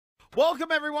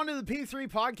Welcome, everyone, to the P3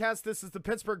 podcast. This is the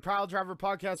Pittsburgh Piledriver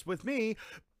podcast with me,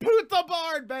 Poot The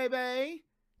Bard, baby.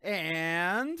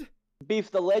 And...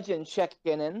 Beef the Legend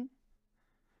checking in.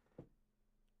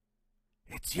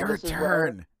 It's your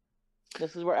turn.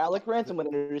 This is where Alec Ransom would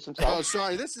introduce himself. Oh,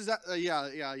 sorry. This is,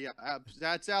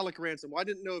 that's Alec Ransom. Well, I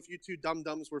didn't know if you two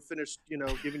dum-dums were finished,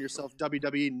 giving yourself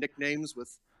WWE nicknames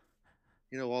with...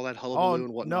 all that hullabaloo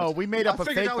and whatnot. No, we made up a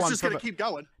fake one. I was just going to keep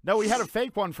going. No, we had a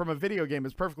fake one from a video game.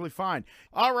 It's perfectly fine.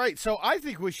 All right, so I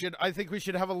think we should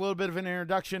have a little bit of an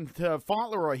introduction to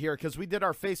Fauntleroy here, because we did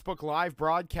our Facebook Live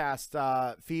broadcast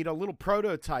feed, a little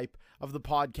prototype of the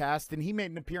podcast, and he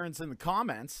made an appearance in the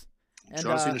comments. And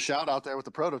John Cena shout out there with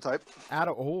the prototype.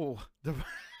 Oh,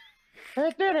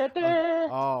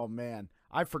 man.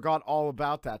 I forgot all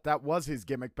about that. That was his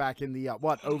gimmick back in the,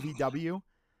 OVW?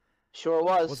 Sure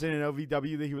was. Was it in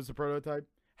OVW that he was the prototype?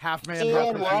 Half man,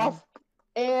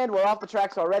 and we're off the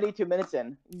tracks already. 2 minutes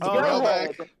in. Oh, Go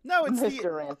ahead, no, it's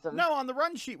Mr. Ransom. No, on the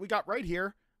run sheet we got right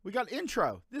here. We got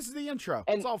intro. This is the intro.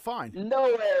 And it's all fine.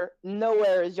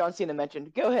 Nowhere is John Cena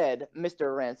mentioned. Go ahead,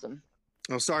 Mr. Ransom.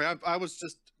 Oh, sorry. I was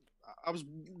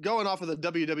going off of the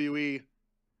WWE,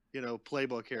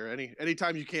 playbook here.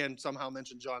 Anytime you can somehow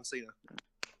mention John Cena.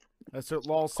 That's what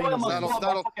Lol Cena.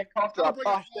 That'll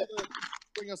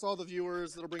bring us all the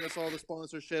viewers. It'll bring us all the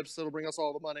sponsorships. It'll bring us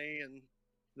all the money, and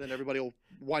then everybody will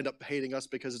wind up hating us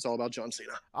because it's all about John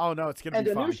Cena. Oh no, it's gonna be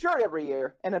fun. And a new shirt every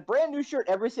year, and a brand new shirt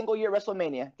every single year.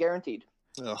 WrestleMania, guaranteed.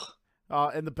 Ugh.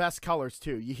 And the best colors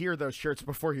too. You hear those shirts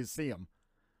before you see them.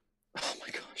 Oh my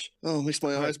gosh! Oh, it makes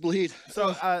my eyes bleed. So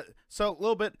a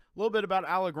little bit about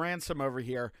Alec Ransom over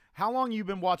here. How long you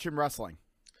been watching wrestling?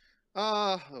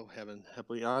 Oh heaven,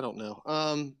 happily, I don't know.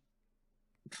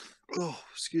 Oh,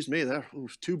 excuse me. There,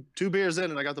 two beers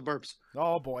in, and I got the burps.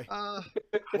 Oh boy.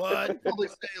 What? Probably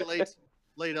say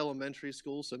late elementary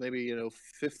school, so maybe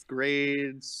fifth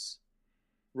grades,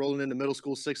 rolling into middle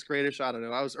school, sixth gradish. I don't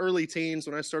know. I was early teens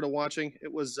when I started watching.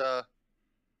 It was off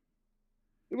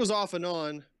and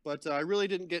on, but I really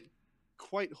didn't get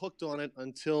quite hooked on it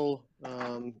until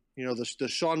the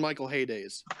Shawn Michael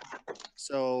heydays.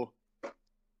 So.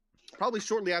 Probably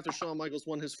shortly after Shawn Michaels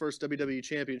won his first WWE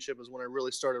championship was when I really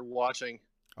started watching.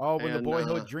 Oh, when the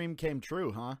boyhood dream came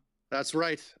true, huh? That's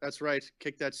right. That's right.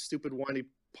 Kick that stupid whiny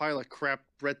pile of crap,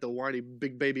 Bret the whiny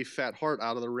big baby fat Hart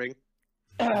out of the ring.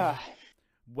 Well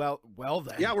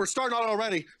then. Yeah, we're starting on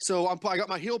already. So I got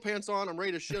my heel pants on. I'm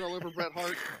ready to shit all over Bret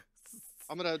Hart.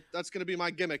 That's gonna be my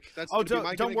gimmick. That's gonna be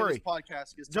my gimmick in this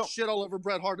podcast is to shit all over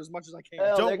Bret Hart as much as I can.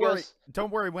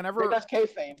 Don't worry. Whenever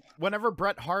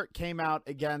Bret Hart came out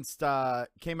against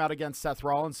Seth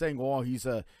Rollins saying, "Oh, he's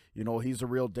a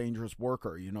real dangerous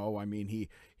worker." I mean, he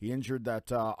injured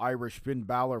that Irish Finn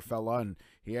Balor fella, and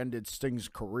he ended Sting's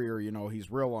career.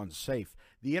 He's real unsafe.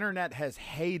 The internet has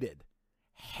hated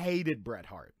Bret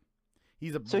Hart.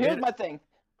 So here's my thing.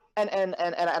 And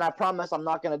I promise I'm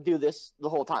not going to do this the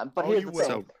whole time. But here's the thing.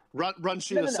 So run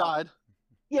sheet aside.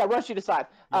 Yeah, run sheet aside.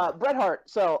 Bret Hart.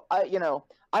 So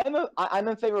I'm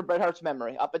in favor of Bret Hart's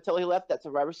memory up until he left that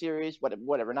Survivor Series,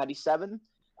 whatever, 97,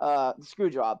 the screw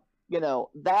job.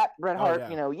 That Bret Hart.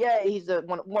 He's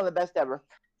one of the best ever.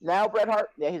 Now Bret Hart,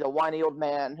 he's a whiny old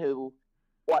man who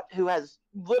has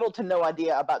little to no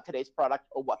idea about today's product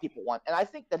or what people want. And I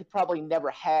think that he probably never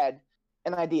had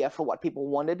an idea for what people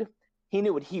wanted. He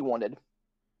knew what he wanted,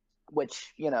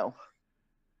 which,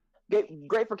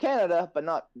 great for Canada, but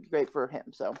not great for him.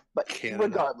 So, but Canada.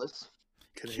 Regardless.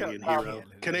 Canadian hero.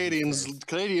 Canadian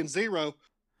zero,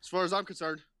 as far as I'm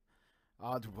concerned.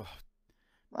 That's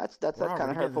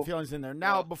kind of hurtful. Feelings in there.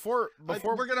 Now, before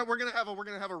we're gonna have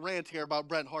a rant here about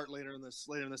Bret Hart later in this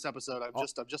episode.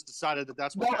 I've just decided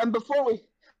that's what. Well, and before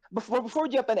we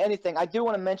jump into anything, I do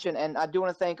want to mention, and I do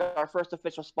want to thank our first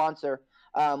official sponsor,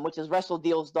 which is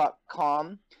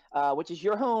WrestleDeals.com, which is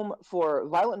your home for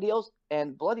violent deals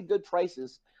and bloody good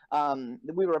prices.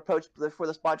 We were approached for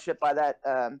the sponsorship by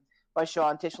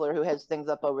Sean Tischler, who has things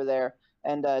up over there,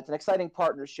 and it's an exciting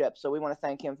partnership. So we want to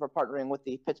thank him for partnering with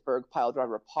the Pittsburgh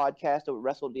Piledriver podcast over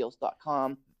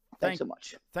WrestleDeals.com. Thanks so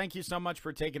much. Thank you so much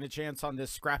for taking a chance on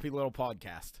this scrappy little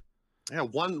podcast. Yeah,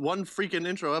 one freaking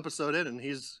intro episode in, and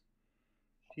he's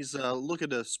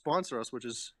looking to sponsor us, which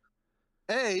is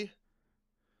we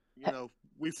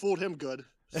fooled him good.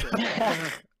 So.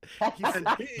 And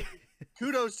B,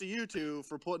 kudos to you two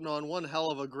for putting on one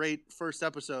hell of a great first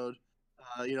episode.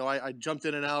 I jumped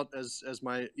in and out as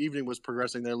my evening was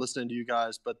progressing there, listening to you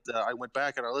guys, but I went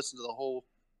back and I listened to the whole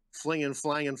flinging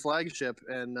flagship,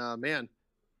 and man,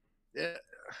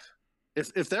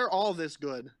 if they're all this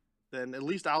good, then at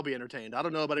least I'll be entertained. I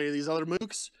don't know about any of these other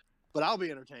mooks, but I'll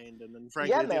be entertained. And then,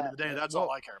 frankly, at the end of the day, that's all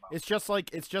I care about. It's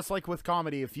just like with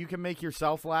comedy. If you can make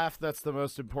yourself laugh, that's the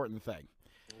most important thing.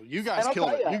 You guys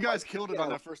killed it. You guys killed it on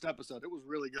that first episode. It was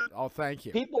really good. Oh, thank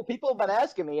you. People have been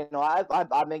asking me,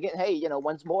 I've been getting, hey,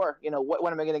 when's more?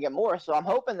 When am I going to get more? So I'm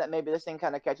hoping that maybe this thing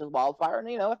kind of catches wildfire. And,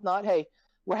 if not, hey,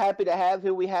 we're happy to have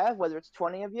who we have, whether it's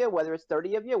 20 of you, whether it's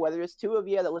 30 of you, whether it's 2 of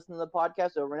you that listen to the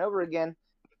podcast over and over again.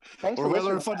 Thanks for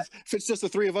listening. If it's just the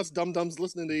 3 of us dum-dums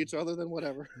listening to each other, then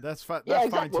whatever. That's fine. That's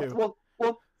fine, too.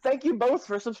 Well, thank you both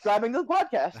for subscribing to the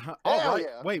podcast. Right.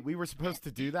 Yeah. Wait, we were supposed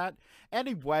to do that?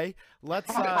 Anyway, let's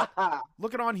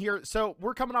look it on here. So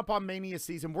we're coming up on Mania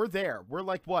season. We're there. We're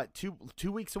like, what,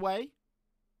 two weeks away?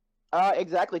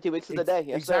 Exactly 2 weeks to the day.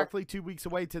 Yes, exactly sir. 2 weeks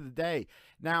away to the day.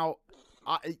 Now,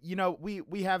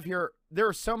 we have here, there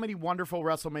are so many wonderful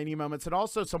WrestleMania moments and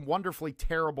also some wonderfully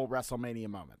terrible WrestleMania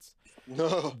moments.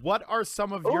 No. What are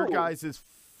some of your guys'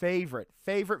 favorite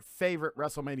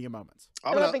WrestleMania moments?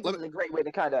 I think this is a great way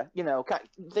to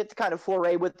kind of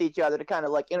foray with each other, to kind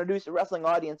of like introduce the wrestling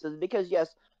audiences, because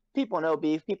yes, people know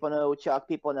Beef, people know Chuck,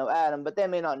 people know Adam, but they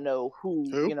may not know who?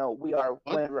 We are.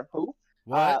 Whenever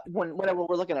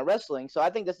we're looking at wrestling. So I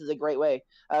think this is a great way.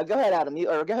 Go ahead, Adam.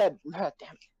 Go ahead.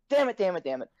 Damn it.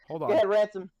 Hold on. Go ahead,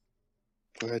 Ransom.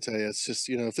 I tell you, it's just,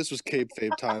 if this was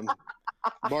kayfabe time,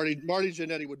 Marty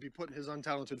Jannetty would be putting his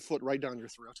untalented foot right down your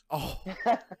throat. Oh,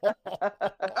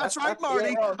 that's right,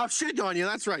 Marty. I've shitted on you.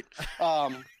 That's right.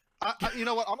 You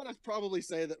know what? I'm gonna probably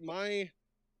say that my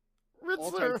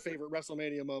all-time favorite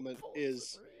WrestleMania moment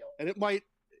is, and it might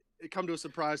come to a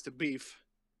surprise to Beef,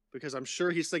 because I'm sure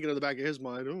he's thinking in the back of his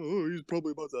mind, oh, he's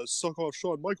probably about to suck off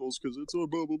Shawn Michaels because it's blah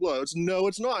blah blah. It's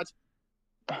not.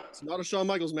 It's not a Shawn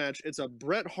Michaels match. It's a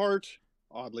Bret Hart,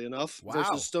 oddly enough,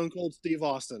 versus Stone Cold Steve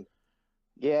Austin.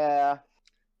 Yeah.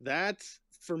 That,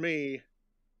 for me,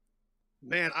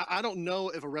 man, I don't know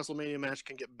if a WrestleMania match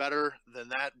can get better than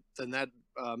that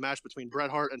match between Bret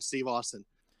Hart and Steve Austin.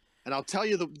 And I'll tell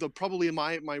you the probably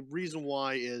my reason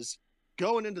why is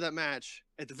going into that match,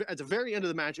 at the very end of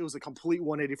the match, it was a complete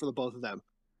 180 for the both of them.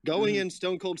 Going in,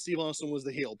 Stone Cold Steve Austin was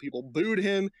the heel. People booed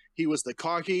him. He was the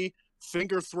cocky,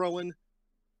 finger-throwing,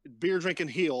 beer-drinking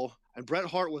heel, and Bret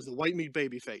Hart was the white meat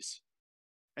babyface.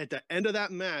 At the end of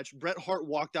that match, Bret Hart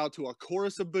walked out to a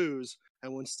chorus of boos,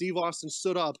 and when Steve Austin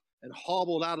stood up and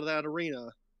hobbled out of that arena,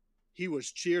 he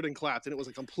was cheered and clapped, and it was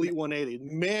a complete 180.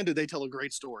 Man, did they tell a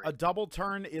great story. A double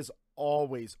turn is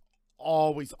always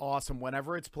awesome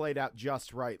whenever it's played out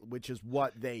just right, which is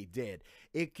what they did.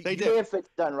 If it's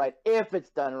done right.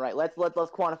 Let's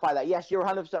quantify that. Yes, you're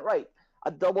 100% right. A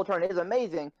double turn is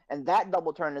amazing, and that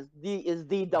double turn is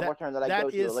the double turn that I go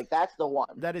to. Like, that's the one.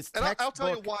 That is textbook. And I'll tell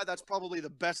you why that's probably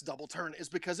the best double turn, is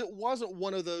because it wasn't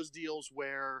one of those deals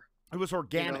where it was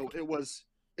organic. It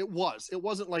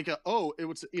wasn't like it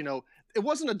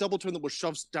wasn't a double turn that was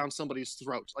shoved down somebody's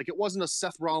throat. Like, it wasn't a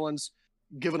Seth Rollins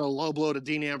giving a low blow to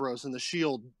Dean Ambrose in the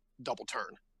Shield double turn.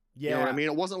 Yeah. You know what I mean?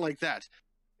 It wasn't like that.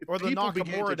 Or the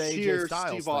Nakamura to AJ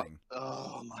Styles thing.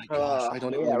 Oh my gosh! I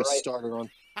don't even want to get started on.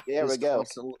 There we go.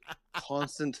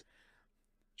 Constant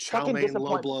chow mein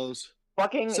low blows.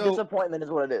 Fucking disappointment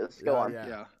is what it is. Go on.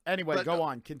 Yeah. Anyway, go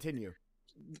on. Continue.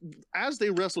 As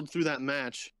they wrestled through that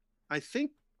match, I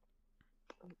think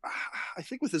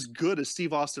with as good as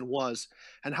Steve Austin was,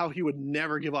 and how he would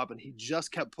never give up, and he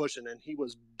just kept pushing, and he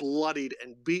was bloodied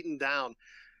and beaten down,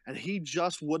 and he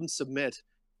just wouldn't submit.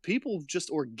 People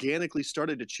just organically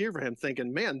started to cheer for him,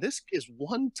 thinking, man, this is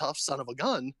one tough son of a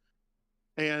gun.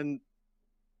 And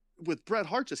with Bret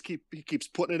Hart, he keeps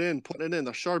putting it in.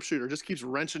 The sharpshooter just keeps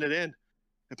wrenching it in.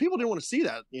 And people didn't want to see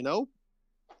that, It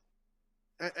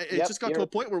just got to a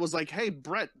point where it was like, hey,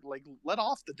 Bret, like, let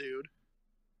off the dude.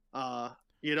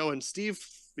 And Steve,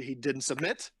 he didn't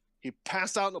submit. He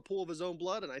passed out in a pool of his own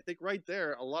blood. And I think right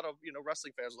there, a lot of,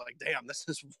 wrestling fans were like, damn,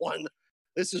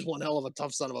 this is one hell of a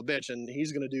tough son of a bitch, and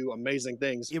he's going to do amazing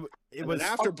things. It was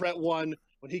after Bret won,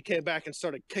 when he came back and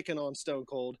started kicking on Stone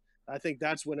Cold, I think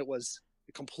that's when it was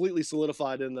completely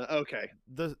solidified in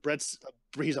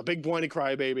he's a big whiny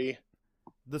crybaby.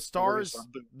 The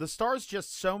stars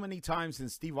just so many times in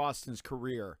Steve Austin's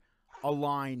career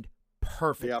aligned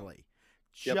perfectly.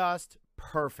 Just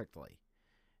perfectly.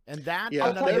 And that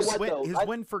his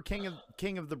win for King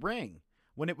of the Ring,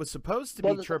 when it was supposed to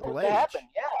be Triple H.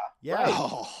 Yeah.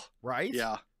 Oh, right?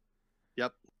 Yeah.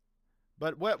 Yep.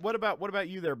 But what about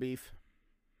you there, Beef?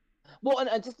 Well,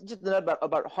 and just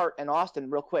about Hart and Austin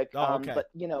real quick. Oh, okay. But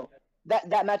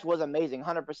that match was amazing,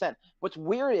 100%. What's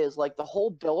weird is, like, the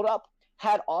whole build-up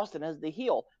had Austin as the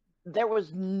heel. There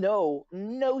was no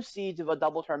seeds of a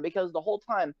double turn, because the whole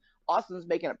time Austin's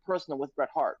making it personal with Bret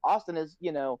Hart. Austin is,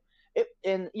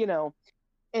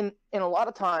 in a lot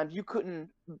of times you couldn't,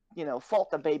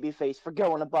 fault the babyface for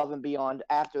going above and beyond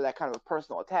after that kind of a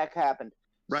personal attack happened.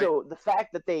 Right. So the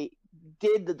fact that they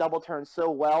did the double turn so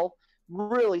well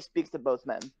really speaks to both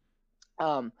men.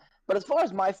 But as far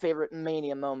as my favorite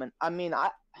Mania moment, I mean,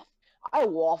 I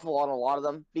waffle on a lot of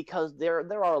them because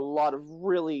there are a lot of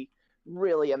really,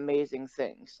 really amazing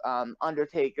things.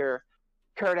 Undertaker,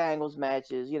 Kurt Angle's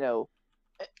matches, here's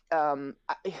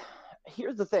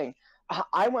the thing.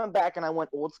 I went back and I went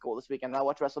old school this weekend. I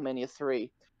watched WrestleMania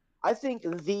 3. I think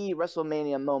the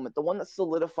WrestleMania moment, the one that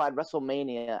solidified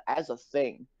WrestleMania as a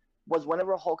thing, was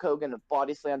whenever Hulk Hogan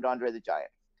body slammed Andre the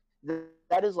Giant.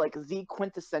 That is like the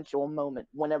quintessential moment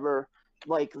whenever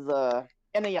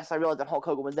and yes, I realize that Hulk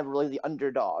Hogan was never really the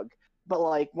underdog, but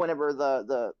like whenever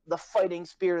the fighting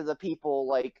spirit of the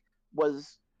people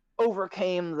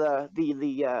overcame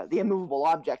the immovable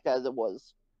object as it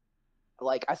was.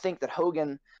 Like, I think that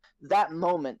Hogan, that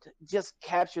moment just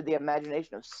captured the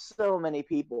imagination of so many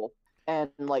people. And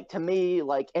like, to me,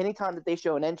 like anytime that they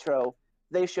show an intro,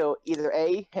 they show either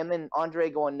A, him and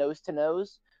Andre going nose to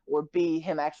nose, or B,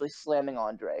 him actually slamming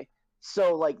Andre.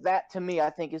 So like that to me, I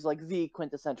think is like the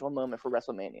quintessential moment for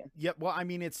WrestleMania. Yeah, well, I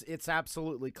mean, it's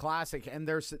absolutely classic, and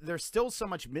there's still so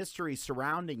much mystery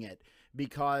surrounding it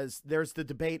because there's the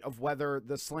debate of whether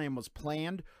the slam was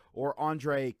planned or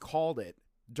Andre called it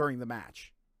during the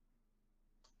match.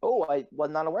 Oh, I was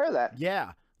not aware of that.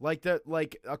 Yeah.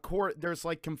 There's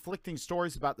like conflicting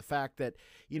stories about the fact that,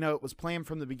 it was planned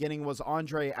from the beginning. Was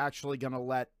Andre actually going to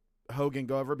let Hogan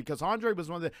go over? Because Andre was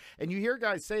one of the, and you hear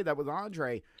guys say that with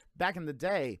Andre back in the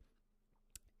day,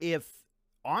 if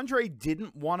Andre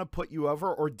didn't want to put you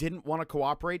over or didn't want to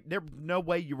cooperate, there's no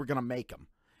way you were going to make him.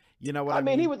 You know what I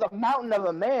mean? He was a mountain of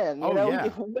a man. Yeah.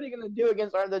 What are you going to do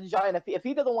against Andre the Giant if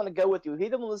he doesn't want to go with you? If he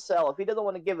doesn't want to sell? If he doesn't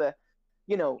want to give a,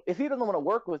 if he doesn't want to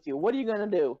work with you, what are you going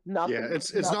to do? Nothing. Yeah,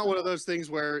 it's not one of those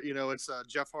things where it's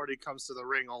Jeff Hardy comes to the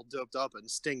ring all doped up and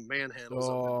Sting manhandles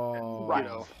him, and right.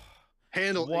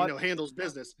 handles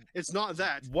business. It's not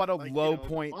that. What a low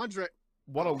point. Andre.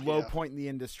 What a low point in the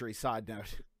industry. Side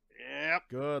note. Yep.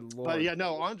 Good Lord. But yeah,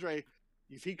 no, Andre,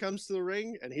 if he comes to the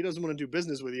ring and he doesn't want to do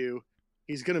business with you,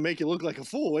 he's going to make you look like a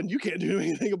fool, and you can't do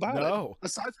anything about it.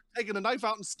 Aside from taking a knife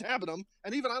out and stabbing him,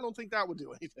 and even I don't think that would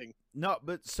do anything. No,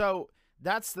 but so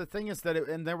that's the thing is that,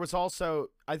 and there was also,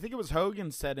 I think it was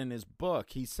Hogan said in his book,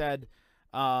 he said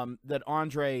that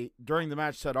Andre, during the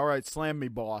match, said, "All right, slam me,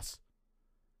 boss."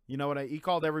 You know what he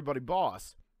called everybody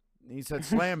boss. He said,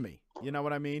 "Slam me." You know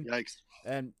what I mean? Yikes.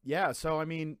 And yeah, so I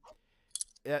mean,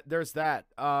 there's that.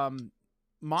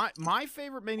 My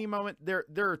favorite Mania moment, there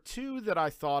are two that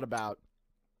I thought about.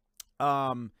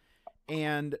 And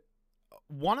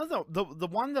one of the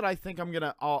one that I think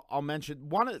I'll mention,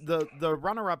 one of the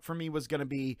runner-up for me was gonna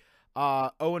be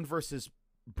Owen versus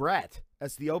Brett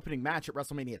as the opening match at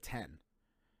WrestleMania 10.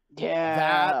 Yeah,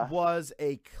 that was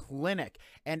a clinic.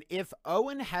 And if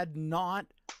Owen had not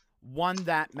won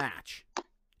that match,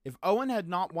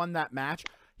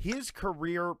 his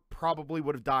career probably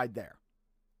would have died there.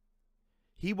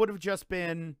 He would have just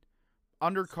been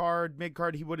undercard,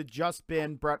 midcard. He would have just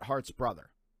been Bret Hart's brother.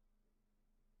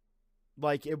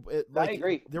 I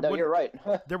agree. You're right.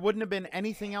 There wouldn't have been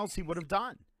anything else he would have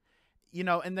done.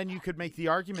 And then you could make the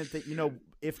argument that,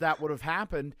 if that would have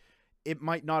happened, it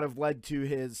might not have led to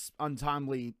his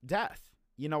untimely death.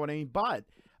 You know what I mean? But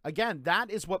again, that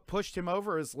is what pushed him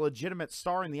over as a legitimate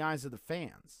star in the eyes of the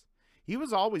fans. He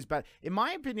was always bad. In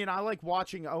my opinion, I like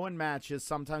watching Owen matches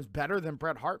sometimes better than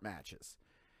Bret Hart matches.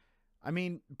 I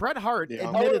mean, Bret Hart,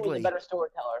 admittedly, Owen was a better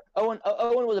storyteller.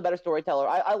 Owen was a better storyteller.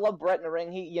 I love Bret in the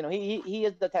ring. He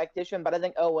is the tactician, but I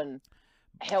think Owen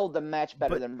held the match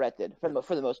better than Bret did for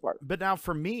the most part. But now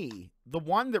for me, the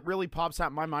one that really pops out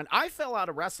in my mind, I fell out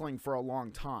of wrestling for a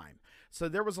long time, so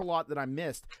there was a lot that I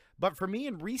missed. But for me,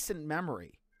 in recent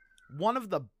memory, one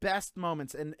of the best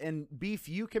moments, and Beef,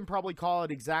 you can probably call it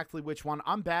exactly which one.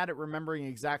 I'm bad at remembering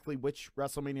exactly which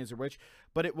WrestleManias are which,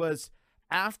 but it was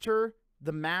after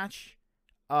the match.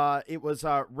 It was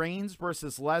Reigns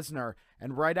versus Lesnar,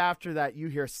 and right after that, you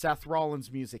hear Seth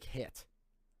Rollins' music hit.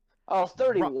 Oh,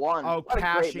 31. Oh,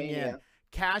 cashing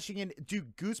in.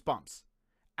 Dude, goosebumps.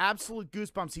 Absolute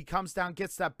goosebumps. He comes down,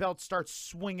 gets that belt, starts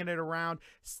swinging it around,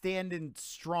 standing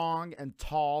strong and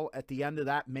tall at the end of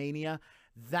that Mania.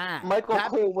 Michael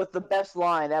Cole with the best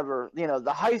line ever.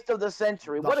 The heist of the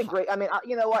century. What a great. I mean,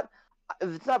 you know what?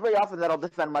 It's not very often that I'll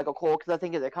defend Michael Cole because I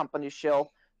think he's a company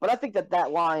shill. But I think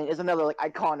that line is another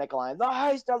iconic line. The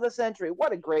heist of the century.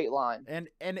 What a great line. And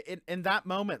in that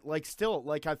moment, still,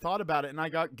 I thought about it and I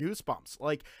got goosebumps.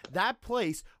 That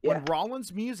place, when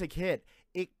Rollins' music hit,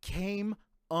 it came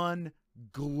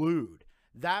unglued.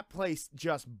 that place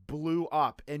just blew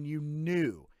up, and you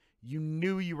knew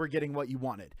you were getting what you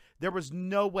wanted. There was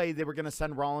no way they were going to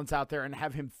send Rollins out there and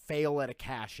have him fail at a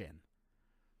cash-in.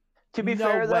 To be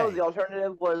fair, though, the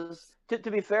alternative was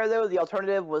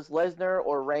Lesnar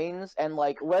or Reigns, and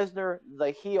like Lesnar,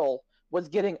 the heel, was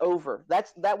getting over.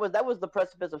 That was the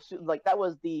precipice of that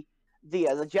was the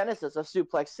genesis of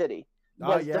Suplex City.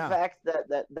 Was the fact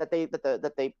that they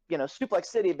Suplex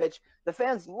City, bitch. The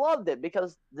fans loved it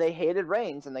because they hated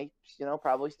Reigns, and they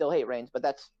probably still hate Reigns, but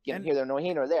that's neither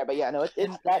here nor there. But yeah, no,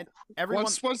 it's that.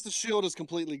 Once the Shield is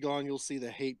completely gone, you'll see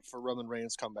the hate for Roman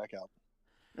Reigns come back out.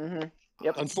 Mm-hmm.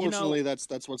 Yep. Unfortunately, that's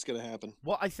what's going to happen.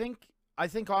 Well, I think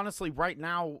honestly, right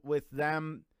now with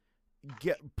them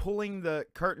pulling the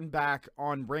curtain back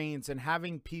on Reigns and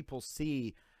having people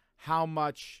see how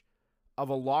much of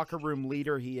a locker room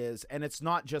leader he is, and it's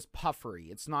not just puffery,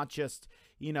 it's not just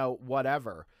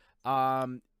whatever.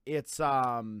 It's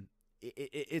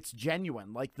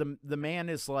genuine. Like the man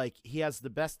is like, he has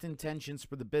the best intentions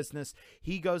for the business.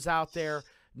 He goes out there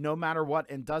no matter what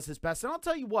and does his best. And I'll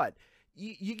tell you what,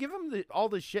 you give him all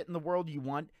the shit in the world you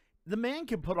want, the man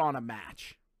can put on a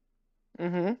match.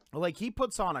 Mm-hmm. Like, he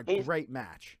puts on a great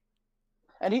match,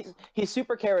 and he's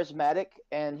super charismatic,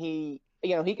 and he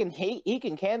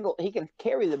can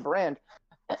carry the brand.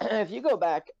 If you go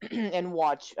back and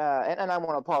watch, and I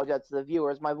want to apologize to the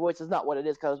viewers, my voice is not what it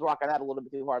is because I was rocking out a little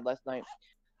bit too hard last night.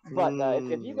 But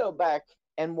if you go back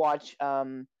and watch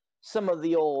some of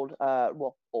the old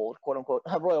quote unquote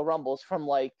Royal Rumbles from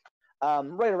right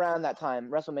around that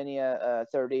time, WrestleMania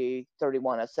 30,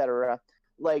 31, etc.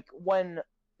 Like when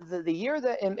the year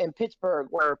that in Pittsburgh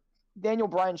where Daniel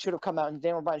Bryan should have come out and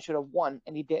Daniel Bryan should have won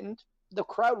and he didn't, the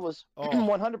crowd was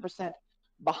 100%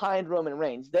 behind Roman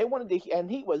Reigns. They wanted to, and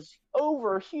he was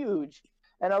over huge.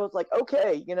 And I was like,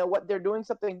 okay, you know what? They're doing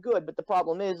something good, but the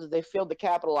problem is they failed to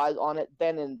capitalize on it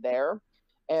then and there,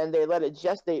 and they let it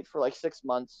gestate for like 6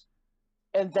 months,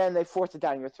 and then they forced it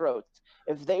down your throats.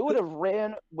 If they would have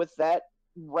ran with that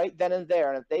right then and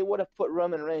there, and if they would have put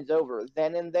Roman Reigns over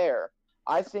then and there,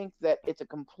 I think that it's a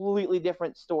completely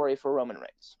different story for Roman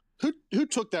Reigns. Who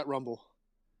took that Rumble?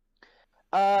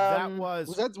 That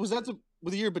was that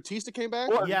the year Batista came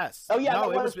back? Yes. Oh yeah.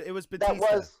 No, it was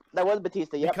Batista. That was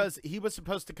Batista. Yeah. Because he was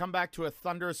supposed to come back to a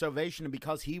thunderous ovation, and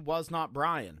because he was not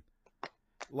Bryan.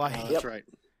 Like that's right.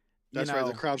 That's right.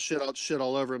 The crowd shit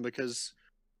all over him because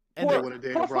they wanted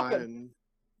Daniel Bryan.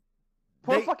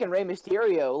 Poor fucking Rey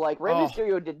Mysterio. Like Rey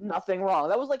Mysterio did nothing wrong.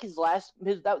 That was like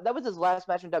that was his last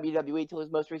match in WWE till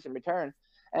his most recent return,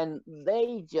 and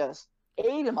they just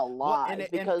ate him alive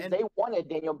because they wanted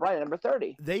Daniel Bryan at number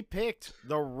 30. They picked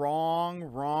the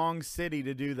wrong city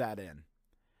to do that in.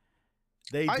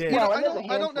 They did.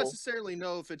 I don't necessarily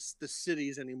know if it's the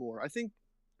cities anymore. I think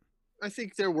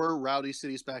there were rowdy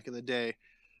cities back in the day,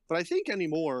 but I think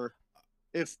anymore,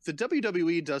 if the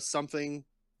WWE does something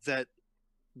that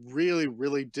really,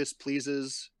 really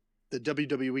displeases the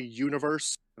WWE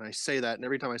universe, and I say that, and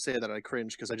every time I say that, I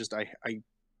cringe because I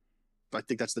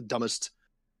think that's the dumbest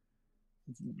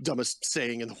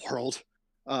saying in the world.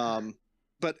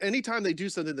 But anytime they do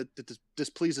something that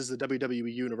displeases the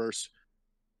WWE universe,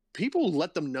 people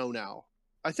let them know now.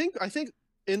 I think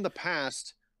in the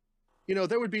past,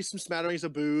 there would be some smatterings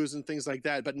of boos and things like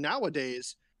that. But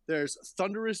nowadays, there's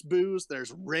thunderous boos.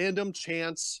 There's random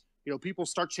chants. People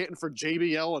start chanting for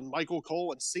JBL and Michael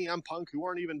Cole and CM Punk, who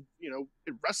aren't even, in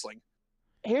wrestling.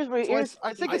 I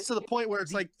think it's to the point where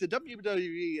it's like the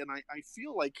WWE, and I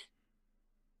feel like,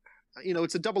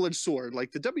 it's a double-edged sword.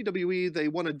 Like the WWE, they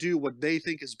want to do what they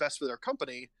think is best for their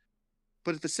company,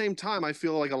 but at the same time, I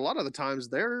feel like a lot of the times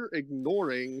they're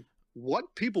ignoring what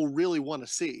people really want to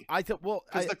see.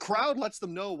 Because the crowd lets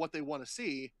them know what they want to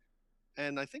see,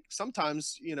 and I think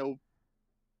sometimes,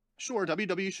 sure,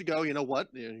 WWE should go,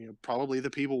 probably the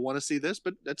people want to see this,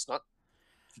 but that's not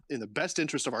in the best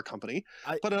interest of our company.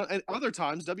 But at other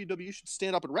times, WWE should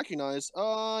stand up and recognize,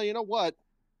 you know what?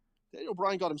 Daniel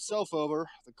Bryan got himself over.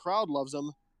 The crowd loves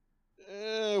him.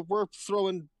 We're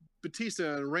throwing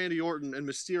Batista and Randy Orton and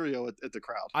Mysterio at the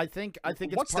crowd. I think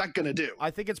what's that going to do?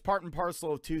 I think it's part and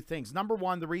parcel of two things. Number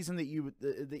one, the reason that you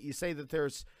say that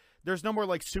there's no more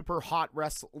like super hot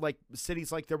like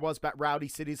cities like there was rowdy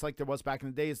cities like there was back in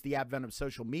the day is the advent of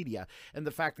social media and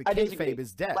the fact that kayfabe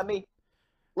is dead.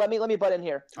 Let me butt in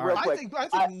here real quick. I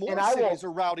think more cities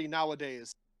are rowdy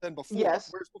nowadays than before. Yes,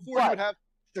 whereas before you would have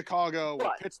Chicago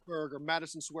or Pittsburgh or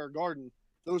Madison Square Garden.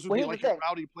 Those would be like the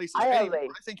rowdy places. I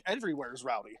think everywhere is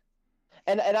rowdy.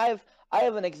 And I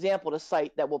have an example to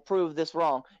cite that will prove this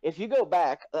wrong. If you go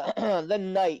back, the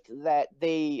night that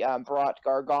they brought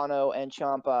Gargano and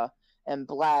Ciampa and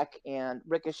Black and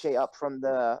Ricochet up from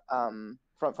the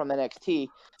from NXT,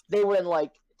 they were in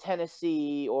like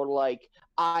Tennessee or like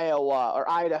Iowa or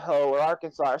Idaho or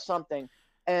Arkansas or something,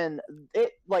 and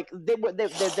it like they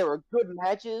were good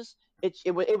matches.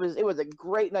 It was a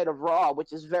great night of Raw,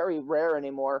 which is very rare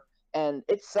anymore, and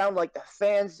it sounded like the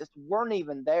fans just weren't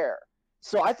even there.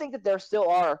 So I think that there still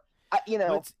are,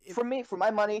 for me, for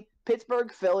my money,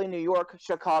 Pittsburgh, Philly, New York,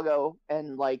 Chicago,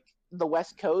 and like the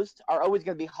West Coast are always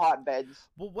going to be hotbeds.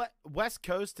 Well, West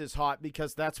Coast is hot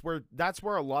because that's where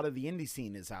a lot of the indie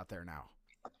scene is out there now.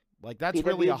 Like that's PWG.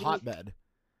 Really a hotbed.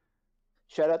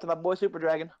 Shout out to my boy Super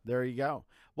Dragon. There you go.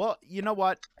 Well, you know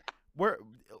what?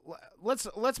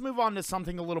 Let's move on to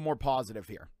something a little more positive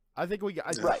here. I think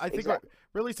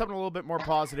really something a little bit more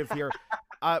positive here.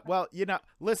 Well,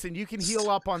 listen, you can heal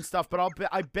up on stuff, but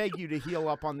I beg you to heal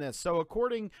up on this. So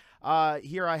according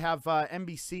here, I have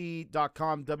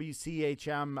NBC.com,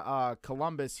 WCHM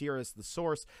Columbus here as the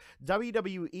source.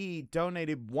 WWE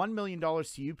donated $1 million to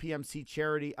UPMC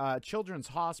charity Children's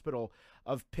Hospital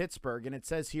of Pittsburgh, and it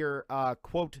says here,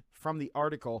 quote from the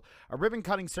article, a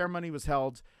ribbon-cutting ceremony was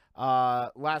held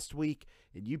last week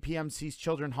in UPMC's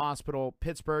Children's Hospital,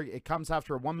 Pittsburgh. It comes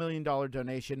after a $1 million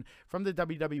donation from the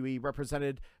WWE,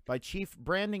 represented by Chief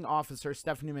Branding Officer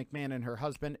Stephanie McMahon and her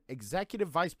husband, Executive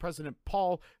Vice President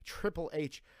Paul Triple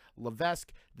H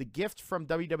Levesque. The gift from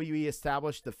WWE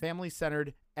established the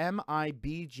family-centered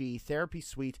MIBG therapy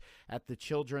suite at the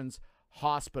Children's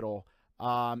Hospital.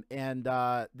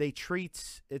 They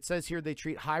treat, it says here, they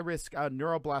treat high-risk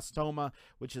neuroblastoma,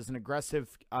 which is an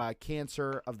aggressive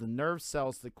cancer of the nerve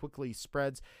cells that quickly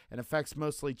spreads and affects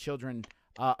mostly children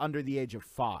under the age of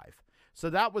 5.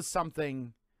 So that was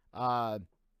something that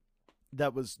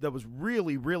was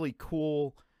really, really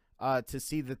cool to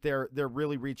see that they're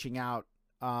really reaching out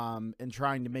and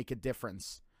trying to make a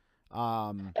difference.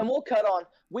 And we will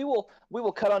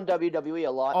cut on WWE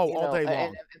a lot. All day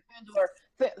long. And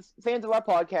fans of our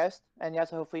podcast, and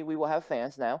yes, hopefully we will have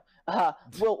fans now.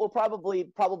 Will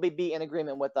probably be in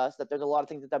agreement with us that there's a lot of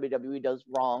things that WWE does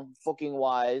wrong, booking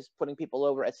wise, putting people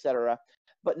over, etc.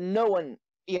 But no one,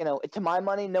 to my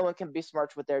money, no one can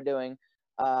besmirch what they're doing,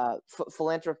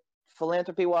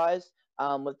 philanthropy wise,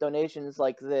 with donations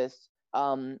like this.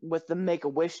 With the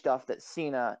Make-A-Wish stuff that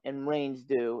Cena and Reigns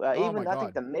do. I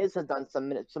think The Miz has done some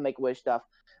Make-A-Wish stuff.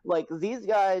 Like these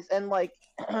guys, and like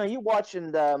you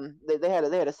watching they had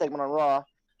a segment on Raw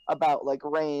about like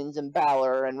Reigns and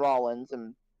Balor and Rollins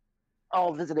and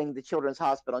all visiting the Children's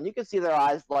Hospital, and you can see their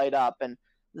eyes light up, and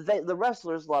the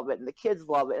wrestlers love it, and the kids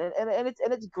love it, and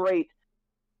it's great.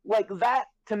 Like that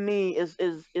to me is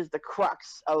the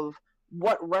crux of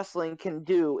what wrestling can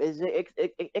do. Is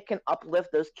it can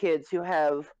uplift those kids who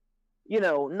have,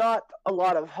 not a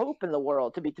lot of hope in the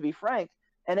world, to be frank,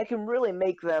 and it can really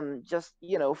make them just,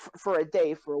 for a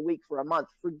day, for a week, for a month,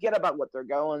 forget about what they're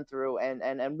going through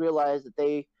and realize that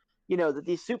they, that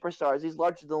these superstars, these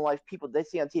larger than life people they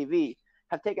see on TV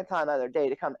have taken time out of their day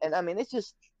to come. And I mean, it's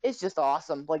just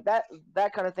awesome. Like that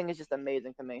kind of thing is just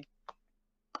amazing to me.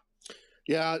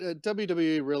 Yeah.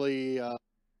 WWE really,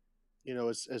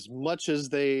 as much as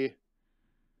they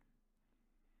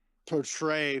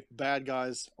portray bad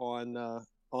guys on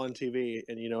TV,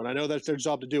 and I know that's their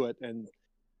job to do it, and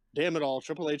damn it all,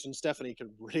 Triple H and Stephanie can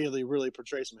really, really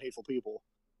portray some hateful people,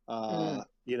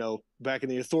 back in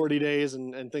the Authority days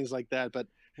and things like that. But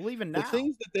even now, the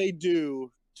things that they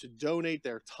do to donate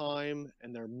their time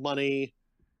and their money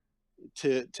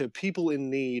to people in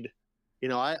need,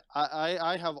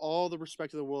 I have all the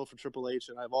respect in the world for Triple H,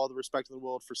 and I have all the respect in the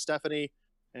world for Stephanie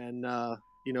and, the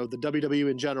WWE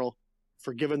in general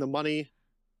for giving the money,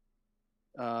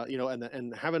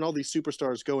 and having all these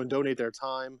superstars go and donate their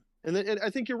time. And I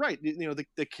think you're right.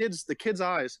 The kids'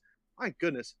 eyes, my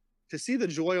goodness, to see the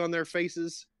joy on their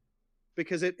faces,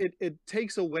 because it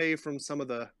takes away from some of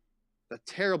the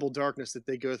terrible darkness that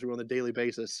they go through on a daily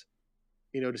basis.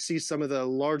 To see some of the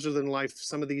larger than life,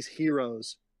 some of these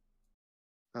heroes,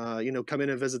 come in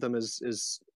and visit them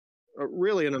is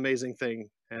really an amazing thing.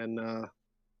 And,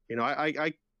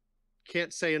 I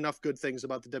can't say enough good things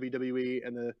about the WWE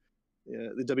and the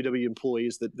WWE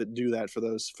employees that do that for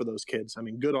those kids. I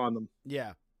mean, good on them.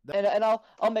 Yeah. And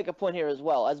I'll make a point here as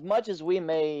well. As much as we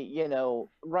may,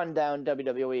 run down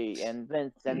WWE and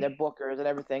Vince and their bookers and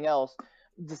everything else,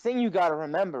 the thing you got to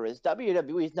remember is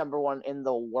WWE is number one in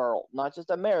the world, not just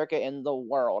America, in the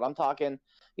world. I'm talking,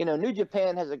 New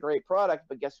Japan has a great product,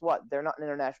 but guess what? They're not an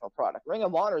international product. Ring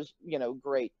of Honor is,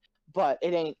 great, but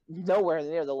it ain't nowhere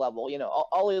near the level.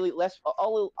 All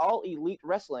elite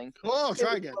wrestling. Oh,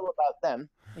 try again. About them.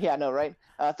 Yeah, no, right?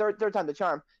 Third time the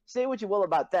charm. Say what you will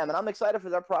about them, and I'm excited for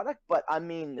their product, but I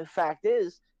mean, the fact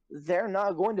is, they're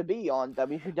not going to be on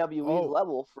WWE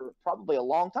level for probably a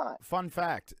long time. Fun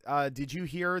fact: did you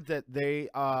hear that they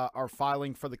are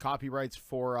filing for the copyrights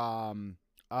for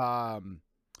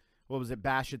what was it,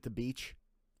 Bash at the Beach?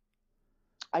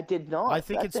 I did not. I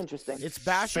think That's interesting. It's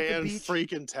Bash at the Beach,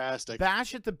 freaking-tastic.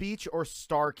 Bash at the Beach or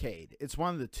Starrcade. It's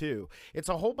one of the two. It's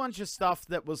a whole bunch of stuff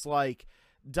that was like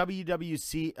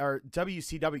WWC or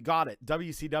WCW. Got it.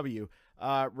 WCW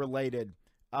related.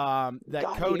 That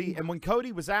Cody, and when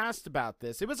Cody was asked about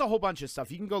this, it was a whole bunch of stuff.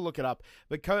 You can go look it up.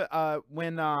 But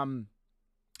when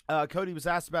Cody was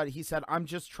asked about it, he said, "I'm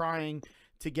just trying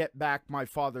to get back my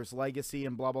father's legacy,"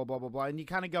 and blah blah blah blah blah. And you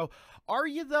kind of go, "Are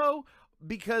you though?"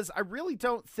 Because I really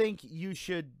don't think you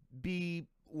should be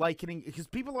likening, because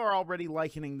people are already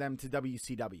likening them to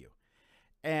WCW,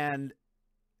 and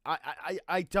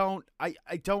I don't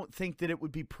think that it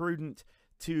would be prudent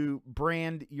to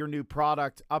brand your new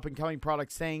product, up and coming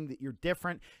product, saying that you're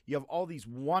different. You have all these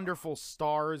wonderful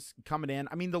stars coming in.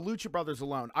 I mean, the Lucha Brothers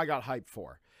alone, I got hyped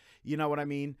for. You know what I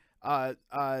mean?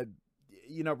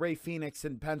 You know, Ray Phoenix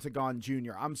and Pentagon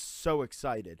Jr. I'm so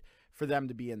excited for them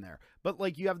to be in there. But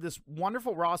like, you have this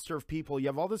wonderful roster of people. You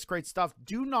have all this great stuff.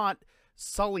 Do not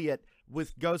sully it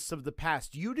with ghosts of the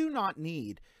past. You do not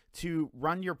need to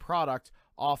run your product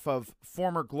off of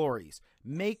former glories.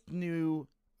 Make new,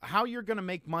 how you're going to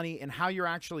make money and how you're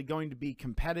actually going to be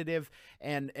competitive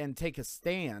and take a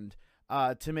stand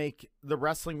to make the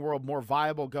wrestling world more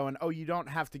viable, going, oh, you don't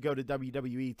have to go to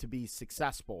WWE to be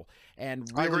successful and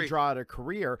really draw out a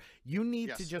career. You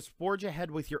need to just forge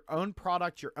ahead with your own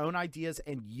product, your own ideas,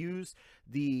 and use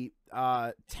the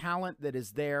talent that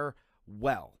is there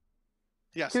well.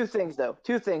 Yes. Two things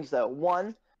though.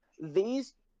 One,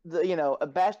 a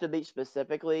Bash the Beach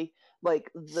specifically, like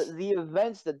the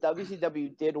events that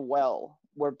WCW did well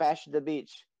were Bash the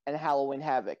Beach and Halloween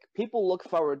Havoc. People look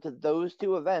forward to those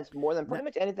two events more than pretty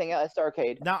much anything else at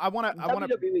Starrcade. Now I want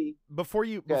to before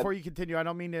you continue, I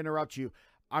don't mean to interrupt you.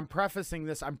 I'm prefacing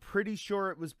this. I'm pretty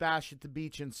sure it was Bash at the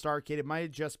Beach and Starrcade. It might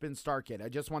have just been Starrcade. I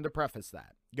just wanted to preface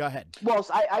that. Go ahead. Well,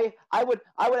 so I would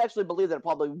actually believe that it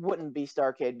probably wouldn't be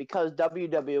Starrcade because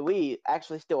WWE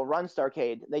actually still runs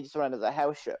Starrcade. They just run it as a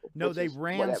house show. No, they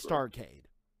ran Starrcade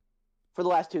for the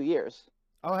last 2 years.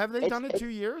 Oh, have they done it 2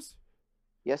 years?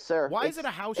 Yes, sir. Why is it a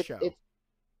house show?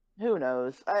 Who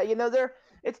knows?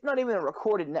 It's not even a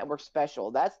recorded network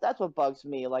special. That's what bugs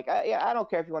me. Like, I don't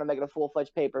care if you want to make it a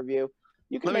full-fledged pay-per-view.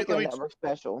 You can make it a network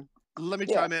special. Let me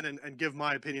chime in and give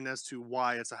my opinion as to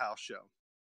why it's a house show.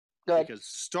 Go ahead. Because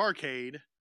Starrcade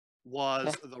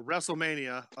was the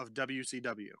WrestleMania of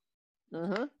WCW.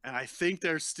 Mm-hmm. And I think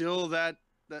there's still that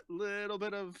little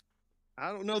bit of,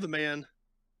 I don't know the man.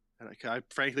 And I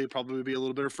frankly probably be a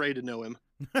little bit afraid to know him.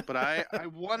 But I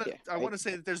want to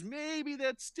say that there's maybe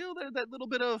that's still there, that little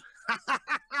bit of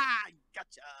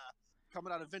gotcha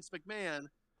coming out of Vince McMahon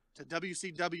to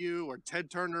WCW or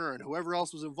Ted Turner and whoever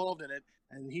else was involved in it,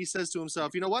 and he says to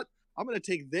himself, you know what, I'm going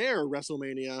to take their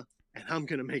WrestleMania and I'm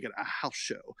going to make it a house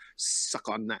show. Suck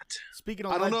on that. Speaking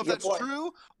of, I don't know if that's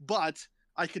true, but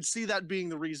I could see that being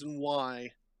the reason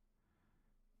why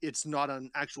it's not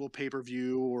an actual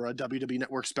pay-per-view or a WWE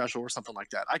Network special or something like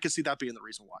that. I could see that being the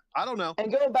reason why. I don't know.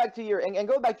 And going back to your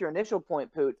initial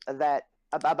point, Poot, that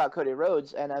about Cody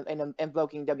Rhodes and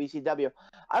invoking WCW,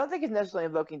 I don't think he's necessarily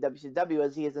invoking WCW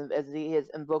as he is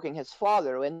invoking his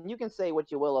father. And you can say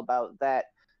what you will about that.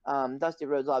 Dusty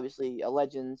Rhodes, obviously a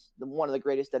legend, one of the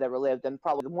greatest that ever lived, and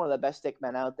probably one of the best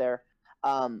stickmen out there.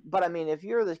 But I mean, if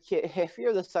you're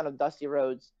the son of Dusty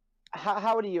Rhodes,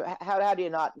 how do you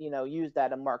not use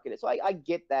that and market it? So I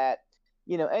get that,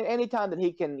 anytime that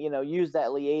he can use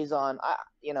that liaison,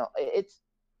 it's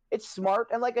smart.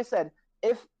 And like I said,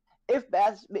 if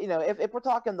that's if we're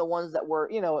talking the ones that were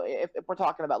if we're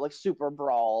talking about like Super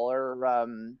Brawl or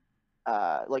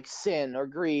like Sin or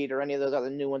Greed or any of those other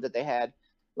new ones that they had,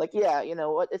 like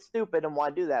it's stupid and why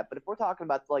do that? But if we're talking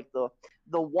about like the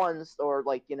ones or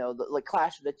like like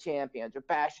Clash of the Champions or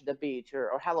Bash at the Beach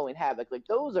or Halloween Havoc, like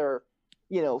those are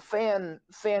fan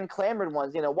clamored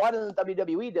ones. Why doesn't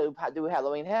WWE do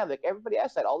Halloween Havoc? Everybody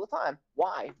asks that all the time.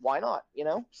 Why not?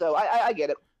 So I get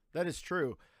it. That is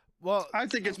true. Well, I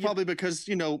think it's probably because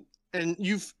and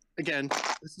this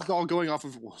is all going off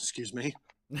of excuse me.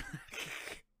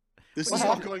 This is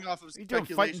all going off of speculation. You doing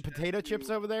fighting potato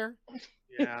chips over there?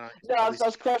 Yeah. No, I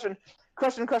was crushing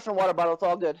water bottle. It's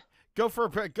all good. Go for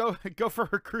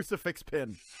her crucifix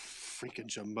pin. Freaking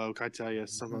jumbo! I tell you,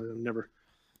 some of them never.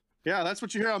 Yeah, that's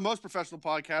what you hear on most professional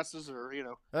podcasts, or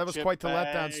That was quite the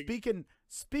letdown.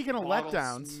 Speaking of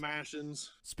letdowns,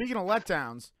 Speaking of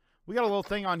letdowns, we got a little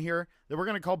thing on here that we're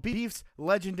gonna call Beef's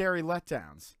Legendary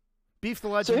Letdowns. Beef the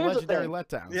Legend, Legendary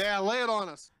Letdowns. Yeah, lay it on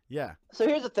us. Yeah. So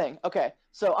here's the thing. Okay,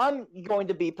 so I'm going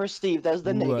to be perceived as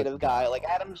the negative guy. Like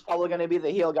Adam's probably going to be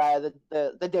the heel guy,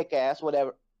 the dick ass,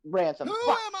 whatever. Ransom. Who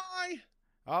am I?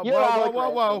 Oh, You're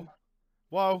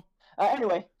whoa.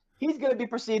 Anyway, he's going to be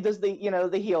perceived as the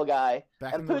the heel guy,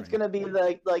 and Poot's going to be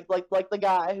like the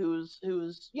guy who's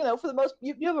for the most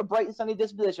you have a bright and sunny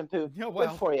disposition, Poot. Yeah, well.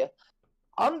 Good for you.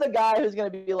 I'm the guy who's going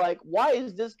to be like, why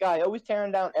is this guy always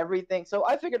tearing down everything? So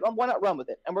I figured, why not run with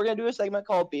it? And we're going to do a segment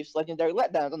called Beef's Legendary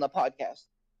Letdowns on the podcast.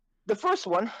 The first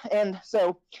one, and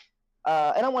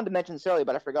I wanted to mention this earlier,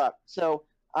 but I forgot. So,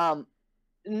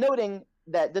 noting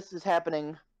that this is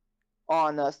happening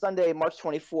on Sunday, March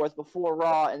 24th, before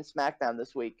Raw and SmackDown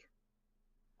this week,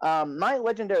 my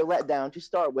legendary letdown to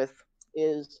start with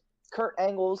is Kurt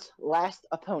Angle's last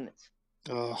opponent.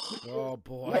 Oh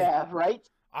boy. Yeah, right?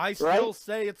 I still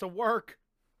say it's a work.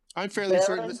 I'm fairly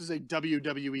certain this is a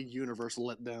WWE Universe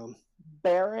letdown.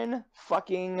 Baron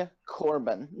fucking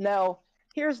Corbin. Now,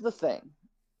 here's the thing.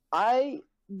 I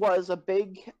was a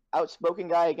big outspoken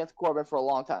guy against Corbin for a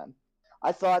long time.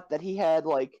 I thought that he had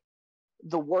like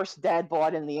the worst dad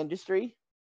bod in the industry,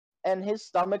 and his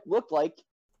stomach looked like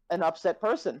an upset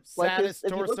person. Saddest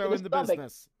torso in the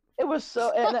business. It was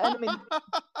so, and I mean,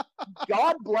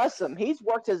 God bless him. He's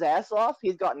worked his ass off.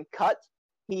 He's gotten cut.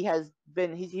 He has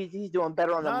been. He's doing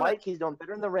better on the mic. He's doing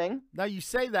better in the ring. Now you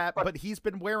say that, but he's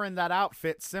been wearing that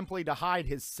outfit simply to hide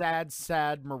his sad,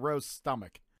 morose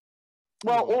stomach.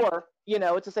 Well, or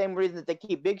it's the same reason that they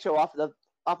keep Big Show off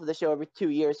of the show every 2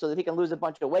 years, so that he can lose a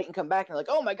bunch of weight and come back and like,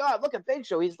 oh my God, look at Big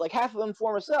Show. He's like half of him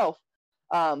former self.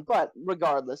 But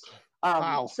regardless,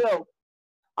 wow. So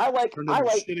I like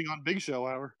shitting on Big Show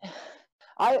hour.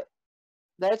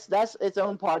 That's its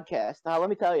own podcast. Let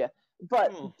me tell you.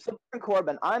 But so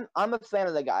Corbin, I'm a fan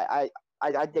of the guy.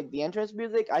 I dig the entrance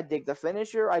music. I dig the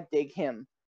finisher. I dig him.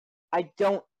 I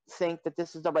don't think that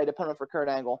this is the right opponent for Kurt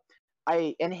Angle.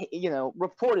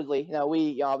 Reportedly,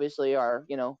 we obviously are,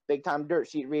 big time dirt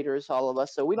sheet readers, all of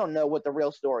us, so we don't know what the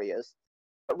real story is.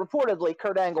 But reportedly,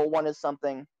 Kurt Angle wanted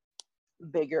something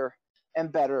bigger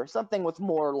and better, something with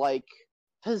more like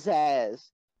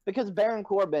pizzazz. Because Baron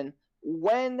Corbin,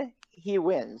 when he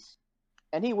wins,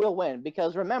 and he will win,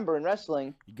 because remember, in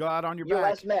wrestling, you go out on your back.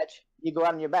 Last match, you go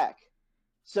out on your back.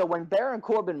 So when Baron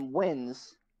Corbin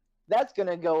wins, that's going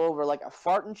to go over like a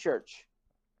fart in church.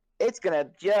 It's going to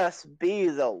just be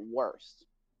the worst.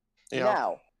 Yeah.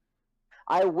 Now,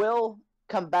 I will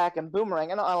come back and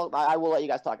boomerang, and I will let you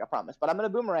guys talk, I promise. But I'm going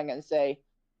to boomerang it and say,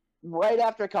 right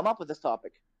after I come up with this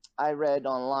topic, I read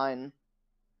online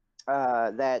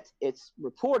that it's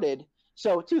reported.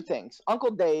 So two things.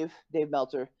 Uncle Dave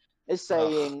Meltzer, is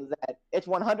saying that it's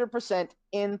 100%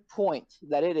 in point,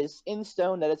 that it is in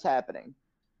stone, that it's happening.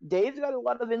 Dave's got a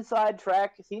lot of inside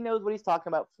track. He knows what he's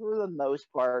talking about for the most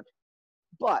part.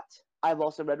 But I've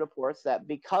also read reports that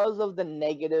because of the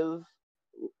negative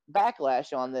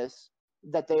backlash on this,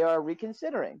 that they are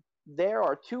reconsidering. There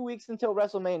are 2 weeks until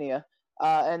WrestleMania.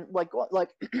 And like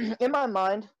in my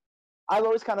mind, I've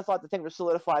always kind of thought the thing was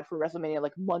solidified for WrestleMania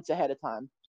like months ahead of time.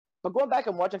 But going back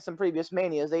and watching some previous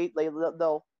Manias,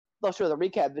 they'll show the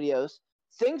recap videos.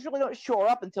 Things really don't shore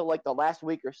up until like the last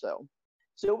week or so.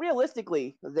 So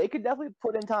realistically, they could definitely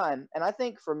put in time. And I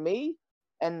think for me,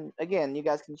 and again, you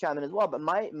guys can chime in as well, but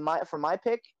for my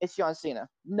pick, it's John Cena.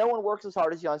 No one works as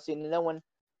hard as John Cena. No one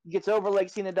gets over like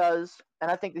Cena does,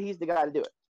 and I think that he's the guy to do it.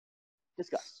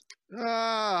 Discuss.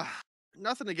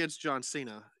 Nothing against John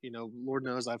Cena. Lord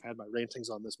knows I've had my rantings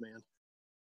on this man.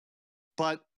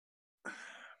 But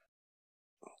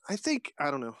I think,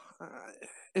 I don't know.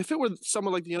 If it were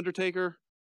someone like The Undertaker,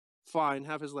 fine,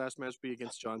 have his last match be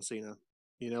against John Cena.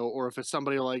 Or if it's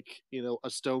somebody like, a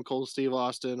Stone Cold Steve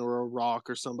Austin or a Rock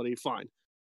or somebody, fine.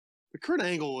 But Kurt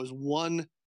Angle is one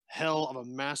hell of a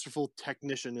masterful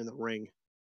technician in the ring.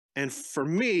 And for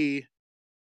me,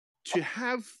 to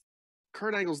have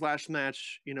Kurt Angle's last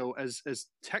match, as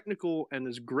technical and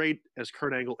as great as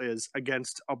Kurt Angle is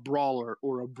against a brawler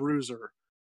or a bruiser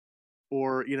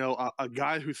or, a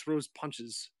guy who throws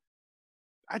punches,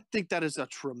 I think that is a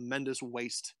tremendous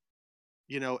waste,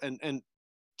 and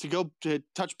to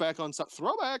touch back on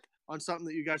throwback on something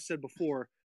that you guys said before.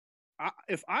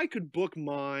 If I could book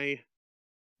my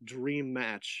dream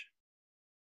match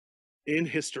in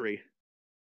history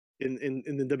in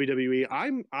the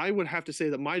WWE, I would have to say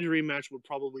that my dream match would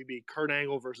probably be Kurt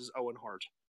Angle versus Owen Hart.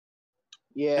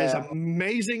 Yeah. As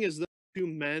amazing as those two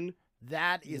men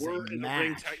that is were a in match. the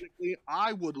ring technically,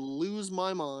 I would lose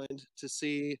my mind to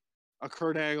see a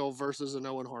Kurt Angle versus an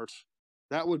Owen Hart.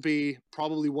 That would be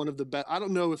probably one of the best. I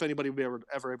don't know if anybody would be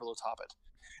ever able to top it.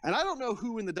 And I don't know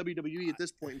who in the WWE at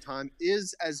this point in time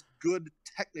is as good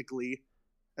technically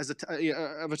as a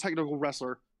technical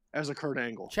wrestler as a Kurt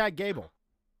Angle? Chad Gable.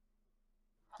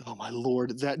 Oh my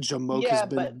lord, that jamoke has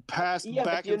been passed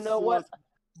back and forth.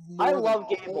 I love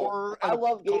Gable. I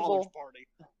love Gable.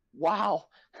 Wow.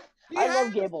 I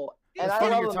love Gable. And I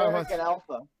love American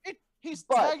Alpha. He's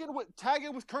tagging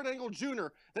with Kurt Angle Jr.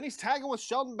 Then he's tagging with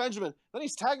Shelton Benjamin. Then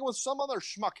he's tagging with some other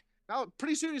schmuck. Now,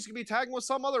 pretty soon he's going to be tagging with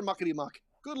some other muckety-muck.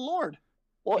 Good lord.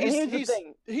 Well, here's the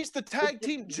thing. He's the tag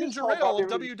team ginger ale of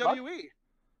WWE.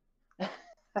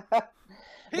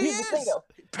 He is.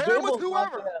 Pair him with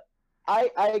whoever. I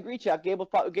agree, Chuck. Gable's,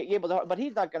 but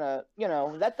he's not gonna.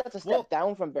 That's a step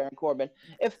down from Baron Corbin.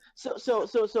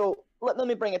 Let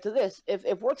me bring it to this.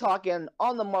 If we're talking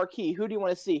on the marquee, who do you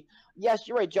want to see? Yes,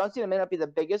 you're right. John Cena may not be the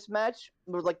biggest match,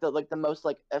 but the most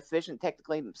efficient,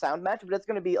 technically sound match, but it's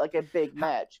gonna be like a big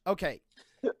match. Okay.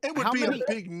 It would be a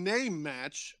big name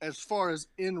match as far as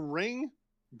in-ring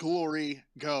glory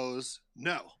goes.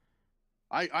 No,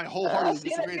 I wholeheartedly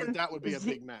disagree that would be a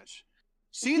big match.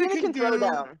 Cena can throw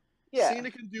down. Yeah.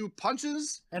 Cena can do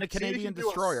punches and a Canadian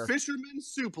destroyer. A fisherman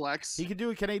suplex. He can do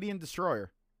a Canadian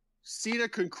destroyer. Cena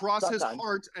can cross his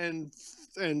heart and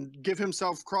give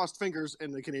himself crossed fingers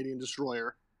in the Canadian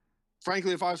destroyer.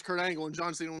 Frankly, if I was Kurt Angle and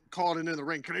John Cena called it in the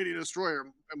ring, Canadian destroyer,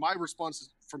 and my response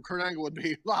from Kurt Angle would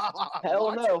be,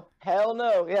 hell no. Hell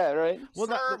no. Yeah, right. Well,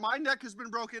 sir, my neck has been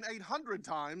broken 800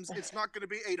 times. It's not going to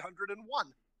be 801.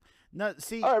 No,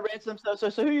 see. All right, Ransom. So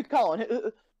who are you calling?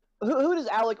 Who does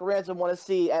Alec Ransom want to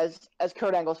see as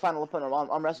Kurt Angle's final opponent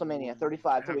on WrestleMania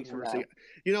 35 2 weeks from now?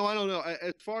 I don't know.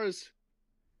 As far as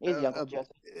easy, Uncle Jesse.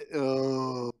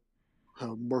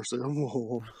 Have mercy.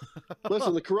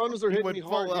 Listen, the Coronas are hitting me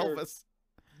hard here. Elvis.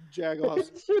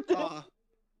 Jagoffs.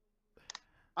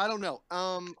 I don't know.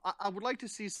 I would like to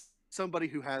see somebody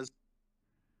who has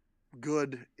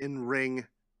good in ring.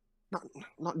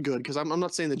 Not good, because I'm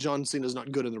not saying that John Cena is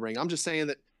not good in the ring. I'm just saying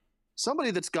that somebody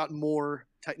that's got more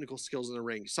technical skills in the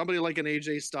ring. Somebody like an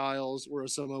AJ Styles or a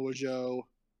Samoa Joe.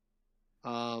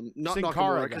 Not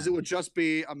Nakamura, because it would just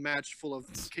be a match full of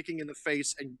kicking in the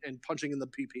face and punching in the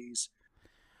PPs,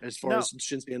 as far as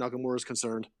Shinsuke Nakamura is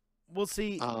concerned. We'll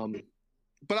see.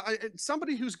 But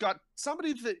somebody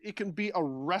that it can be a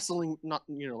wrestling, not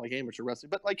like amateur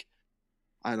wrestling, but like,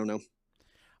 I don't know.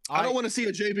 I don't want to see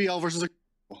a JBL versus a.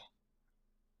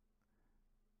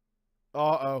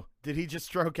 Uh-oh. Did he just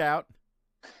stroke out?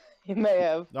 He may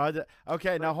have.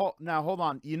 Okay, now hold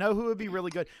on. You know who would be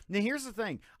really good? Now here's the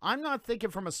thing. I'm not thinking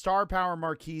from a star power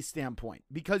marquee standpoint,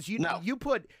 because you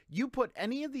put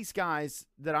any of these guys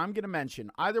that I'm going to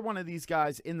mention, either one of these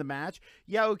guys in the match.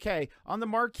 Yeah, okay. On the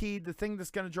marquee, the thing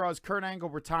that's going to draw is Kurt Angle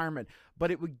retirement, but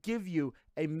it would give you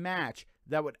a match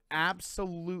that would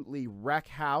absolutely wreck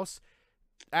house.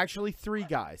 Actually, 3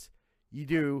 guys. You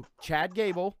do Chad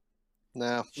Gable.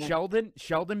 No.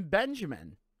 Sheldon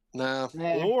Benjamin. No.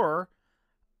 Or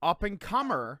up and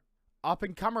comer,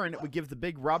 and it would give the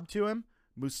big rub to him,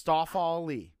 Mustafa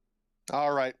Ali.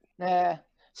 All right.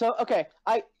 So okay,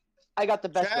 I got the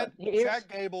best one. Chad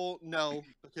Gable, no,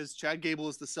 because Chad Gable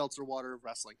is the seltzer water of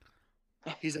wrestling.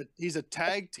 He's a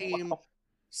tag team.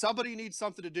 Somebody needs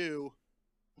something to do.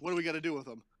 What do we got to do with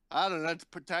him? I don't know.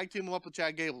 Tag team him up with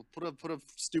Chad Gable. Put a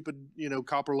stupid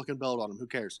copper looking belt on him. Who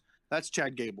cares? That's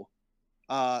Chad Gable.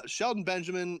 Sheldon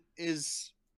Benjamin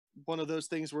is one of those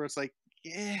things where it's like,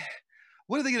 yeah,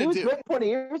 what are they going to do? He was great 20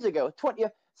 years ago.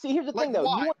 See, here's the thing, though. You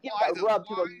want to give that rub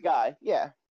to a guy. Yeah.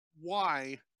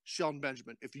 Why Sheldon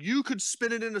Benjamin? If you could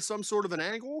spin it into some sort of an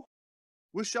angle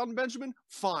with Sheldon Benjamin,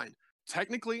 fine.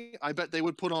 Technically, I bet they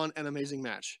would put on an amazing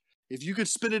match. If you could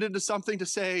spin it into something to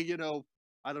say,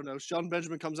 I don't know, Sheldon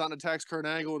Benjamin comes out and attacks Kurt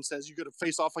Angle and says, you got to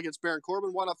face off against Baron Corbin.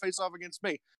 Why not face off against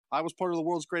me? I was part of the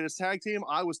world's greatest tag team.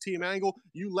 I was Team Angle.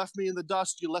 You left me in the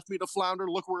dust. You left me to flounder.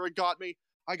 Look where it got me.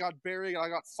 I got buried. I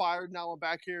got fired. Now I'm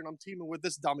back here and I'm teaming with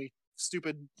this dummy,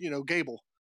 stupid, Gable.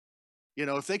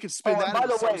 If they could spin that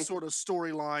into some sort of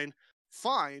storyline,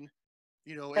 fine.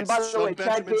 And by the way,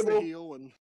 Chad Gable,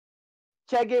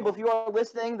 Chad Gable, if you are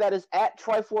listening, that is at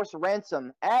Triforce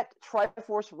Ransom. At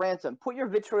Triforce Ransom. Put your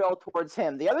vitriol towards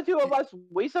him. The other two of us,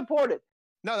 we support it.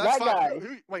 No, that's fine.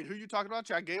 Who are you talking about?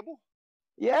 Chad Gable?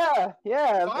 Yeah.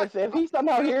 If he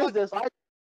somehow hears this,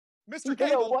 Mr.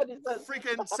 Gable,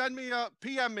 freaking send me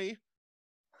PM me.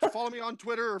 Follow me on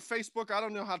Twitter or Facebook. I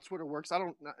don't know how Twitter works.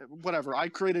 Whatever. I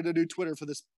created a new Twitter for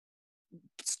this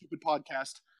stupid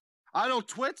podcast. I don't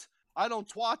twit. I don't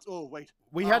twat. Oh, wait.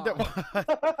 We had to. You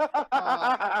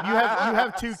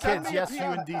have 2 kids. Yes, you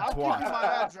indeed twat.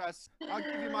 I'll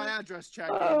give you my address, Chad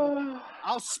Gable.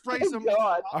 I'll spray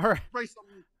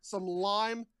some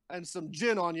lime and some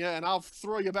gin on you, and I'll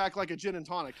throw you back like a gin and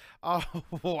tonic. Oh,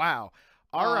 wow.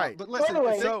 All right. But listen,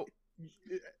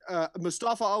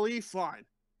 Mustafa Ali, fine.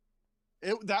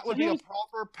 That would be a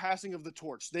proper passing of the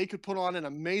torch. They could put on an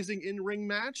amazing in-ring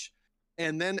match,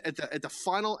 and then at the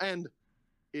final end,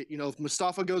 if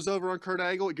Mustafa goes over on Kurt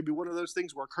Angle, it could be one of those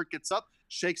things where Kurt gets up,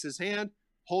 shakes his hand,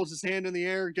 holds his hand in the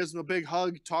air, gives him a big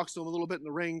hug, talks to him a little bit in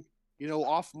the ring,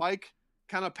 off mic,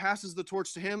 kind of passes the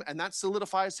torch to him, and that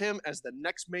solidifies him as the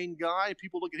next main guy.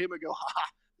 People look at him and go, ha,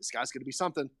 this guy's going to be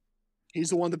something. He's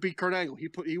the one that beat Kurt Angle.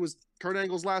 He was Kurt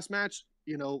Angle's last match.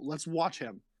 Let's watch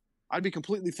him. I'd be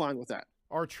completely fine with that.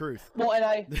 Our truth. Well, and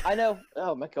I know.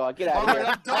 Oh my God, get out of here!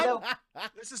 I'm done.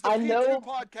 This is the P2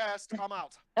 podcast. I'm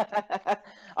out.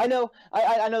 I know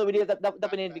that we need that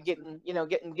we need to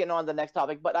getting on to the next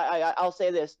topic. But I'll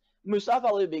say this: Mustafa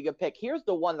Ali would be a good pick. Here's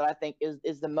the one that I think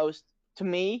is the most, to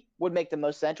me, would make the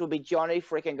most sense. Would be Johnny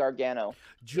freaking Gargano.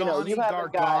 Johnny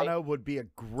Gargano would be a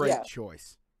great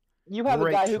choice. You have a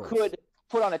guy who could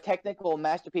put on a technical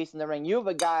masterpiece in the ring. You have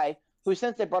a guy who,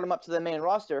 since they brought him up to the main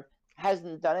roster,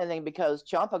 hasn't done anything because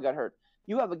Ciampa got hurt.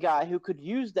 You have a guy who could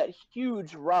use that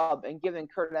huge rub and giving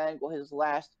Kurt Angle his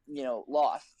last,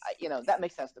 loss. That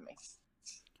makes sense to me.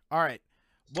 All right.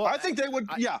 Well, I think they would.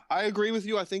 I agree with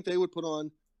you. I think they would put on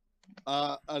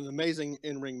an amazing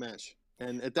in-ring match.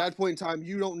 And at that point in time,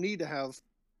 you don't need to have,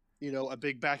 a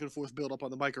big back and forth build up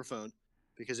on the microphone,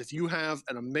 because if you have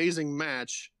an amazing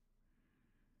match,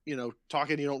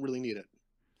 talking, you don't really need it.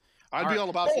 I'd be all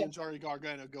about seeing Johnny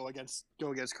Gargano go against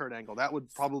Kurt Angle. That would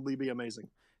probably be amazing.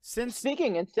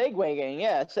 Speaking and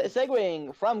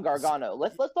segueing from Gargano,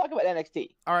 let's talk about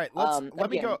NXT. All right, let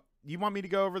me go. You want me to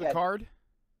go over the card?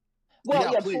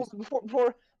 Well,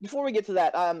 before we get to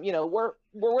that,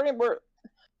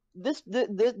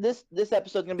 this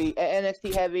episode's gonna be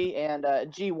NXT heavy and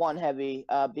G1 heavy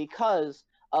because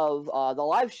of the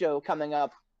live show coming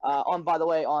up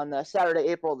on Saturday,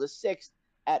 April the 6th.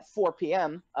 At 4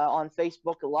 p.m. On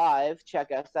Facebook Live. Check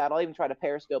us out. I'll even try to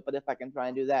Periscope it if I can try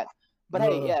and do that. But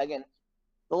hey, again,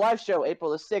 the live show,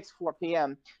 April the 6th, 4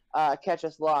 p.m. Catch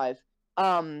us live.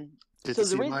 Get to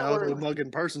see my ugly mug in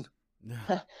person.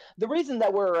 The reason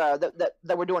that we're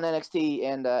that we're doing NXT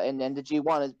and the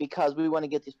G1 is because we want to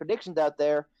get these predictions out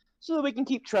there so that we can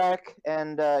keep track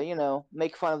and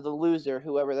make fun of the loser,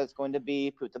 whoever that's going to be,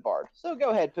 Poot the Bard. So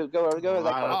go ahead, Poot. Go over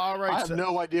that card. All right, I have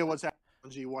no idea what's happening on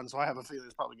G1, so I have a feeling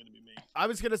it's probably going to be me. I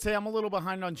was going to say I'm a little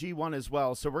behind on G1 as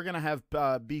well, so we're going to have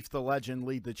Beef the Legend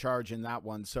lead the charge in that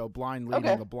one. So blind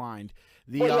leading the blind.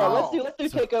 Let's do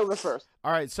Takeover first.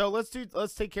 All right, so let's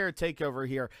take care of Takeover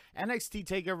here. NXT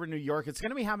Takeover New York. It's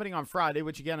going to be happening on Friday,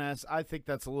 which again, I think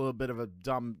that's a little bit of a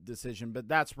dumb decision, but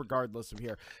that's regardless of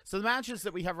here. So the matches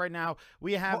that we have right now,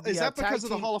 we have. Is that because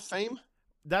of the Hall of Fame?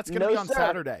 That's going to be on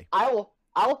Saturday.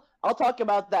 I'll talk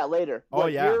about that later. Oh,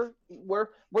 yeah. We're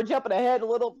jumping ahead a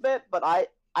little bit, but I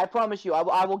promise you,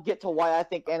 I will get to why I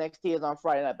think NXT is on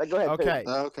Friday night. But go ahead. Okay.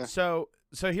 Okay.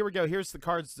 So here we go. Here's the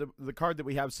card that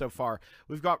we have so far.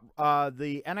 We've got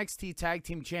the NXT Tag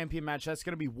Team Champion match. That's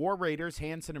going to be War Raiders,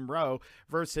 Hanson and Rowe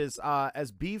versus,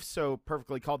 as Beef so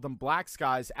perfectly called them, Black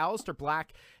Skies, Aleister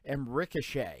Black and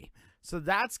Ricochet. So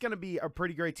that's going to be a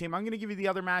pretty great team. I'm going to give you the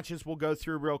other matches. We'll go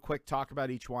through real quick, talk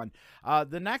about each one.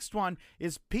 The next one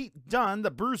is Pete Dunne, the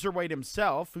Bruiserweight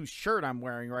himself, whose shirt I'm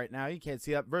wearing right now. You can't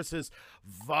see that. Versus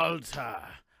Walter.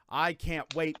 I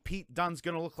can't wait. Pete Dunne's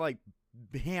going to look like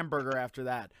hamburger after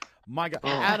that. My God.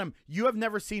 Adam, you have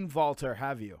never seen Walter,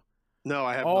 have you? No,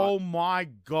 I have not. Oh, my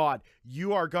God.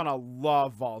 You are going to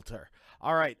love Walter.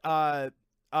 All right.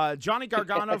 Johnny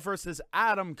Gargano versus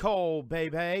Adam Cole,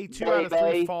 baby. 2 out of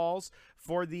 3 falls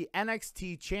for the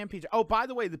NXT Championship. Oh, by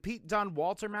the way, the Pete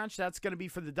Dunne-Walter match, that's going to be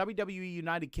for the WWE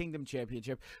United Kingdom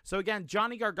Championship. So, again,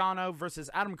 Johnny Gargano versus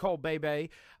Adam Cole, baby.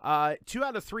 2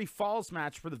 out of 3 falls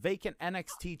match for the vacant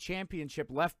NXT Championship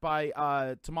left by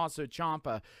Tommaso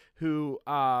Ciampa, who,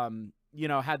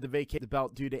 had to vacate the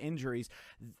belt due to injuries.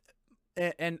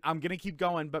 And I'm going to keep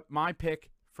going, but my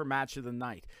pick for match of the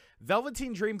night.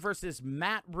 Velveteen Dream versus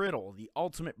Matt Riddle, the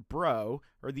ultimate bro,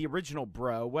 or the original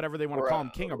bro, whatever they want to call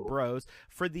him, King of Bros,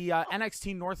 for the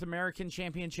NXT North American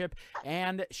Championship,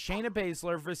 and Shayna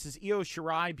Baszler versus Io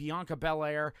Shirai, Bianca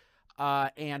Belair,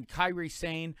 and Kairi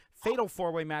Sane. Fatal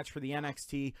 4-way match for the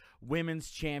NXT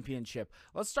Women's Championship.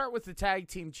 Let's start with the Tag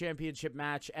Team Championship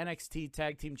match. NXT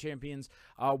Tag Team Champions,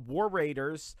 War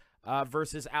Raiders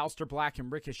versus Aleister Black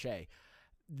and Ricochet.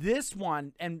 This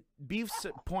one, and Beef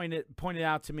pointed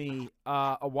out to me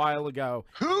a while ago.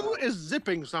 Who is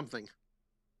zipping something?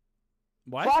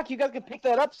 What? Fuck, you guys can pick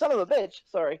that up, son of a bitch.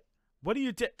 Sorry. What do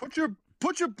you do? Put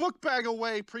your book bag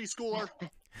away, preschooler.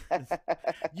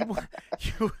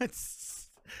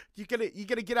 You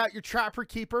gonna get out your Trapper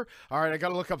Keeper? All right, I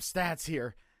gotta look up stats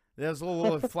here. There's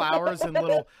little flowers and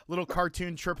little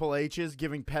cartoon Triple H's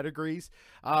giving pedigrees.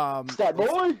 That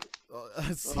boy.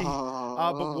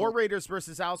 But War Raiders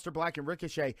versus Aleister Black and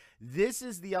Ricochet. This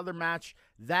is the other match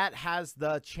that has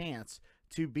the chance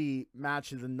to be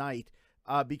match of the night.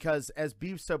 Because as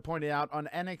Beefsto pointed out on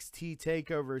NXT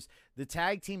takeovers, the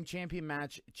tag team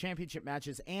championship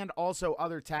matches and also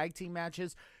other tag team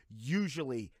matches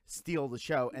usually steal the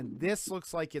show. And this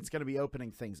looks like it's going to be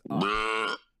opening things up.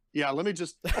 Yeah, let me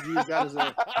just use that as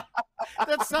a...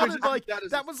 That sounded like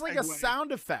that was like a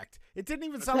sound effect. It didn't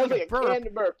even sound like a burp.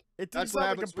 It didn't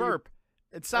sound like a burp.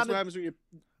 It sounded. That's what happens when you.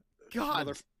 God,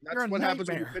 that's what happens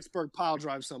when you Pittsburgh pile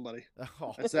drive somebody.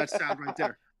 Oh. That's that sound right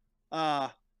there. I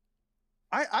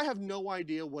have no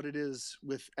idea what it is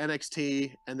with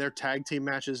NXT and their tag team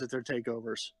matches at their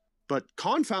takeovers, but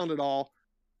confound it all,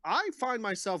 I find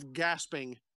myself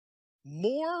gasping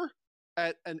more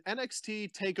at an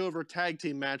NXT takeover tag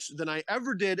team match than I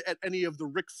ever did at any of the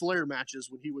Ric Flair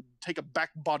matches when he would take a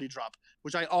back body drop,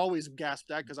 which I always gasped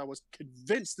at because I was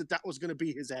convinced that was going to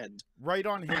be his end. Right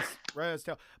on his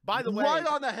tail. By the way, right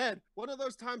on the head. One of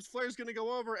those times Flair's going to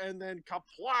go over and then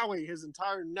kaplowy, his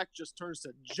entire neck just turns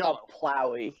to jello.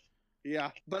 Kaplowy.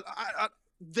 Yeah, but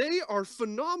they are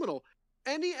phenomenal.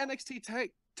 Any NXT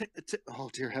oh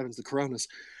dear heavens, the Coronas.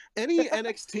 Any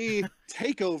NXT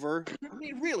takeover, I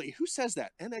mean, really, who says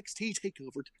that? NXT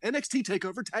takeover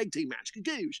tag team match.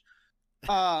 Goosh.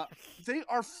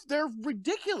 They're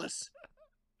ridiculous.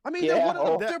 I mean,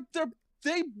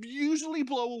 they usually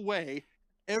blow away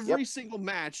every single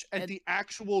match at the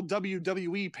actual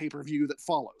WWE pay-per-view that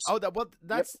follows. Oh,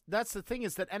 that's the thing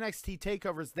is that NXT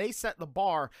takeovers, they set the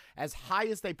bar as high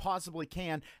as they possibly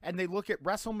can, and they look at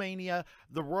WrestleMania,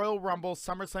 the Royal Rumble,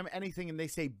 SummerSlam, anything, and they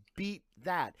say beat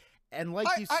that. And like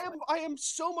I am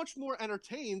so much more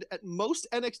entertained at most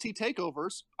NXT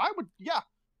takeovers.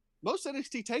 Most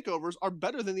NXT takeovers are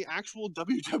better than the actual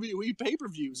WWE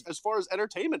pay-per-views as far as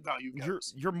entertainment value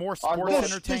goes. You're more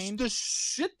sports entertained. The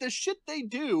shit they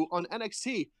do on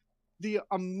NXT, the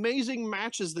amazing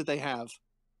matches that they have.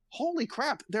 Holy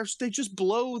crap! They just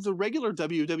blow the regular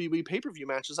WWE pay-per-view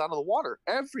matches out of the water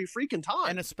every freaking time.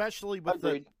 And especially with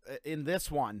in this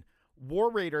one,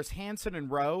 War Raiders, Hanson and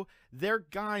Rowe, they're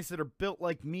guys that are built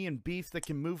like me and Beef that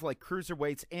can move like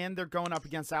cruiserweights, and they're going up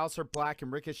against Aleister Black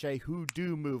and Ricochet who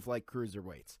do move like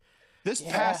cruiserweights. This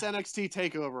past NXT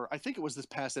takeover, I think it was this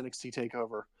past NXT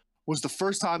takeover, was the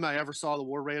first time I ever saw the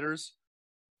War Raiders.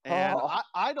 And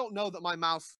I don't know that my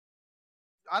mouth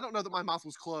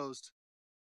was closed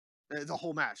the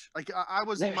whole match. Like my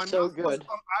mouth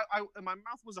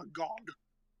was agog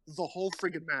the whole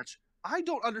friggin' match. I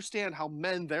don't understand how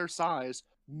men their size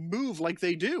move like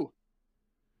they do.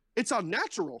 It's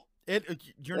unnatural.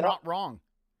 You're not wrong.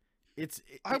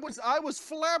 I was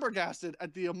flabbergasted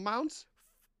at the amount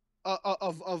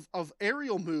of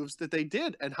aerial moves that they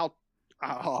did and how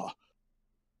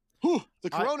the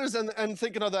Coronas and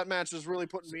thinking of that match is really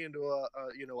putting me into a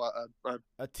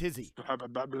tizzy. That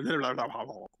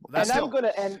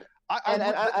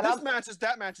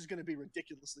match is going to be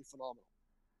ridiculously phenomenal.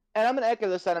 And I'm going to echo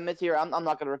the sentiments here. I'm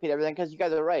not going to repeat everything because you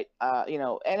guys are right.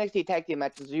 NXT tag team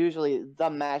matches are usually the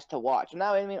match to watch.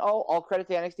 Now, I mean, all credit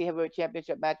to NXT Heavyweight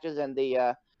Championship matches and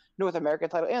the North American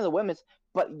title and the women's,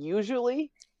 but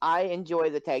usually I enjoy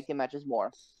the tag team matches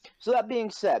more. So that being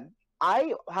said,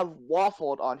 I have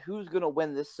waffled on who's going to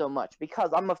win this so much because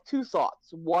I'm of two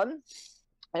thoughts. One,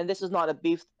 and this is not a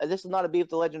Beef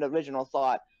the Legend original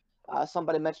thought.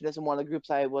 Somebody mentioned this in one of the groups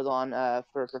I was on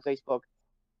for Facebook.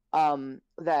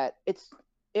 That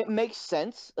it makes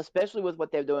sense, especially with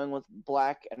what they're doing with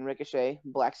Black and Ricochet,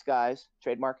 Black Skies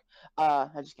trademark. I'm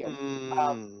just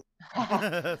kidding.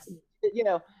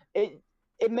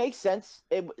 It makes sense.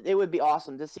 It would be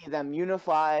awesome to see them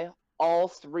unify all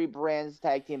three brands'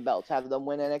 tag team belts, have them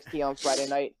win NXT on Friday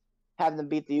night, have them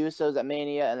beat the Usos at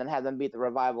Mania, and then have them beat the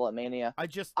Revival at Mania. I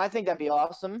think that'd be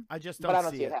awesome. I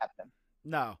don't see it happen.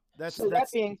 No, That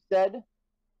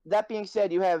being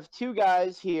said, you have two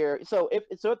guys here. So if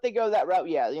they go that route,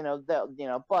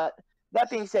 but that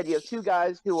being said, you have two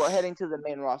guys who are heading to the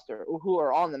main roster, or who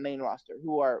are on the main roster,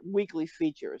 who are weekly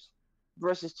features,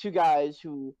 versus two guys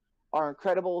who are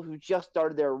incredible, who just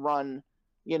started their run,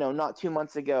 not 2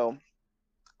 months ago.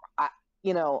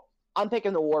 I'm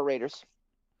picking the War Raiders.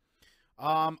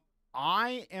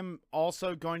 I am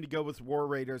also going to go with War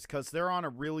Raiders because they're on a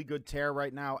really good tear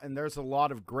right now, and there's a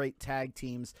lot of great tag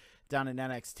teams down in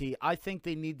NXT. I think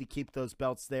they need to keep those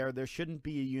belts there. There shouldn't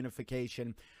be a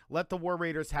unification. Let the War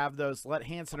Raiders have those. Let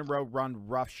Hanson and Rowe run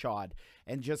roughshod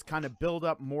and just kind of build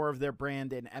up more of their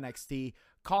brand in NXT.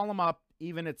 Call them up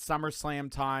even at SummerSlam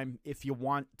time if you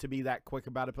want to be that quick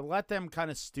about it, but let them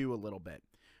kind of stew a little bit.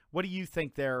 What do you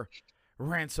think there,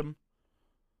 Ransom?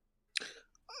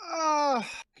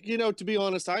 To be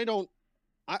honest, I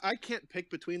can't pick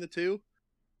between the two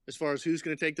as far as who's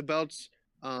going to take the belts.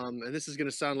 And this is going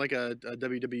to sound like a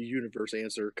WWE Universe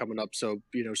answer coming up. So,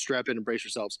 strap in and brace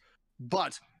yourselves.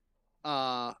 But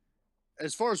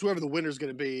as far as whoever the winner is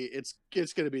going to be, it's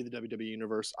going to be the WWE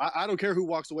Universe. I don't care who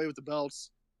walks away with the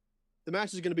belts. The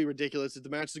match is going to be ridiculous. The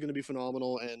match is going to be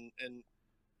phenomenal. And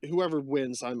whoever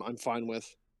wins, I'm fine with.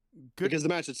 Good. Because the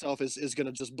match itself is going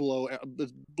to just blow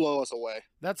us away.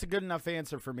 That's a good enough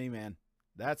answer for me, man.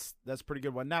 That's a pretty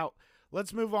good one. Now,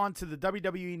 let's move on to the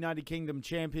WWE United Kingdom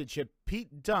Championship.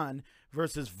 Pete Dunne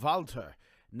versus Walter.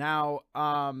 Now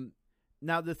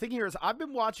the thing here is I've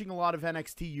been watching a lot of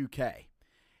NXT UK,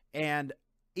 and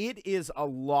it is a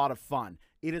lot of fun.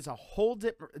 It is a whole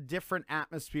different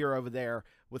atmosphere over there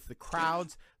with the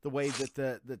crowds, the way that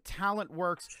the talent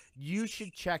works. You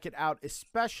should check it out,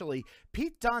 especially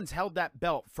Pete Dunne's held that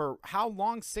belt for how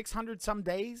long? 600 some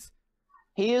days?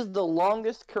 He is the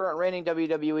longest current reigning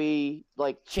WWE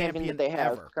champion that they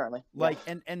have ever. Currently.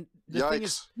 And the thing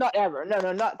is, not ever.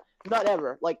 No, not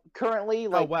ever. currently,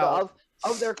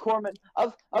 of their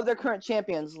current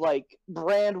champions,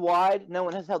 brand wide, no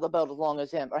one has held a belt as long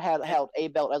as him, or held a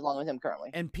belt as long as him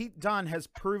currently. And Pete Dunne has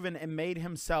proven and made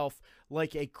himself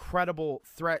like a credible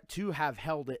threat to have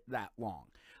held it that long.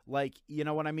 You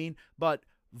know what I mean? But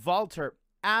Walter,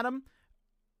 Adam.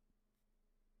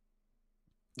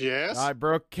 Yes. I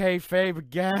broke kayfabe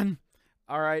again.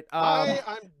 All right. I'm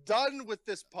done with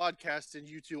this podcast and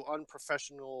you two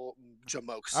unprofessional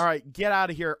jamokes. All right, get out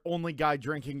of here. Only guy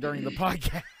drinking during the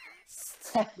podcast.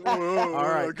 All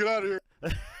right, get out of here.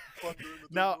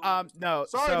 No.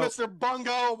 Sorry, Mr.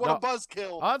 Bungo. What a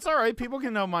buzzkill. Oh, it's all right. People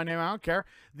can know my name. I don't care.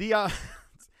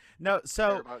 No. So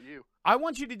I care about you. I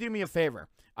want you to do me a favor.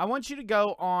 I want you to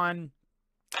go on.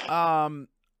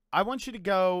 I want you to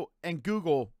go and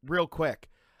Google real quick.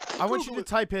 I want you to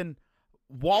type in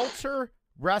Walter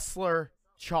Wrestler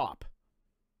Chop.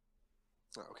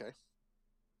 Okay.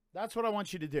 That's what I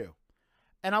want you to do.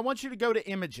 And I want you to go to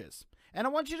images. And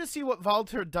I want you to see what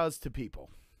Walter does to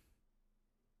people.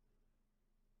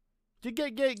 Give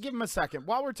him a second.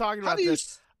 While we're talking about this. How do you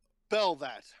spell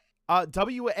that?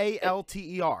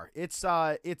 Walter.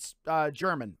 It's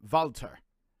German. Walter.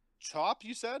 Chop,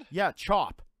 you said? Yeah,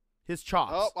 chop. His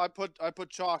chops. Oh, I put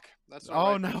chalk. That's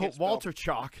all right. No, Walter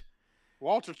Chalk.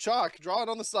 Walter Chalk. Draw it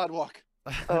on the sidewalk.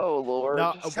 Oh Lord!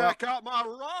 No, check out my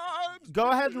rhymes.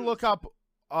 Go ahead and look up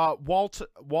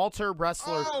Walter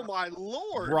Wrestler. Oh my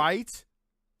Lord! Right.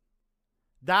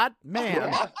 That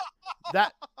man.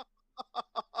 That's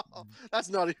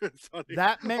not even funny.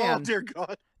 That man. Oh dear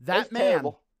God. That man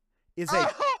terrible.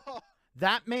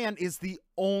 That man is the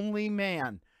only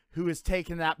man who has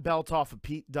taken that belt off of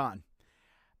Pete Dunne.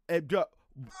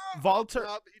 Walter,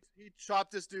 he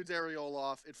chopped this dude's areola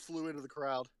off. It flew into the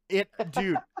crowd.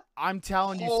 Dude, I'm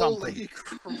telling you Holy something.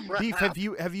 Crap. Beef,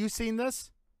 have you seen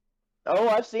this? Oh,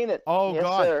 I've seen it. Oh yes,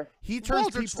 God, sir. he turns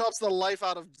Walter people. chops the life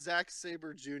out of Zack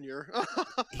Sabre Jr.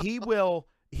 He will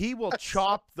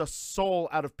chop the soul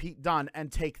out of Pete Dunne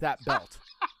and take that belt.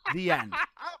 The end.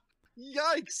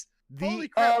 Yikes! Holy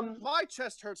crap! My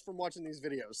chest hurts from watching these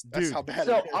videos. That's dude, how bad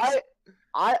so it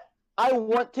is. I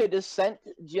want to dissent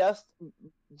just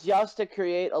to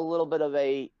create a little bit of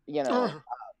a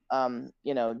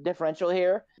differential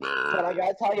here. But I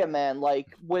gotta tell you, man,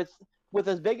 with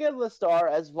as big of a star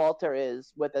as Walter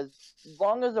is, with as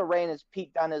long as a reign as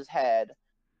Pete Dunne has had,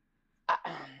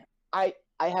 I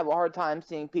have a hard time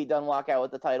seeing Pete Dunne walk out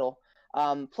with the title.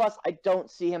 Plus, I don't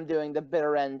see him doing the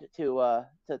bitter end to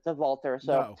Walter.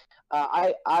 So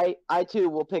no. I too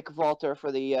will pick Walter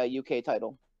for the UK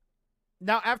title.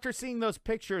 Now, after seeing those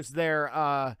pictures there,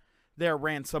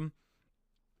 Ransom,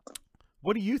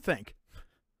 what do you think?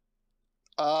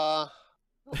 No,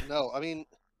 I mean,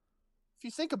 if you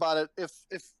think about it, if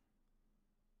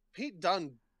Pete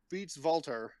Dunne beats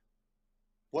Walter,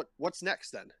 what's next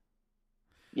then?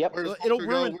 Yep,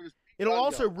 it'll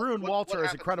also ruin Walter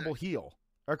as a credible heel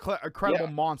or a credible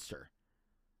monster.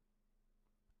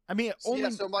 I mean, so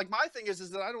my thing is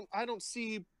that I don't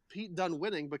see Pete Dunne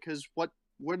winning because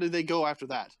where do they go after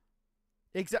that?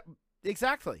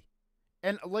 Exactly.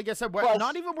 And like I said,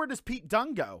 not even where does Pete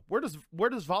Dunne go? Where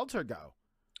does Walter go?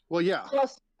 Well, yeah.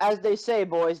 Plus, as they say,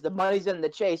 boys, the money's in the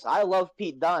chase. I love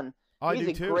Pete Dunne.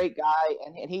 He's a great guy,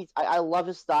 and I love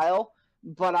his style.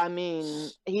 but I mean,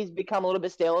 he's become a little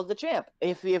bit stale as the champ.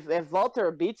 If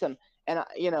Walter beats him, and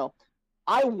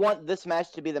I want this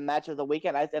match to be the match of the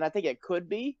weekend, and I think it could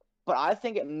be, but I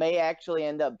think it may actually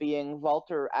end up being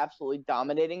Walter absolutely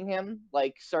dominating him,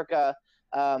 like circa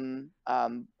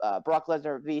Brock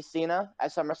Lesnar v. Cena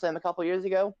at SummerSlam a couple years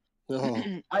ago. Oh.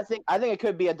 I think it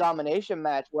could be a domination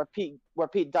match where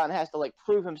Pete Dunne has to like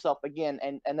prove himself again,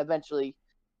 and eventually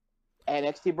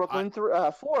NXT Brooklyn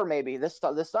 4 maybe this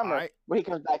summer where he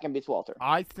comes back and beats Walter.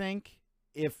 I think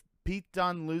if Pete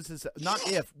Dunne loses,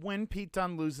 when Pete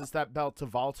Dunne loses that belt to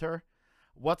Walter,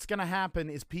 what's going to happen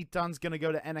is Pete Dunne's going to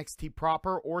go to NXT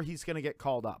proper, or he's going to get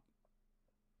called up.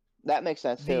 That makes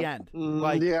sense too. The end.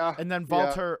 And then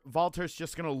Walter's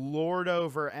just going to lord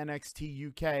over NXT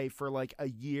UK for like a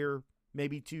year,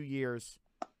 maybe 2 years,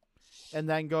 and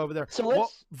then go over there. So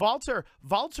Walter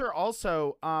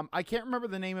also, I can't remember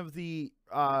the name of the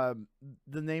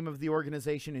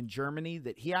organization in Germany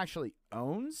that he actually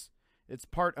owns. It's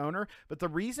part owner, but the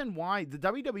reason why the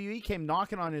WWE came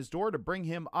knocking on his door to bring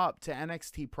him up to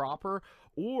NXT proper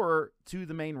or to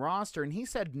the main roster, and he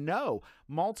said no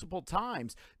multiple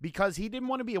times because he didn't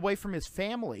want to be away from his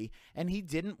family, and he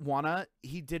didn't want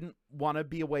to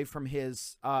be away from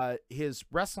his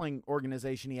wrestling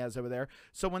organization he has over there.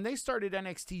 So when they started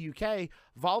NXT UK,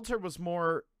 Walter was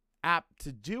more apt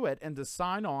to do it and to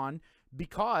sign on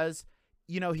because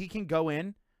he can go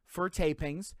in for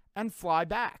tapings and fly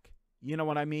back. You know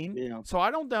what I mean? Yeah. So I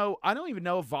don't know. I don't even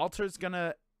know if Walter's going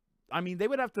to, they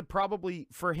would have to probably,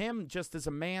 for him, just as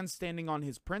a man standing on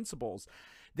his principles,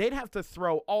 they'd have to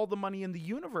throw all the money in the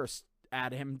universe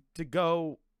at him to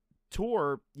go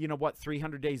tour,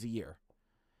 300 days a year.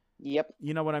 Yep.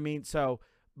 You know what I mean? So,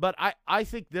 but I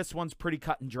think this one's pretty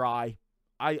cut and dry.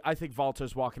 I think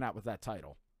Walter's walking out with that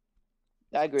title.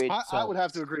 I agree. I would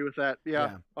have to agree with that.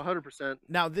 Yeah. 100%.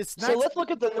 Now this next... So let's look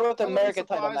at the North American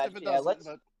title match. Yeah, let's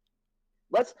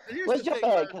jump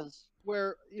ahead because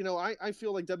where I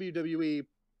feel like WWE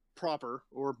proper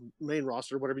or main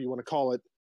roster, whatever you want to call it,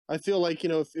 I feel like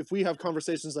if we have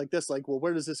conversations like this, like, well,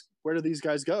 where do these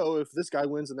guys go if this guy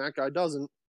wins and that guy doesn't?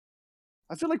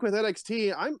 I feel like with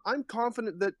NXT, I'm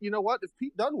confident that if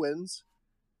Pete Dunne wins,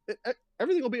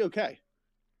 everything will be okay.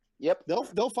 Yep,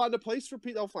 they'll find a place for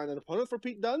Pete. They'll find an opponent for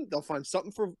Pete Dunne. They'll find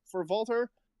something for Walter.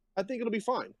 I think it'll be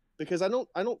fine because I don't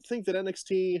think that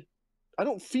NXT. I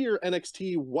don't fear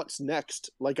NXT what's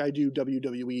next like I do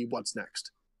WWE what's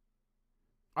next.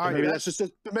 All right, maybe that's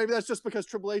just because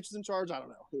Triple H is in charge. I don't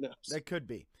know. Who knows? That could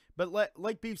be. But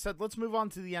like Beef said, let's move on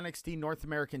to the NXT North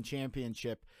American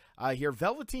Championship here.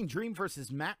 Velveteen Dream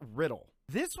versus Matt Riddle.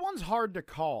 This one's hard to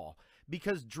call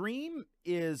because Dream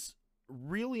is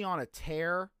really on a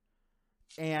tear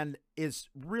and is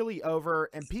really over,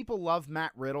 and people love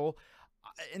Matt Riddle.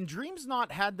 And Dream's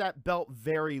not had that belt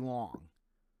very long.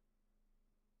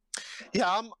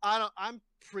 Yeah, I'm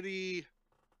pretty.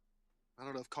 I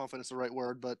don't know if confidence is the right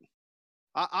word, but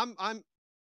I'm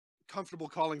comfortable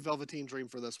calling Velveteen Dream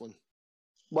for this one.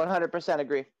 100%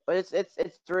 agree. But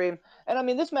it's Dream,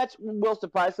 and this match will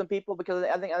surprise some people because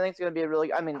I think it's going to be a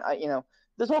really.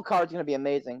 This whole card's going to be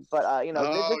amazing. But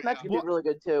this match could be really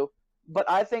good too. But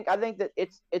I think that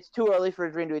it's too early for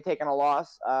Dream to be taking a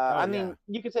loss.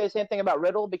 You could say the same thing about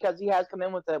Riddle because he has come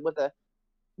in with a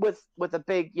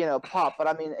big pop.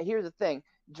 But here's the thing: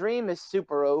 Dream is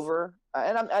super over,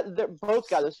 and both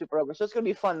guys are super over. So it's gonna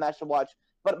be a fun match to watch.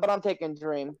 But I'm taking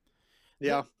Dream.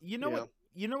 Yeah. You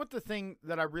know what the thing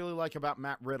that I really like about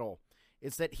Matt Riddle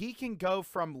is that he can go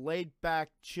from laid back,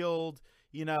 chilled,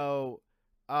 bro,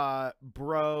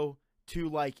 to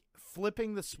like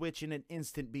flipping the switch in an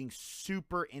instant, being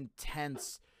super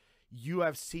intense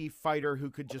UFC fighter who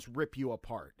could just rip you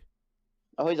apart.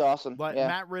 Oh, he's awesome. But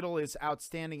Matt Riddle is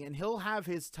outstanding, and he'll have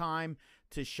his time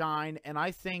to shine. And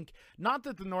I think, not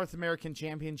that the North American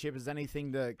Championship is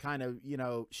anything to kind of,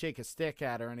 shake a stick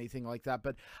at or anything like that,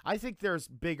 but I think there's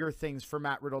bigger things for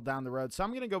Matt Riddle down the road. So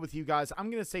I'm going to go with you guys. I'm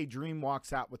going to say Dream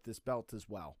walks out with this belt as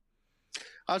well.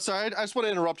 I'm sorry. I just want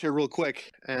to interrupt here real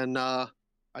quick. And I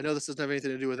know this doesn't have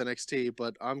anything to do with NXT,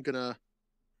 but I'm going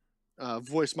to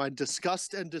voice my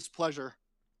disgust and displeasure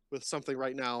with something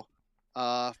right now.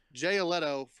 Jay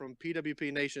Aletto from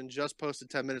PWP Nation just posted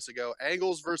 10 minutes ago.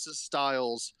 Angles versus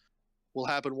Styles will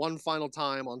happen one final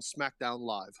time on SmackDown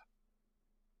Live.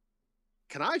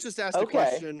 Can I just ask the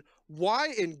question,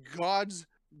 why in God's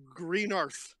green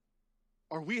earth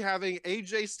are we having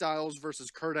AJ Styles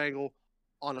versus Kurt Angle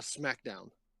on a SmackDown?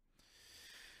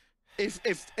 If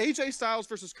AJ Styles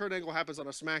versus Kurt Angle happens on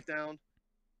a SmackDown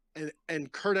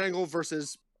and Kurt Angle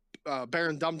versus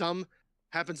Baron Dum Dum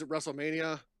happens at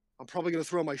WrestleMania, I'm probably going to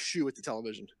throw my shoe at the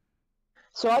television.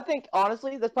 So I think,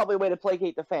 honestly, that's probably a way to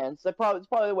placate the fans. It's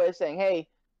probably a way of saying, hey,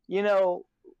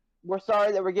 we're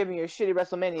sorry that we're giving you a shitty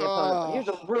WrestleMania opponent, but here's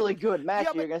a really good match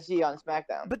you're going to see on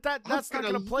SmackDown. But that's not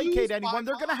going to placate anyone.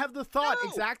 They're going to have the thought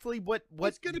exactly what.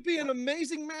 It's going to be an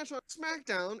amazing match on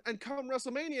SmackDown, and come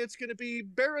WrestleMania, it's going to be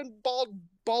barren,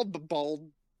 bald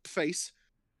face.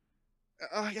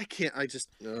 I can't. I just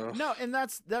no, and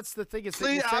that's the thing. Is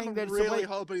See, I'm really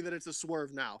hoping that it's a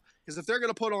swerve now, because if they're going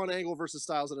to put on Angle versus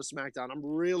Styles at a SmackDown, I'm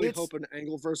really hoping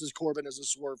Angle versus Corbin is a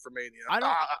swerve for Mania.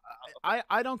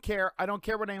 I don't care. I don't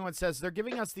care what anyone says. They're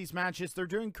giving us these matches. They're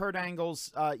doing Kurt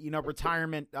Angle's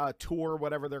retirement tour,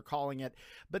 whatever they're calling it.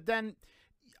 But then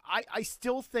I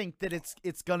still think that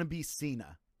it's going to be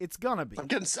Cena. It's gonna be. I'm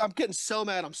getting so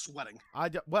mad. I'm sweating. I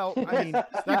mean,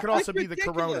 that could also be the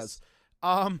Coronas.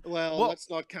 Well,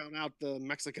 let's not count out the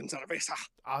Mexican cerveza.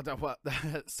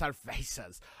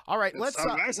 Cervezas. All right,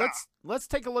 let's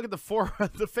take a look at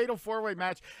the fatal four-way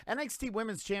match. NXT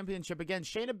Women's Championship again.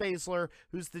 Shayna Baszler,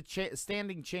 who's the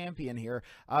standing champion here,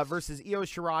 versus Io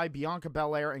Shirai, Bianca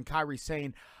Belair, and Kairi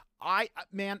Sane.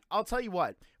 I'll tell you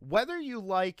what. Whether you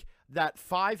like that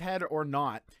 5-head or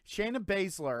not, Shayna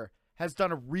Baszler has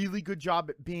done a really good job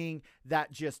at being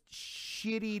that just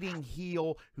shit-eating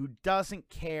heel who doesn't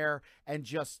care and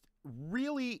just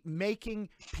really making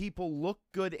people look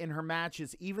good in her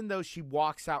matches, even though she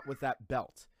walks out with that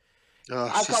belt.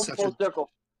 I've come full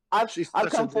circle. I've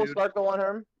come full circle on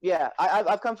her. Yeah,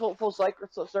 I've come full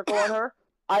circle on her.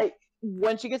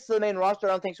 When she gets to the main roster, I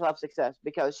don't think she'll have success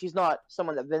because she's not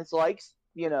someone that Vince likes,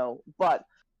 but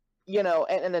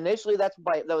and initially that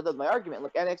was my argument.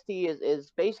 Look, NXT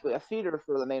is basically a feeder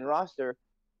for the main roster,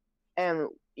 and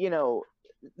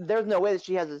there's no way that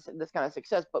she has this kind of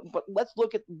success. But let's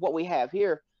look at what we have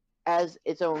here as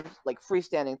its own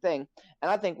freestanding thing,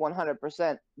 and I think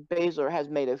 100% Baszler has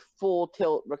made a full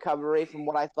tilt recovery from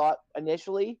what I thought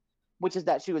initially, which is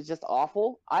that she was just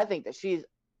awful. I think that she's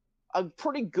a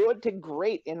pretty good to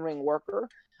great in-ring worker.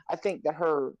 I think that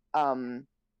her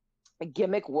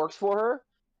gimmick works for her.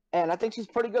 And I think she's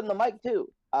pretty good on the mic,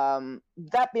 too.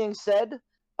 That being said,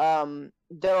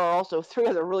 there are also 3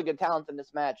 other really good talents in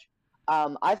this match.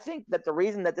 I think that the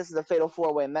reason that this is a fatal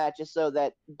 4-way match is so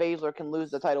that Baszler can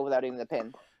lose the title without even the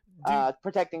pin.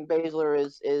 Protecting Baszler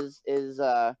is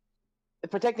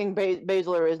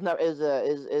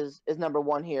number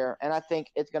 1 here, and I think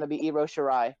it's going to be Io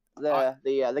Shirai,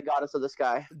 the goddess of the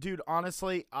sky. Dude,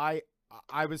 honestly, I'm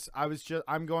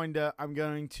going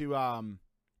to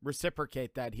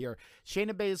reciprocate that here.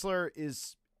 Shayna Baszler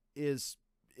is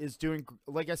doing,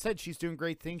 like I said, she's doing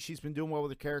great things. She's been doing well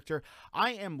with her character.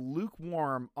 I am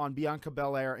lukewarm on Bianca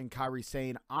Belair and Kairi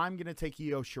Sane. I'm going to take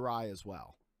Io Shirai as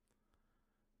well,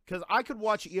 because I could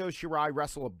watch Io Shirai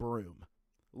wrestle a broom.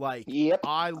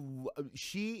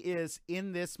 She is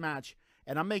in this match,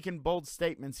 and I'm making bold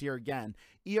statements here again.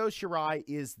 Io Shirai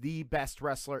is the best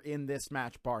wrestler in this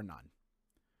match, bar none.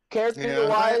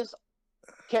 Character-wise,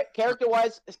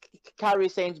 Kairi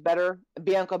Sane's better.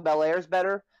 Bianca Belair's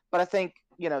better. But I think,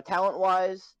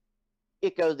 talent-wise,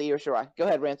 it goes to Io Shirai. Go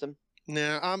ahead, Ransom.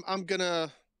 Yeah, I'm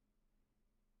gonna.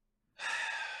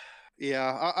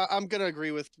 Yeah, I'm gonna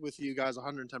agree with you guys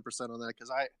 110% on that, because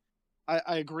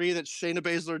I agree that Shayna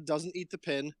Baszler doesn't eat the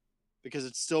pin because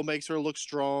it still makes her look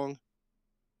strong.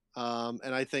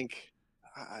 And I think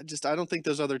I don't think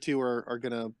those other 2 are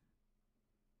gonna.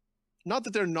 Not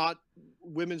that they're not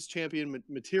women's champion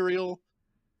material,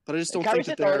 but I just don't think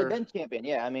that they're already been champion.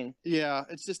 Yeah, I mean. Yeah,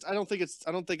 it's just I don't think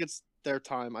it's their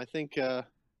time. I think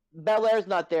Belair's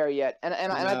not there yet, and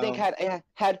I think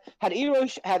had Io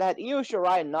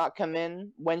Shirai not come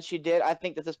in when she did, I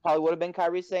think that this probably would have been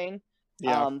Kairi Sane.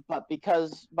 Yeah. But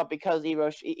because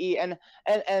Io and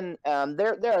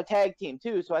they're a tag team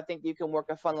too, so I think you can work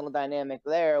a fun little dynamic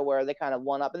there where they kind of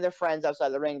one up, and they're friends outside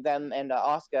the ring. Them and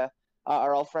Asuka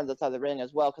are all friends outside the ring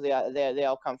as well, because they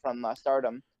all come from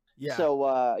Stardom. Yeah. So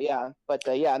I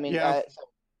mean,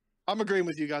 I'm agreeing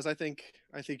with you guys. I think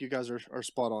you guys are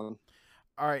spot on.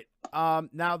 All right.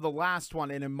 Now the last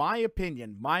one, and in my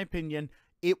opinion,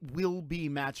 it will be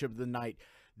match of the night.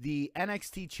 The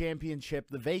NXT Championship,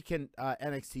 the vacant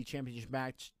NXT Championship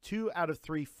match, 2 out of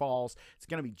 3 falls. It's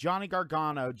going to be Johnny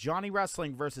Gargano, Johnny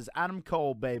Wrestling versus Adam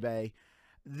Cole, baby.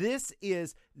 This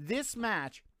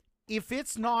match, if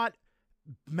it's not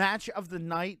match of the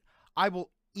night, I will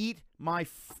eat my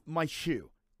shoe.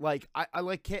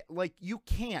 You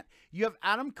can't. You have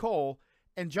Adam Cole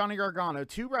and Johnny Gargano,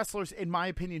 2 wrestlers, in my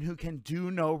opinion, who can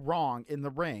do no wrong in the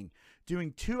ring,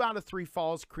 doing 2 out of 3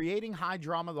 falls, creating high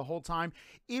drama the whole time.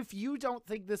 If you don't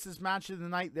think this is match of the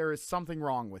night, there is something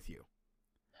wrong with you.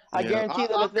 I guarantee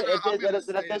that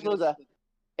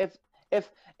if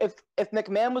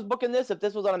McMahon was booking this, if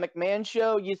this was on a McMahon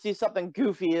show, you'd see something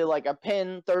goofy like a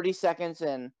pin, 30 seconds,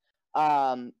 and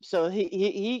so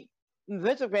he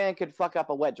Vince McMahon could fuck up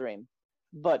a wet dream.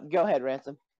 But go ahead,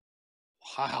 Ransom.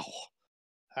 Wow,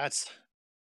 that's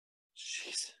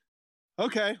jeez.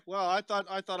 Okay, well, I thought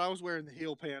I was wearing the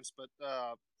heel pants, but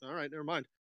all right, never mind.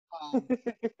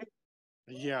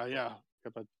 Yeah,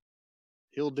 got my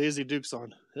heel Daisy Dukes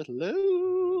on.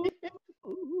 Hello.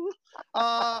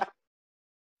 What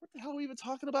the hell are we even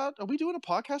talking about? Are we doing a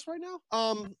podcast right now?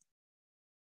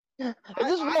 Is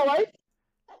this real life?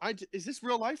 Is this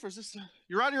real life or is this?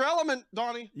 You're out of your element,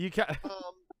 Donnie. You can.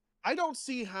 I don't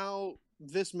see how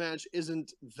this match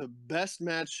isn't the best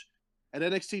match at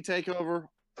NXT TakeOver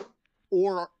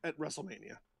or at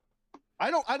WrestleMania. I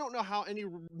don't know how any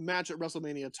match at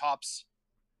WrestleMania tops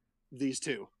these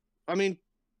two. I mean,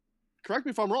 correct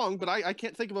me if I'm wrong, but I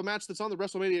can't think of a match that's on the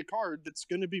WrestleMania card that's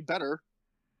going to be better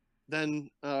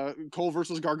than Cole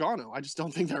versus Gargano. I just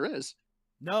don't think there is.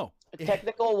 No.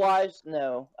 Technical wise,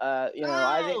 no. I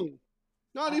think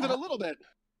not even a little bit.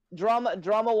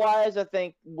 Drama wise, I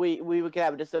think we could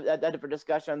have a different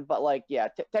discussion. But like, yeah,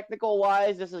 technical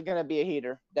wise, this is gonna be a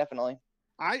heater, definitely.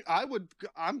 I'm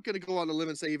gonna go on a limb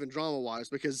and say even drama wise,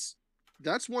 because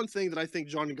that's one thing that I think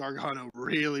Johnny Gargano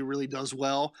really, really does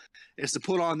well, is to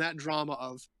put on that drama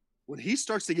of when he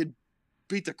starts to get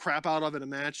beat the crap out of in a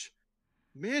match.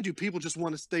 Man, do people just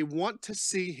want to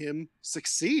see him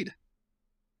succeed.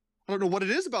 I don't know what it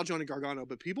is about Johnny Gargano,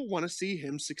 but people want to see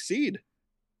him succeed.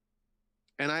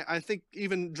 And I think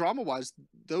even drama-wise,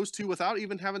 those two, without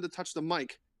even having to touch the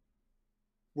mic,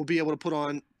 will be able to put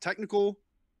on technical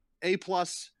A+,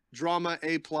 drama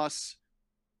A+,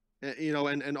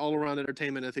 and all-around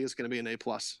entertainment. I think it's going to be an A+.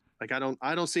 Like I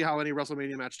don't see how any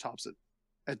WrestleMania match tops it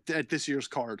at this year's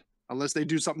card, unless they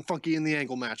do something funky in the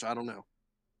angle match. I don't know.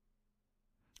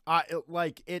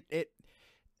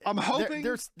 I'm hoping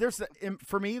there's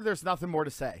for me, there's nothing more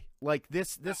to say. Like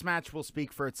this match will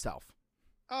speak for itself.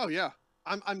 Oh yeah.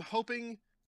 I'm hoping.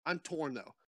 I'm torn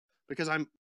though, because I'm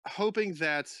hoping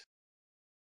that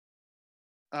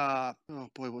oh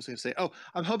boy, what was I gonna say? Oh,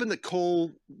 I'm hoping that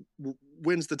Cole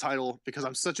wins the title because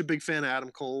I'm such a big fan of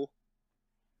Adam Cole.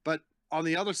 But on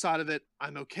the other side of it,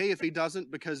 I'm okay if he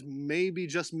doesn't, because maybe,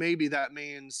 just maybe, that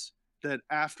means that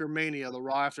after Mania, the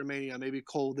Raw after Mania, maybe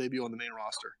Cole will debut on the main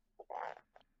roster.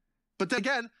 But then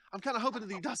again, I'm kind of hoping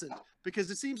that he doesn't, because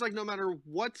it seems like no matter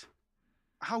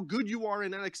how good you are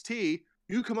in NXT,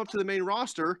 you come up to the main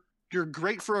roster, you're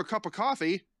great for a cup of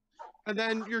coffee, and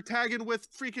then you're tagging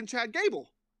with freaking Chad Gable.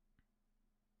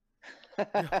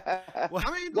 Look at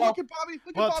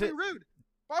Bobby Roode.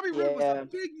 Bobby Roode was a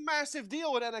big, massive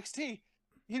deal at NXT.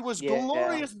 He was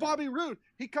glorious Bobby Roode.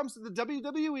 He comes to the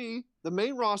WWE, the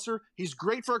main roster. He's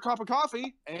great for a cup of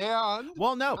coffee. And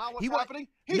what's happening?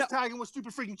 He's tagging with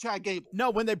stupid freaking Chad Gable. No,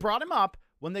 when they brought him up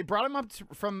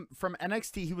from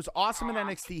NXT, he was awesome in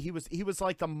NXT. He was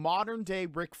like the modern day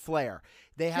Ric Flair.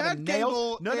 They had him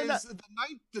nailed.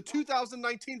 The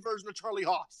 2019 version of Charlie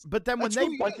Haas. But then once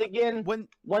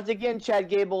again, Chad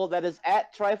Gable, that is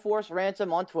at Triforce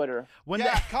Ransom on Twitter.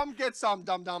 Come get some,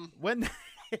 dum dum. When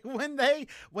they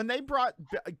brought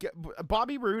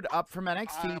Bobby Roode up from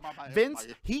NXT, Vince,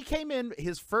 he came in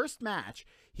his first match.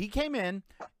 He came in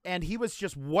and he was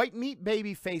just white meat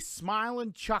baby face,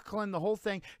 smiling, chuckling, the whole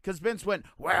thing. Because Vince went,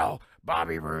 "Well,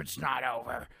 Bobby Roode's not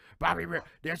over. Bobby Roode,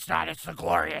 it's the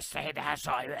glorious thing. That's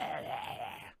all."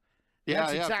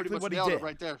 That's exactly what he did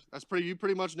right there. You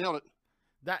pretty much nailed it.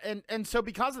 That and so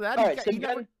because of that,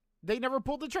 they never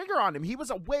pulled the trigger on him. He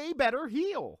was a way better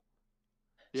heel.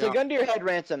 So gun to your head,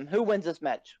 Ransom. Who wins this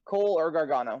match, Cole or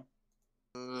Gargano?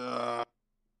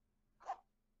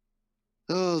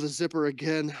 The zipper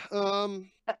again.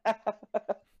 Damn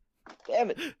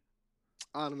it.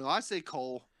 I don't know. I say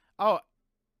Cole. Oh,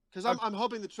 because I'm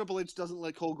hoping that Triple H doesn't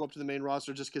let Cole go up to the main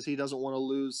roster just because he doesn't want to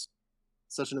lose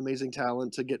such an amazing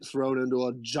talent to get thrown into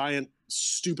a giant,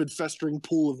 stupid, festering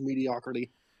pool of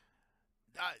mediocrity.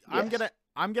 I'm gonna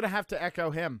have to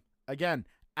echo him again.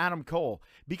 Adam Cole,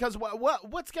 because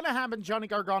what's going to happen? Johnny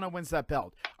Gargano wins that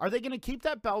belt. Are they going to keep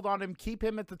that belt on him, keep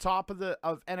him at the top of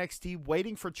NXT,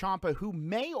 waiting for Ciampa, who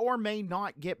may or may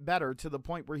not get better to the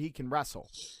point where he can wrestle?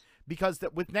 Because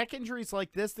with neck injuries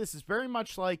like this is very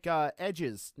much like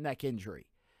Edge's neck injury.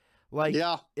 Like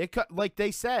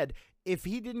they said, if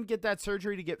he didn't get that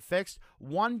surgery to get fixed,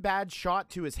 one bad shot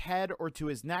to his head or to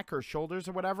his neck or shoulders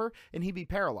or whatever, and he'd be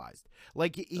paralyzed.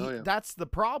 Like, that's the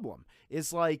problem.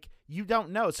 Is like, you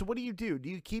don't know. So what do?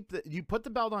 Do you put the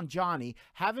belt on Johnny,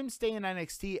 have him stay in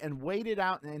NXT and wait it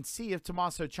out and see if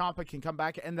Tommaso Ciampa can come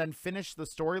back and then finish the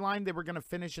storyline they were going to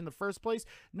finish in the first place?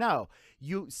 No,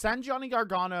 you send Johnny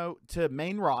Gargano to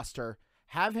main roster,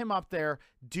 have him up there,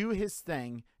 do his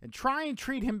thing, and try and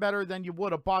treat him better than you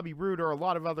would a Bobby Roode or a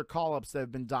lot of other call-ups that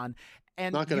have been done.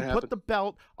 And you put the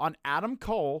belt on Adam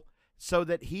Cole so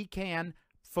that he can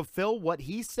fulfill what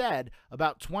he said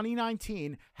about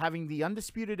 2019 having the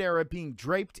Undisputed Era being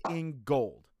draped in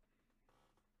gold.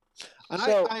 And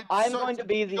so I'm going to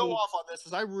be go off on this,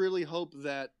 is I really hope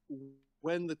that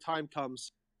when the time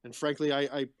comes, and frankly,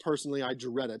 I personally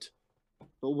dread it,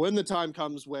 but when the time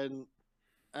comes when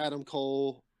Adam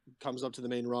Cole comes up to the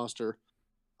main roster,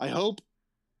 I hope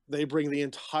they bring the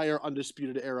entire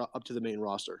Undisputed Era up to the main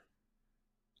roster.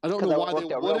 I don't know why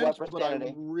they wouldn't, but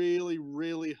I really,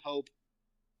 really hope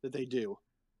that they do.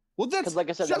 Well, that's because, like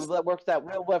I said, that works out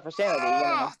real well for sanity.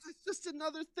 It's just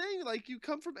another thing. Like, you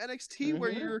come from NXT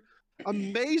where you're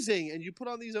amazing, and you put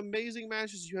on these amazing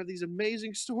matches, you have these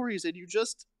amazing stories, and you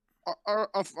just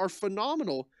are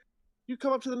phenomenal. You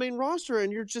come up to the main roster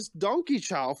and you're just donkey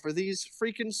chow for these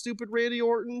freaking stupid Randy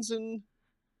Ortons and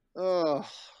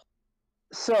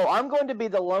So I'm going to be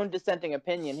the lone dissenting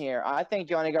opinion here. I think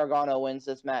Johnny Gargano wins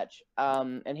this match.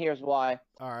 And here's why.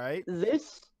 All right.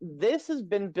 This has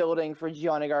been building for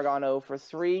Johnny Gargano for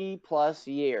 3+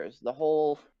 years.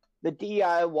 The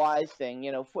DIY thing,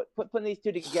 you know, putting these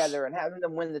two together and having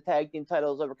them win the tag team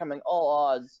titles, overcoming all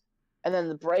odds. And then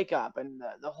the breakup and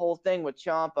the whole thing with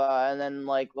Ciampa, and then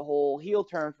like the whole heel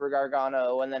turn for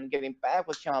Gargano, and then getting back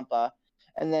with Ciampa,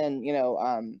 and then, you know,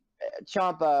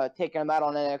 Ciampa taking him out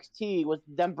on NXT with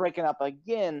them breaking up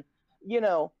again. You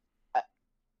know,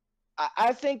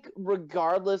 I think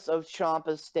regardless of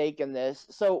Ciampa's stake in this,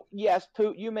 so yes,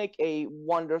 Poot, you make a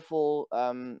wonderful,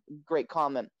 great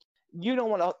comment. You don't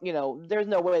want to, you know, there's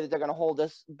no way that they're going to hold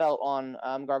this belt on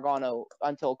Gargano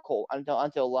until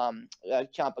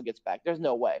Ciampa gets back. There's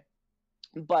no way.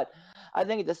 But I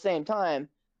think at the same time,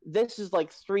 this is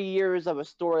like 3 years of a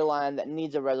storyline that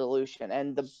needs a resolution.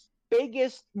 And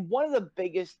one of the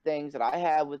biggest things that I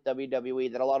have with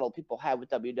WWE, that a lot of people have with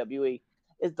WWE,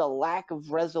 is the lack of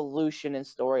resolution in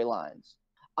storylines.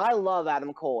 I love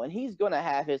Adam Cole, and he's going to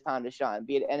have his time to shine,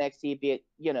 be it NXT, be it,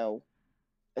 you know,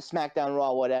 a SmackDown,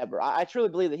 Raw, whatever. I truly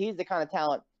believe that he's the kind of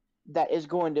talent that is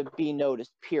going to be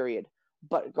noticed, period.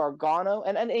 But Gargano,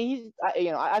 and he's,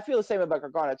 you know, I feel the same about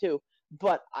Gargano too.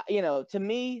 But, you know, to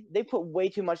me, they put way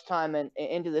too much time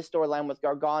into this storyline with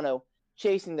Gargano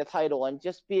chasing the title and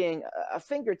just being a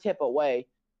fingertip away.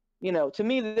 You know, to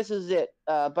me, this is it.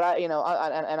 But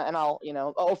I'll, you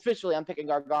know, officially I'm picking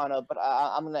Gargano, but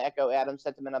I'm going to echo Adam's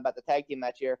sentiment about the tag team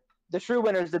match here. The true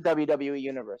winner is the WWE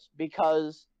Universe,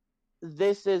 because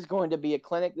this is going to be a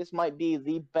clinic. This might be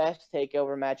the best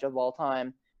takeover match of all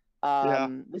time. I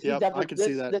can see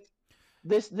that.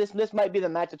 This might be the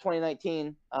match of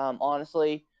 2019.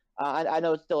 Honestly, I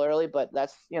know it's still early, but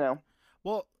that's, you know.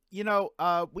 Well, you know,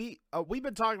 we've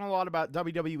been talking a lot about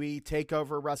WWE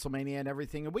Takeover, WrestleMania, and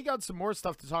everything, and we got some more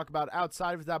stuff to talk about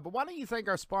outside of that. But why don't you thank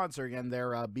our sponsor again,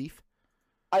 there, Beef?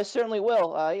 I certainly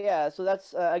will. Yeah. So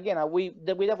that's again, we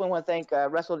definitely want to thank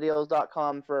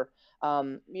WrestleDeals.com for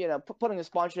you know, putting a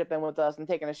sponsorship in with us and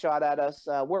taking a shot at us.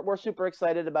 We're super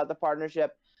excited about the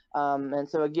partnership. And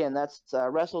so again, that's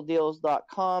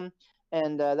WrestleDeals.com,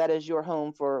 and that is your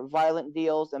home for violent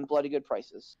deals and bloody good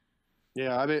prices.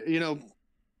 Yeah, I mean, you know,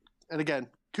 and again,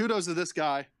 kudos to this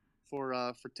guy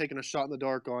for taking a shot in the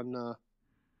dark on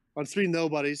three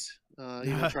nobodies.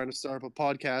 You know, trying to start up a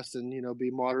podcast and, you know,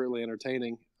 be moderately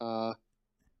entertaining. You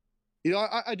know,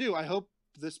 I do. I hope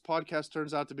this podcast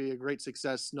turns out to be a great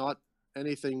success. Not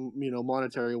anything, you know,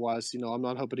 monetary wise. You know, I'm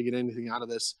not hoping to get anything out of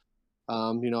this.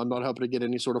 You know, I'm not hoping to get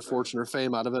any sort of fortune or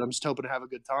fame out of it. I'm just hoping to have a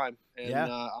good time. And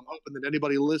I'm hoping that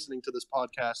anybody listening to this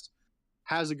podcast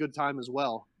has a good time as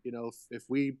well. You know, if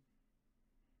we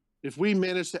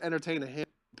manage to entertain a handful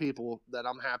of people, that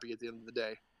I'm happy at the end of the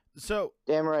day. So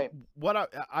damn right. What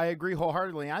I agree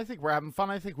wholeheartedly. I think we're having fun.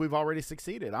 I think we've already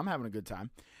succeeded. I'm having a good time.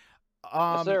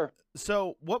 Yes, sir.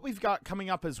 So what we've got coming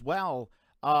up as well,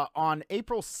 on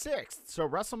April 6th, so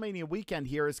WrestleMania weekend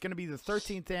here, is going to be the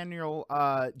 13th annual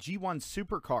G-1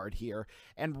 Supercard here.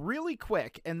 And really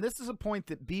quick, and this is a point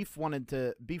that Beef wanted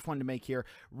to make here,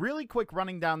 really quick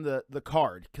running down the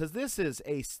card, because this is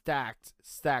a stacked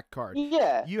card.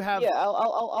 Yeah. You have,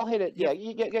 I'll hit it. Yeah,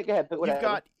 you go ahead.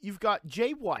 But you've got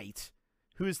Jay White,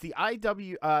 who is the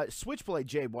Switchblade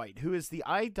Jay White, who is the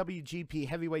IWGP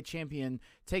Heavyweight Champion,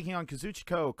 taking on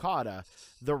Kazuchika Okada,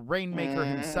 the Rainmaker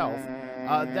himself.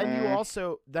 Then you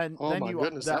also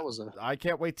I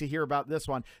can't wait to hear about this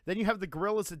one. Then you have the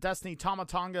Gorillas of Destiny, Tama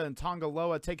Tonga and Tonga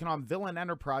Loa, taking on Villain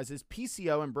Enterprises,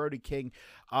 PCO and Brody King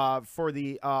for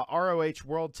the ROH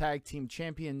World Tag Team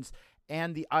Champions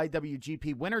and the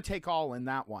IWGP winner take all in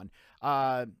that one.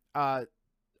 Tajiri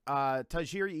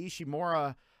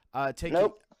Ishimura taking.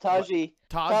 Nope, Taji.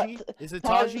 Is it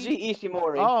Taji? Taji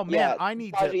Ishimori. Oh man, yeah, I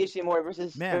need Taji Ishimori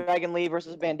versus Dragon Lee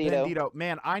versus Bandito.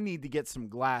 Man, I need to get some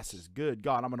glasses. Good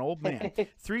God, I'm an old man.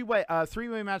 Three-way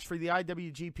match for the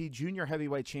IWGP Junior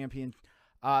Heavyweight Champion.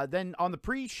 Then on the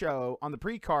pre-show, on the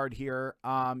pre-card here,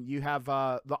 you have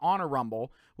the Honor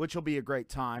Rumble, which will be a great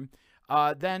time.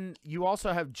 Then you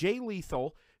also have Jay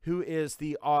Lethal, who is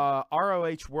the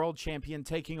ROH World Champion,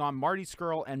 taking on Marty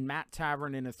Scurll and Matt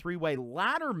Tavern in a three-way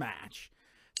ladder match.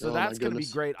 So that's going to be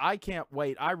great. I can't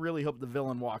wait. I really hope the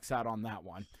Villain walks out on that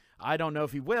one. I don't know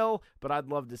if he will, but I'd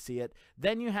love to see it.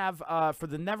 Then you have for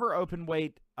the Never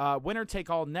Openweight winner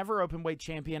take all Never Openweight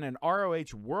Champion and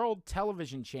ROH World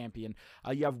Television Champion.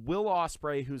 You have Will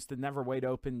Ospreay, who's the Never Weight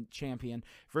Open Champion,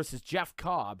 versus Jeff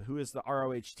Cobb, who is the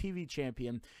ROH TV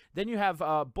Champion. Then you have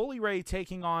Bully Ray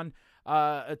taking on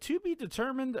a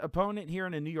to-be-determined opponent here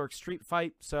in a New York street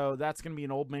fight, so that's going to be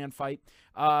an old man fight.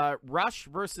 Rush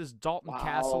versus Dalton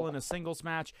Castle in a singles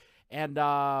match. And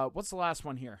what's the last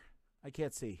one here? I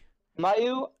can't see.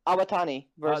 Mayu Awatani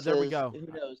versus there we go. Who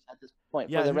knows at this point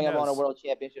for the Ring of Honor World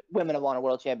Championship, Women of Honor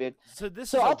World Champion.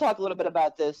 So I'll talk a little bit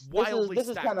about this. This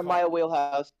is kind of my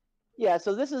wheelhouse. Yeah,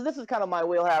 so this is kind of my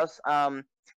wheelhouse. I'm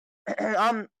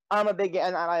a big,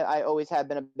 and I always have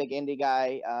been a big indie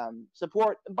guy.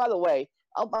 Support. By the way,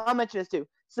 I'll mention this too.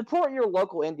 Support your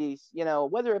local indies. You know,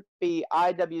 whether it be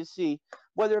IWC,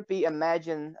 whether it be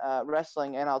Imagine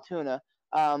Wrestling in Altoona,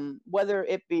 whether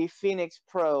it be Phoenix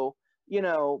Pro. You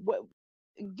know,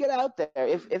 get out there.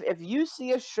 If you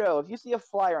see a show, if you see a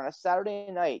flyer on a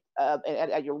Saturday night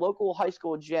at your local high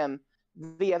school gym,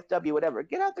 VFW, whatever,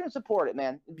 get out there and support it,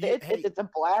 man. It's a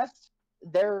blast.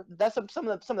 That's some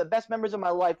of the best memories of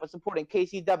my life was supporting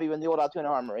KCW in the old Altoona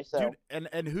Armory. So, dude,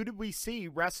 and who did we see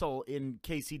wrestle in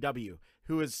KCW?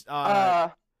 Who is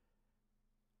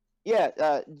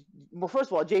well,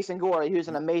 first of all, Jason Gorey, who's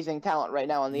an amazing talent right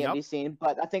now on the indie scene.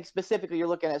 But I think specifically you're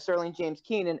looking at Sterling James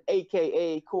Keenan,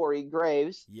 a.k.a. Corey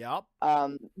Graves. Yep.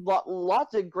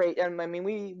 Lots of great – and, I mean,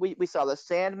 we saw the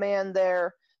Sandman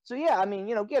there. So, yeah, I mean,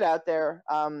 you know, get out there.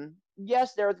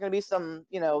 Yes, there's going to be some –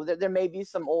 you know, there may be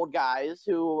some old guys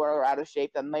who are out of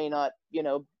shape that may not, you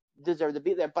know, deserve to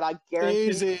be there, but I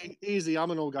guarantee easy. I'm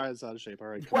an old guy that's out of shape. All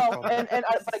right. Well, but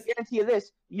I guarantee you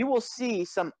this: you will see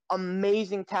some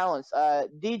amazing talents.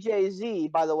 DJ Z,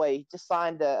 by the way, just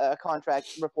signed a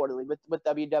contract reportedly with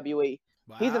WWE.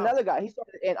 Wow. He's another guy. He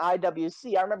started in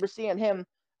IWC. I remember seeing him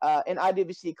in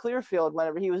IWC Clearfield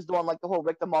whenever he was doing like the whole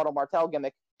Rick the Model Martel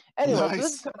gimmick. Anyway, nice. So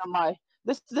this is kind of my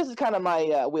this is kind of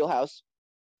my wheelhouse.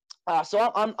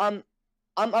 So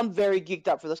I'm very geeked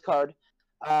up for this card.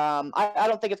 I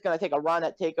don't think it's going to take a run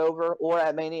at TakeOver or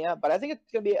at Mania, but I think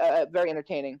it's going to be very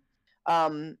entertaining.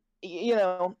 You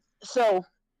know, so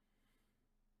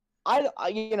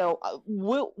we're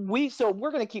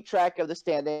going to keep track of the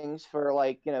standings for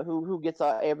like, you know, who gets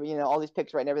every, you know, all these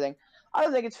picks right and everything. I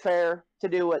don't think it's fair to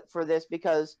do it for this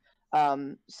because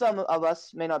some of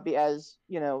us may not be as,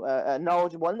 you know,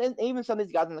 knowledgeable, and even some of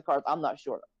these guys in the cards, I'm not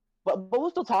sure, but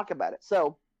we'll still talk about it.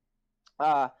 So,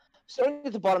 starting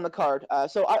at the bottom of the card,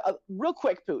 so real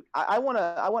quick, Poot, I want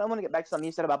to get back to something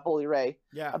you said about Bully Ray.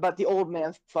 Yeah. About the old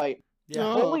man fight.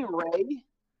 Yeah.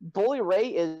 Bully Ray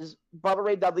is Bubba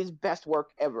Ray Dudley's best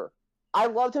work ever. I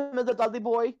loved him as a Dudley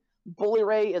boy. Bully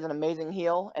Ray is an amazing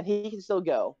heel, and he can still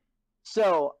go.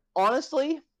 So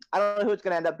honestly, I don't know who it's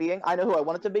going to end up being. I know who I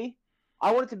want it to be.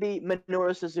 I want it to be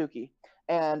Minoru Suzuki.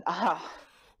 And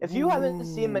if you haven't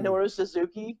seen Minoru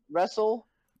Suzuki wrestle,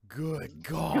 good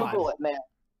God, Google it, man.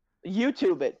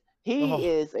 YouTube it. He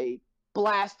is a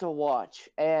blast to watch,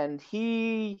 and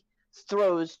he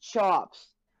throws chops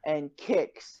and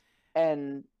kicks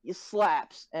and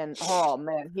slaps, and oh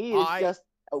man, he is just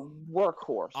a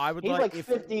workhorse. He's like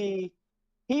 50.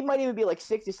 He might even be like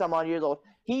 60 some odd years old.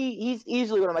 He's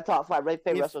easily one of my top 5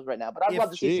 favorite wrestlers right now. But I'd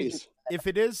love to see. If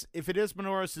it is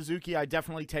Minoru Suzuki, I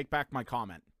definitely take back my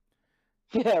comment.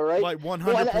 Yeah, right. Like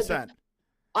 100%.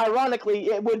 Ironically,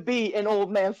 it would be an old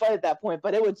man fight at that point,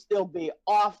 but it would still be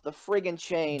off the friggin'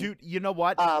 chain. Dude, you know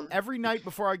what? Every night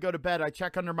before I go to bed, I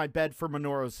check under my bed for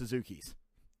Minoru Suzuki's.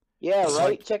 Yeah,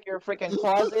 right? Check your freaking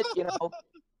closet, you know.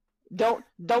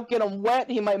 Don't get him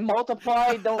wet. He might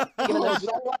multiply. Don't get him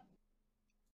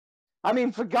I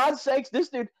mean, for God's sakes, this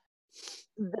dude,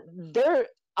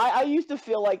 I used to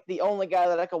feel like the only guy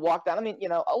that I could walk down. I mean,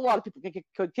 a lot of people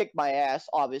could kick my ass,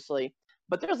 obviously.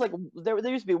 But there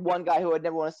used to be one guy who I'd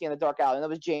never want to see in a dark alley, and that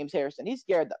was James Harrison. He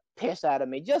scared the piss out of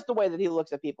me, just the way that he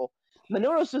looks at people.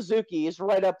 Minoru Suzuki is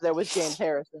right up there with James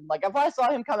Harrison. Like, if I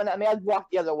saw him coming at me, I'd walk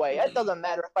the other way. It doesn't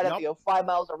matter if I'd have to go 5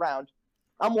 miles around.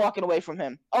 I'm walking away from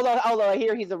him. Although I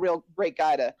hear he's a real great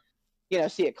guy to,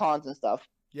 see at cons and stuff.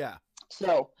 Yeah.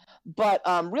 So, but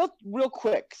real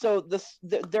quick. So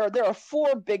there are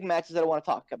 4 big matches that I want to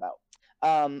talk about.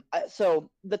 So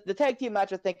the tag team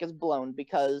match I think is blown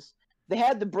because they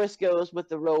had the Briscoes with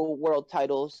the Raw World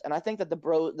titles, and I think that the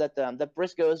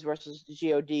Briscoes versus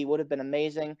God would have been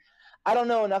amazing. I don't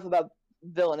know enough about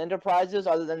Villain Enterprises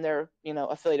other than they're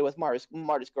affiliated with Marty's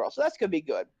Girl, so that's gonna be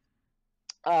good.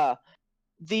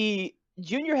 The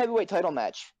junior heavyweight title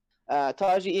match,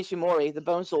 Taiji Ishimori, the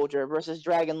Bone Soldier, versus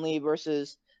Dragon Lee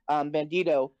versus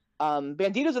Bandito.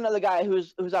 Bandito's another guy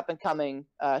who's up and coming,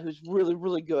 who's really,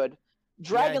 really good.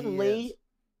 Dragon Lee's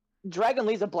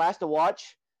a blast to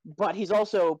watch, but he's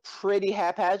also pretty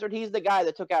haphazard. He's the guy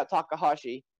that took out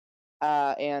Takahashi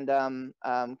and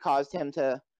caused him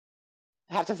to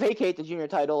have to vacate the junior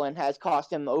title and has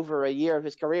cost him over a year of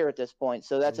his career at this point.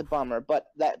 So that's a bummer. But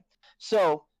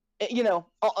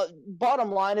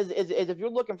bottom line is if you're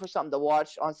looking for something to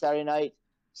watch on Saturday night,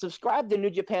 subscribe to New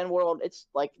Japan World. It's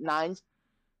like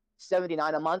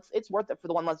 $9.79 a month. It's worth it for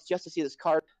the 1 month just to see this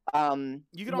card.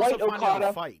 You can also find out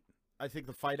a fight. I think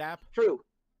the Fight app. True.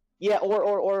 Yeah,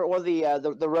 or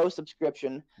the Row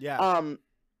subscription. Yeah.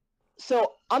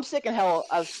 So I'm sick and hell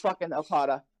of fucking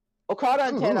Okada. Okada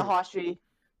and Tanahashi.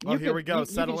 Here we go.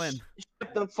 Settle in.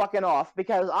 Ship them fucking off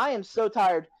because I am so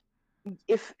tired.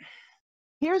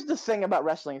 Here's the thing about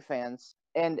wrestling fans,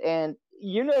 and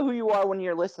you know who you are when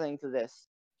you're listening to this.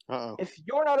 If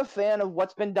you're not a fan of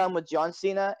what's been done with John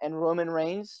Cena and Roman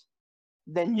Reigns,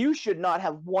 then you should not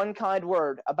have one kind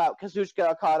word about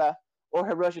Kazuchika Okada or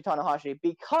Hiroshi Tanahashi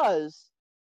because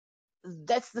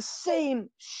that's the same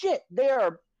shit. They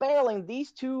are barreling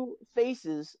these two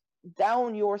faces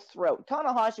down your throat.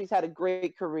 Tanahashi's had a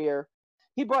great career.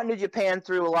 He brought New Japan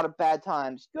through a lot of bad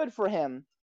times. Good for him.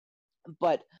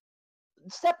 But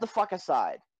step the fuck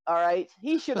aside, all right?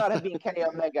 He should not have been Kenny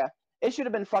Omega. It should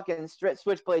have been fucking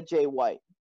Switchblade Jay White.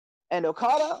 And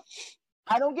Okada,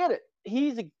 I don't get it.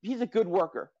 He's a good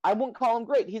worker. I wouldn't call him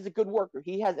great. He's a good worker.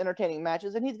 He has entertaining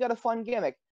matches, and he's got a fun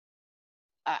gimmick.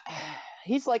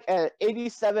 He's like an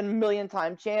 87 million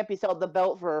time champ. He's held the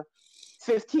belt for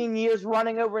 15 years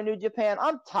running over New Japan.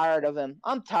 I'm tired of him.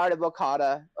 I'm tired of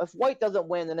Okada. If White doesn't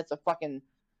win, then it's a fucking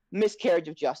miscarriage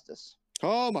of justice.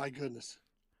 Oh my goodness.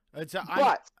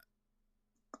 But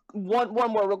one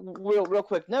more real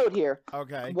quick note here.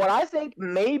 Okay. What I think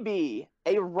may be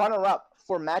a runner-up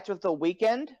for match of the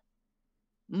weekend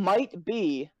might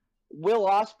be Will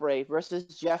Ospreay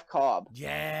versus Jeff Cobb.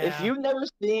 Yeah. If you've never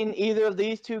seen either of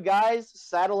these two guys,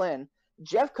 saddle in.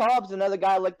 Jeff Cobb's another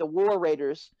guy like the War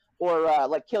Raiders or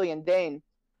like Killian Dane,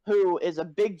 who is a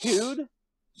big dude,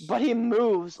 but he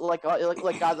moves like guys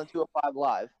on 205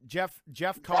 Live.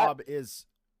 Jeff Cobb is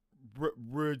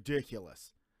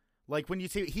ridiculous. Like when you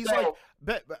see he's like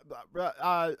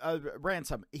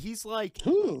Ransom. He's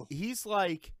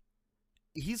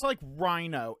like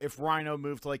Rhino if Rhino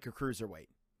moved like a cruiserweight.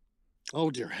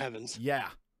 Oh dear heavens. Yeah.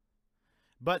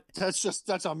 But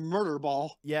that's a murder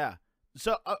ball. Yeah.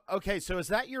 So okay, so is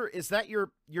that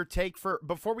your take for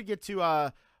before we get to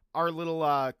our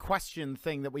little question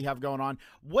thing that we have going on?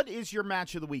 What is your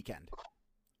match of the weekend?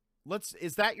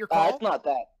 Is that your call? It's not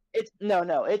that.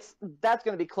 That's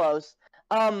going to be close.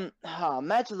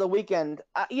 Match of the weekend.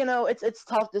 It's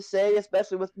tough to say,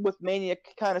 especially with Mania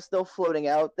kind of still floating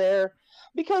out there,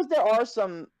 because there are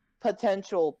some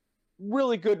potential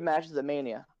really good matches at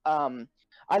Mania.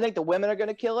 I think the women are going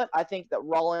to kill it. I think that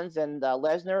Rollins and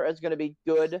Lesnar is going to be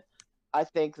good. I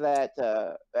think that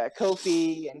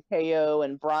Kofi and KO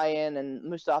and Bryan and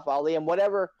Mustafa Ali and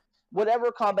whatever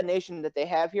combination that they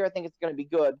have here, I think it's going to be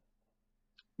good.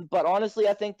 But honestly,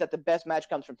 I think that the best match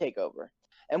comes from TakeOver.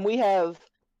 And we have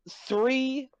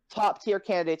 3 top-tier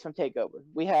candidates from TakeOver.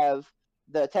 We have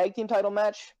the tag team title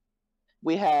match,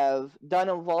 we have Dunn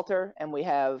and Walter, and we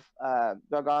have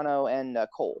Gargano and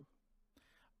Cole.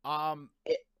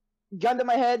 Gun to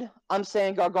my head, I'm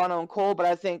saying Gargano and Cole, but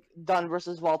I think Dunn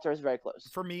versus Walter is very close.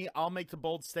 For me, I'll make the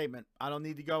bold statement. I don't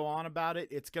need to go on about it.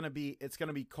 It's gonna be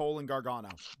Cole and Gargano,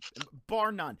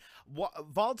 bar none.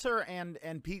 Walter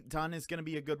and Pete Dunne is gonna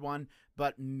be a good one,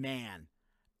 but man,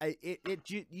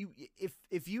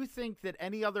 if you think that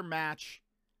any other match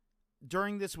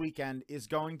during this weekend is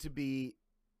going to be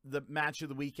the match of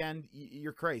the weekend,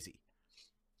 you're crazy.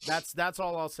 That's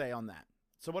all I'll say on that.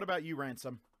 So what about you,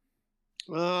 Ransom?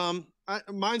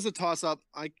 Mine's a toss-up.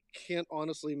 I can't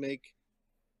honestly make.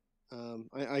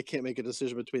 I can't make a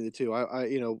decision between the two.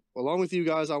 I along with you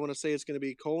guys, I want to say it's going to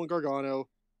be Cole and Gargano.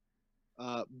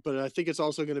 But I think it's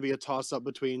also going to be a toss-up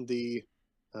between the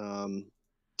NXT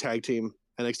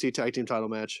tag team title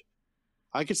match.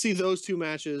 I could see those two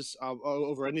matches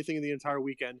over anything in the entire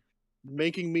weekend,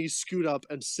 making me scoot up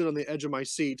and sit on the edge of my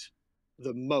seat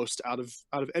the most out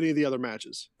of any of the other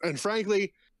matches. And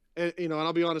frankly, and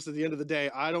I'll be honest, at the end of the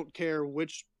day, I don't care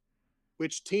which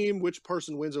team, which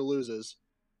person wins or loses.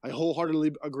 I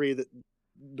wholeheartedly agree that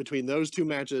between those two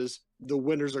matches, the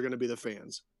winners are going to be the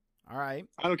fans. All right.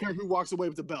 I don't care who walks away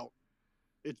with the belt.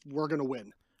 We're going to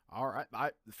win. All right.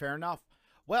 Fair enough.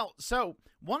 Well, so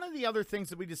one of the other things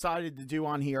that we decided to do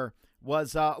on here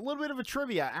was a little bit of a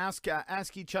trivia.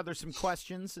 Ask each other some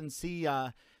questions and see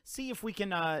if we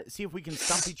can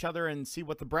stump each other and see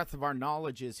what the breadth of our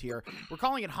knowledge is here. We're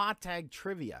calling it Hot Tag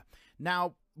Trivia.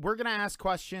 Now, we're going to ask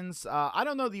questions. I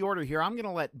don't know the order here. I'm going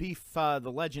to let Beef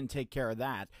the Legend take care of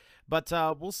that. But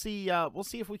we'll see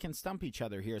if we can stump each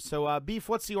other here. So, Beef,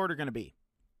 what's the order going to be?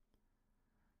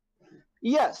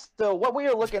 Yes. So what we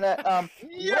are looking at.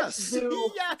 Yes.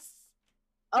 Yes.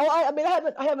 Oh, I mean,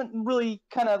 I haven't really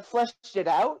kind of fleshed it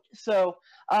out. So,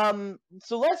 I'll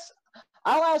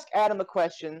ask Adam a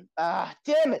question.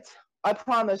 Damn it! I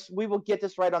promise we will get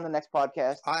this right on the next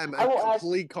podcast. I am in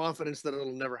complete confidence that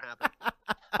it'll never happen.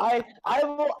 I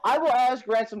will ask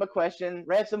Ransom a question.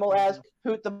 Ransom will ask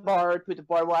Poot the Bard. Poot the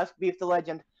Bard will ask Beef the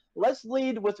Legend. Let's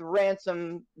lead with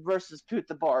Ransom versus Poot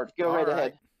the Bard. Go right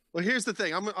ahead. Well, here's the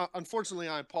thing. Unfortunately,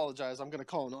 I apologize. I'm going to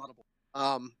call an audible.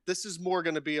 This is more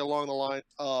going to be along the line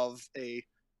of a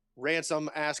Ransom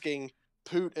asking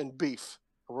Poot and Beef.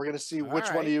 We're going to see which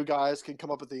one of you guys can come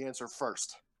up with the answer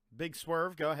first. Big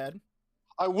swerve. Go ahead.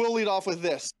 I will lead off with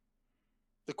this.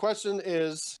 The question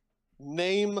is,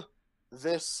 name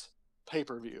this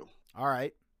pay-per-view. All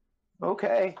right.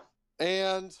 Okay.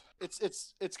 And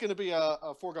it's going to be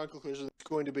a foregone conclusion. It's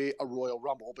going to be a Royal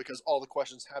Rumble because all the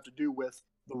questions have to do with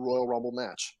the Royal Rumble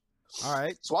match. All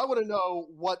right. So I want to know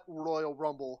what Royal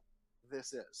Rumble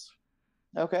this is.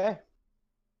 Okay.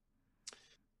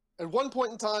 At one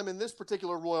point in time in this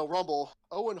particular Royal Rumble,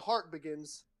 Owen Hart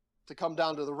begins to come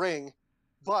down to the ring,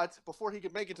 but before he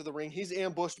can make it to the ring, he's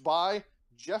ambushed by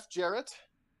Jeff Jarrett,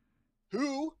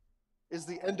 who is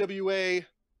the NWA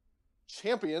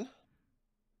champion,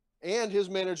 and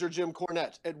his manager, Jim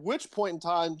Cornette. At which point in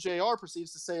time, JR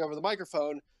proceeds to say over the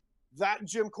microphone, that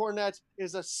Jim Cornette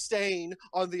is a stain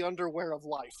on the underwear of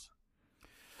life.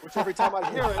 Which every time I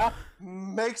hear it,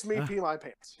 makes me pee my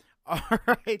pants. All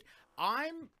right.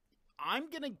 I'm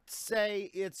going to say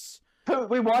it's...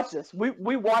 We watched this.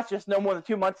 We watched this no more than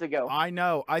 2 months ago. I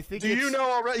know. I think Do you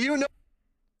know already? You know?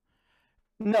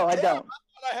 No, I don't.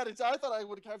 I thought I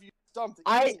would have you stumped.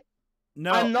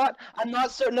 No. I'm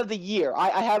not certain of the year.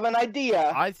 I have an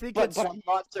idea. But I'm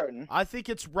not certain. I think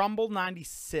it's Rumble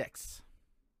 96.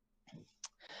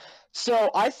 So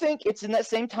I think it's in that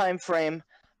same time frame.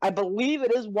 I believe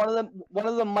it is one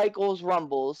of the Michaels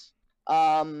Rumbles.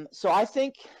 So I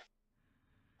think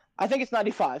it's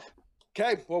 95.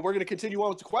 Okay, well, we're going to continue on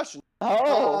with the question.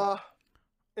 Oh.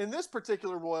 In this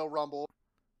particular Royal Rumble,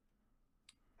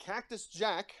 Cactus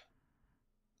Jack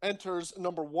enters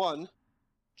number 1.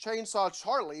 Chainsaw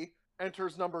Charlie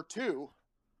enters number 2.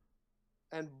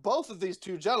 And both of these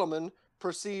two gentlemen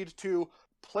proceed to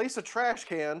place a trash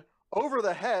can over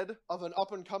the head of an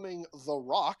up-and-coming The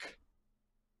Rock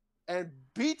and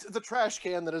beat the trash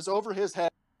can that is over his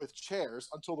head with chairs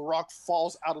until The Rock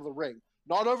falls out of the ring.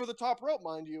 Not over the top rope,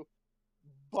 mind you,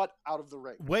 but out of the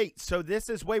ring. Wait, so this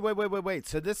is... Wait.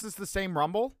 So this is the same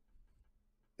Rumble?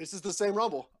 This is the same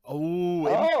Rumble.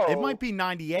 It might be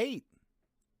 98.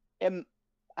 It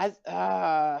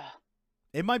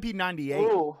might be 98.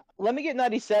 Ooh, let me get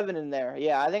 97 in there.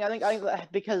 Yeah, I think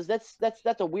because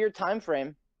that's a weird time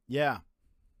frame. Yeah.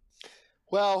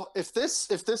 Well, if this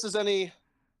is any,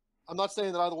 I'm not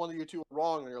saying that either one of you two are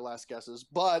wrong on your last guesses,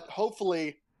 but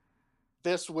hopefully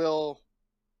this will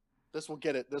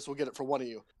get it. This will get it for one of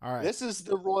you. All right. This is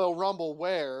the Royal Rumble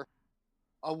where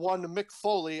one Mick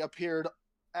Foley appeared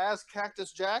as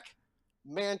Cactus Jack,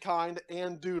 Mankind,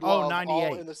 and Dude Love 98.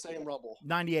 all in the same Rumble.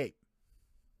 98.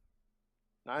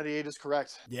 98 is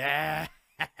correct. Yeah.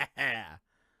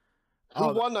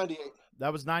 Who won 98?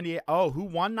 That was 98. Oh, who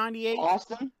won 98?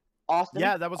 Austin?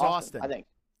 Yeah, that was Austin. I think.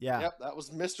 Yeah. Yep, that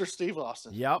was Mr. Steve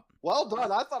Austin. Yep. Well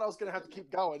done. I thought I was going to have to keep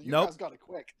going. You guys got it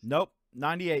quick. Nope.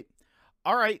 98.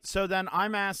 All right, so then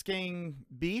I'm asking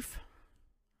Beef.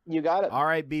 You got it. All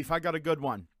right, Beef, I got a good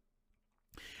one.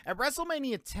 At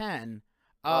WrestleMania 10,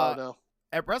 No.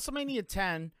 At WrestleMania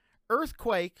 10,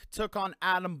 Earthquake took on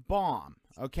Adam Bomb.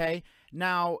 Okay,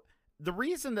 now the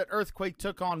reason that Earthquake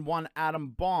took on one Adam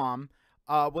Bomb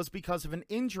was because of an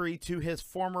injury to his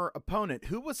former opponent,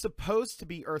 who was supposed to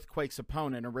be Earthquake's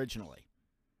opponent originally.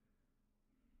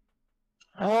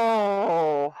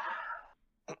 Oh.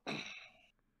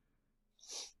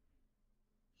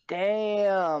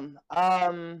 Damn. I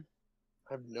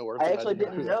have no I actually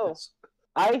didn't know.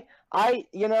 I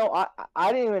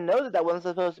didn't even know that wasn't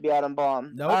supposed to be Adam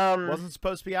Bomb. Nope, wasn't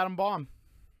supposed to be Adam Bomb.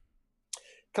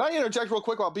 Can I interject real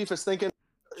quick while Beef is thinking?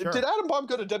 Sure. Did Adam Bomb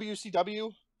go to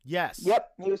WCW? Yes.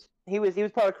 Yep. He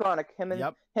was part of Chronic. Him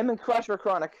and Crush were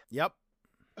Chronic. Yep.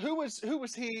 Who was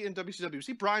he in WCW? Was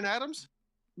he Brian Adams?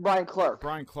 Brian Clark.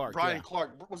 Brian Clark.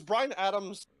 Was Brian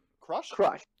Adams Crush?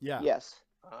 Crush. Yeah. Yes.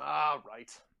 Ah, right.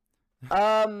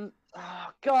 Oh,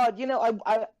 God,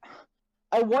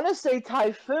 I want to say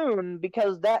Typhoon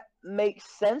because that makes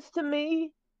sense to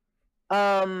me.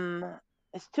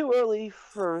 It's too early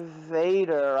for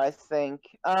Vader, I think.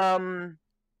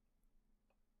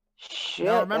 Shit.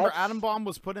 Now remember, Adam Bomb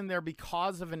was put in there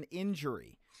because of an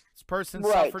injury. This person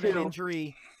suffered an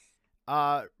injury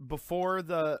before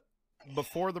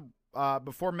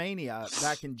Mania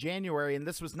back in January, and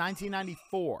this was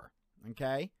 1994.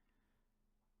 Okay.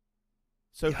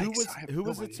 So Yikes, who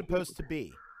was it supposed to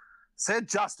be? Sid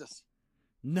Justice.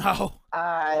 No.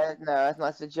 No, that's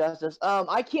not Sid Justice.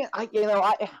 I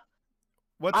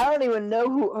What's... I don't even know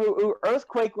who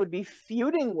Earthquake would be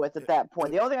feuding with at that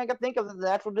point. The only thing I can think of is the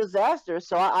natural disaster.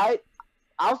 So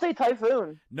I'll say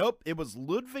Typhoon. Nope, it was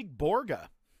Ludwig Borga.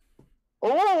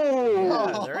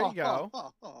 Oh, yeah, there you go.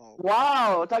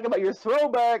 Wow, talk about your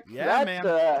throwback. Yeah,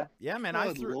 man. Yeah, man.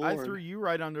 I threw you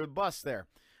right under the bus there.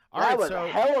 That was a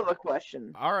hell of a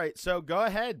question. All right, so go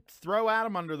ahead, throw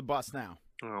Adam under the bus now.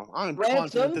 Oh, I'm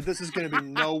confident that this is going to be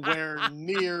nowhere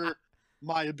near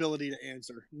my ability to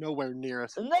answer. Nowhere near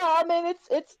it. No, I mean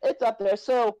it's up there.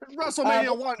 So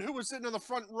WrestleMania 1, who was sitting in the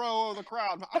front row of the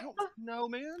crowd? I don't know,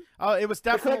 man. Oh, it was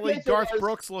definitely Garth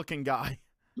Brooks looking guy.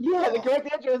 Yeah, the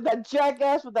correct answer is that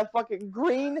jackass with that fucking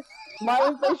green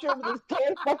smiling face shirt with his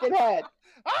tan fucking head.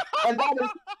 And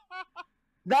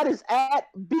that is at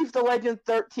Beef the Legend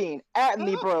 13. At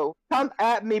me, bro. Come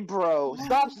at me, bro.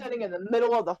 Stop sitting in the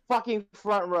middle of the fucking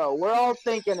front row. We're all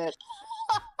thinking it.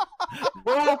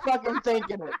 We're all fucking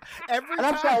thinking it.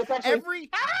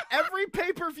 Every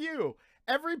pay-per-view.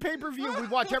 Every pay-per-view, we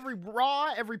watch every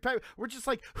Raw, every pay. We're just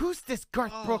like, who's this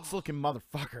Garth Brooks looking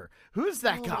motherfucker? Who's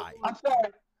that guy?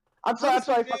 I'm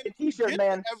sorry, fucking T-shirt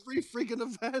man. Every freaking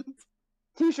event.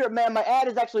 T-shirt man, my ad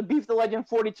is actually Beef the Legend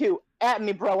 42. At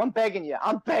me, bro. I'm begging you.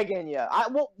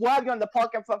 We'll have you on the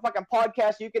fucking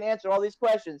podcast so you can answer all these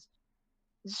questions.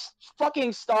 Just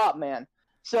fucking stop, man.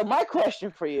 So my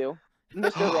question for you,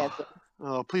 Mr. Ransom.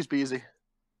 Oh, please be easy.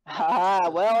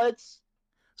 Well, it's...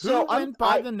 Who went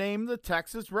by the name the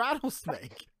Texas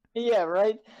Rattlesnake? Yeah,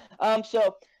 right.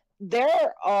 So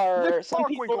there are some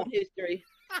people in history.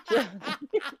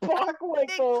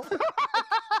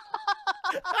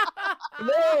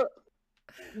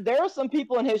 There are some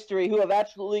people in history who have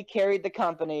absolutely carried the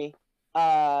company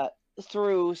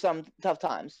through some tough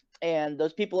times, and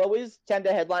those people always tend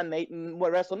to headline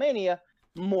WrestleMania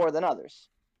more than others.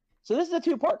 So this is a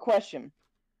two-part question.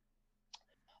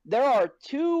 There are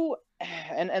two,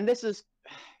 and this is,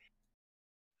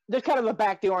 there's kind of a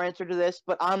backdoor answer to this,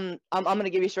 but I'm going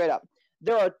to give you straight up.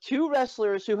 There are two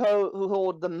wrestlers who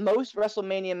hold the most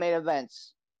WrestleMania main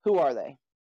events. Who are they?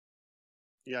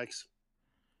 Yikes.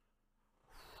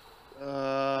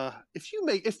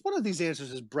 If one of these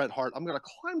answers is Bret Hart, I'm going to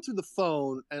climb through the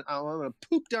phone and I'm going to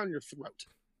poop down your throat.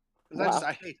 Wow.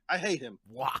 I hate him.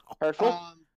 Wow. Perfect.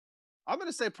 I'm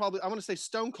going to say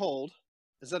Stone Cold.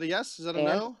 Is that a yes? Is that a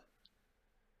no?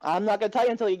 I'm not going to tell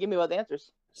you until you give me both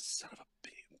answers. Son of a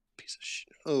piece of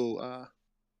shit. Oh,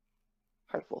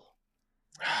 hurtful.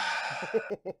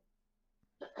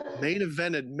 Main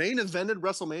evented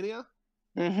WrestleMania?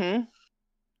 Mm-hmm.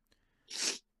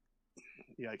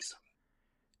 Yikes.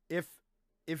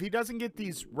 If he doesn't get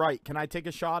these right, can I take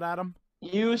a shot at him?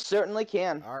 You certainly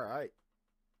can. All right.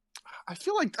 I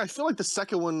feel like the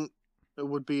second one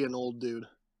would be an old dude.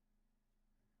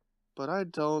 But I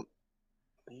don't.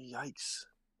 Yikes.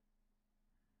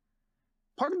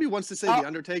 Part of me wants to say The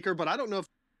Undertaker, but I don't know if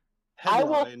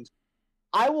headlined.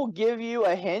 I will give you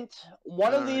a hint.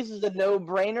 One of these is a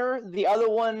no-brainer. The other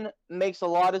one makes a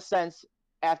lot of sense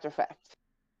after fact,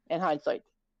 in hindsight.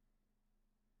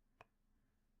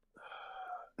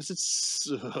 Is it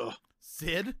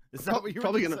Sid? Is that what you were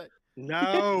probably going to say? say?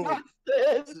 No.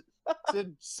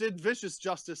 Sid Vicious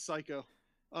Justice Psycho.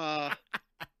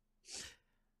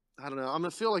 I don't know. I'm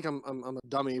gonna feel like I'm a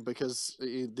dummy because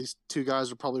these two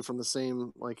guys are probably from the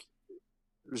same like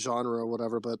genre or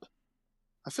whatever. But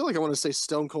I feel like I want to say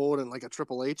Stone Cold and like a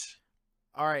Triple H.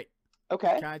 All right.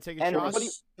 Okay. Can I take a shot?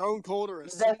 Stone Cold or a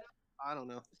I don't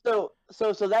know. So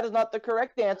that is not the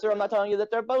correct answer. I'm not telling you that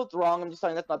they're both wrong. I'm just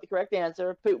telling you that's not the correct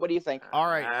answer. Poot, what do you think? All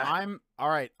right.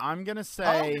 I'm gonna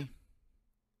say.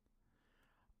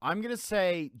 I'm gonna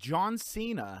say John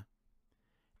Cena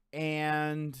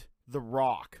and The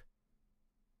Rock.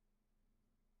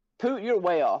 Poot, you're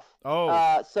way off.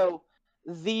 Oh. So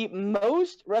the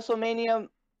most WrestleMania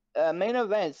main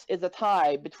events is a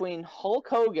tie between Hulk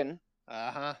Hogan.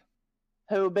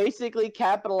 Who basically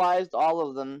capitalized all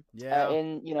of them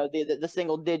in the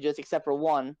single digits except for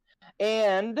one,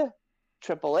 and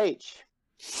Triple H.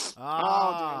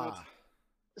 Oh, damn it.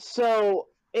 So,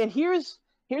 and here's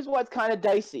what's kind of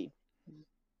dicey.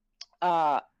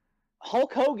 Hulk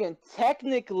Hogan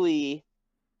technically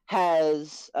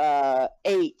has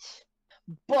 8,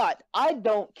 but I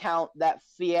don't count that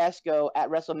fiasco at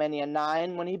WrestleMania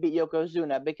 9 when he beat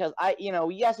Yokozuna because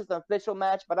yes, it's an official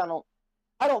match, but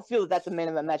I don't feel that that's a main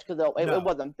event match because it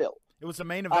wasn't built. It was a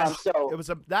main event.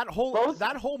 That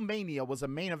whole Mania was a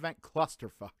main event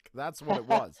clusterfuck. That's what it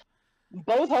was.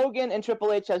 Both Hogan and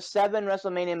Triple H have 7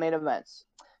 WrestleMania main events.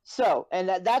 So, and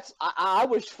that's I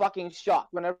was fucking shocked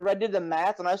whenever I did the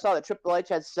math and I saw that Triple H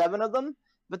had 7 of them.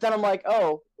 But then I'm like,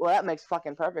 oh, well, that makes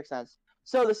fucking perfect sense.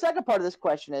 So the second part of this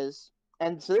question is,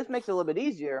 and so this makes it a little bit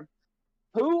easier,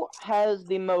 who has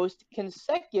the most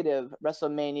consecutive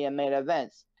WrestleMania main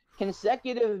events?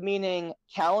 Consecutive meaning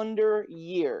calendar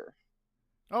year.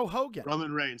 Oh, Hogan.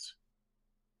 Roman Reigns.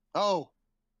 Oh,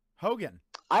 Hogan.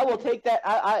 I will take that.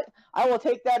 I will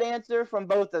take that answer from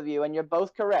both of you, and you're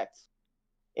both correct.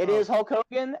 It is Hulk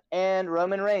Hogan and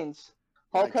Roman Reigns.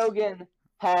 Hulk Hogan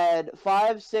had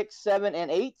 5, 6, 7, and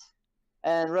 8,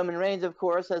 and Roman Reigns, of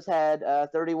course, has had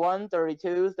 31,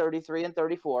 32, 33, and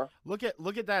 34. Look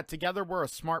at that. Together, we're a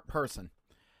smart person.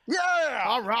 Yeah.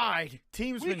 All right.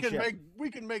 Teamsmanship.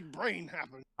 We can make brain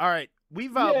happen. All right.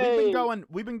 We've been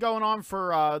going on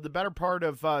for the better part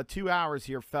of 2 hours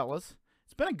here, fellas.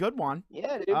 It's been a good one.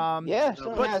 Yeah,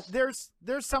 dude. But there's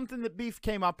something that Beef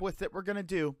came up with that we're gonna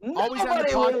do.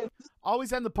 Nobody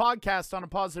Always end the podcast on a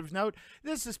positive note.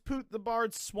 This is Poot the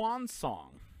Bard's swan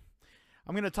song.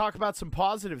 I'm going to talk about some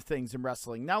positive things in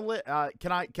wrestling. Now,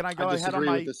 can I go ahead on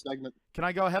my segment? Can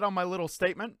I go ahead on my little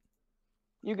statement?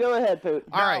 You go ahead, Poot.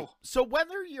 All right. So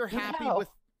whether you're happy with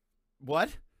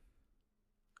what?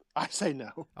 I say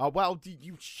no. Oh, well,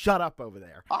 you shut up over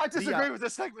there. I disagree with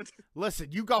this segment.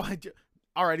 Listen, you go ahead.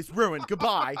 All right, it's ruined.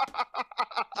 Goodbye.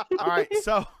 All right,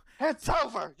 so it's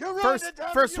over. You ruined it,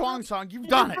 Devin. First swan song. You've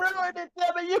done it. You ruined it,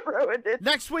 Devin. You ruined it.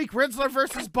 Next week, Riddler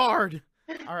versus Bard.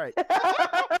 All right.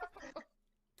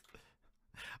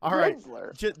 All right.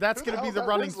 That's going to be the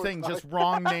running thing. Just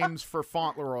wrong names for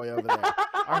Fauntleroy over there.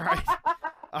 All right.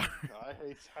 I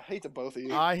hate the both of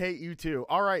you. I hate you too.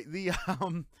 All right.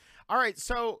 All right.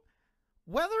 So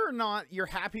whether or not you're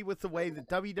happy with the way that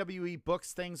WWE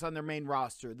books things on their main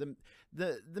roster, the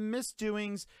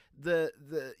misdoings, and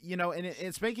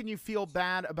it's making you feel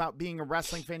bad about being a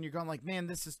wrestling fan. You're going like, man,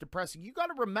 this is depressing. You got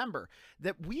to remember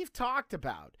that we've talked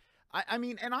about. I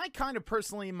mean, and I kind of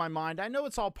personally in my mind, I know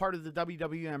it's all part of the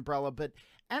WWE umbrella, but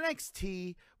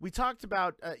NXT, we talked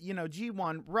about,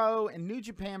 G-1, Raw, and New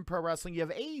Japan Pro Wrestling. You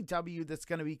have AEW that's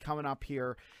going to be coming up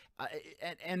here.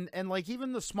 And like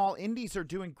even the small indies are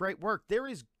doing great work. There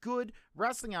is good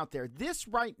wrestling out there. This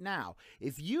right now,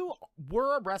 if you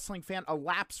were a wrestling fan, a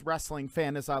lapsed wrestling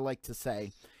fan, as I like to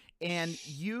say, and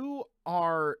you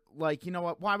are like, you know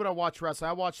what, why would I watch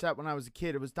wrestling? I watched that when I was a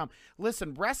kid. It was dumb.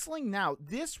 Listen, wrestling now,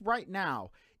 this right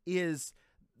now is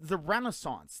the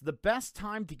Renaissance, the best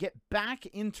time to get back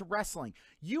into wrestling.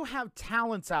 You have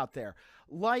talents out there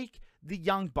like the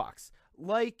Young Bucks,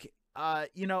 like,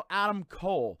 Adam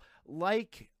Cole,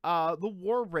 like the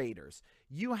War Raiders.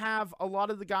 You have a lot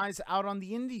of the guys out on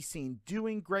the indie scene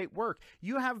doing great work.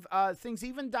 You have things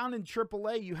even down in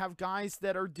AAA. You have guys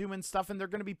that are doing stuff, and they're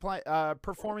going to be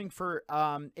performing for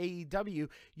AEW.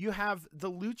 You have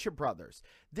the Lucha Brothers.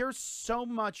 There's so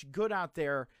much good out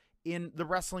there in the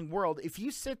wrestling world. If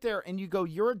you sit there and you go,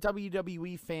 you're a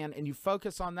WWE fan, and you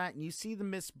focus on that, and you see the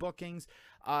missed bookings,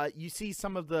 you see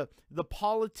some of the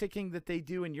politicking that they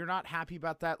do, and you're not happy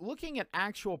about that. Looking at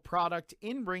actual product,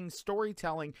 in-ring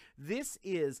storytelling, this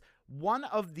is one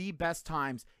of the best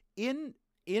times in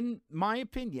my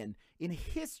opinion, in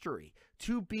history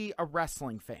to be a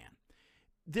wrestling fan.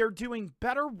 They're doing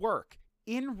better work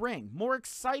in ring, more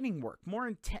exciting work,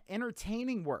 more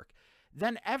entertaining work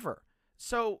than ever.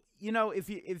 So, you know, if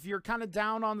you're kind of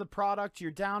down on the product,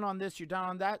 you're down on this, you're down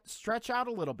on that, stretch out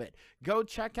a little bit. Go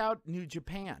check out New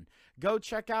Japan. Go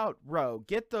check out Raw.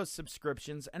 Get those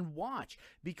subscriptions and watch,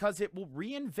 because it will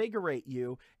reinvigorate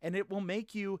you and it will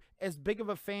make you as big of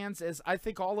a fans as I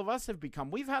think all of us have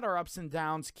become. We've had our ups and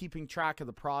downs keeping track of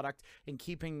the product and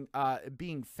keeping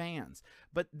being fans.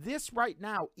 But this right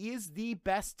now is the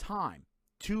best time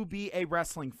to be a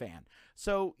wrestling fan.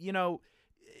 So, you know,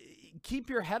 keep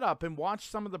your head up and watch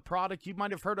some of the product. You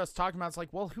might have heard us talking about, it's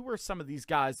like, well, who are some of these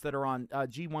guys that are on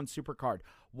G1 Supercard?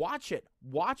 Watch it.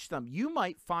 Watch them. You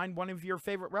might find one of your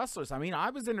favorite wrestlers. I mean, I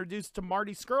was introduced to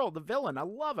Marty Scurll, the villain. I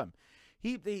love him.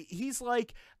 He's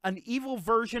like an evil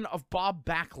version of Bob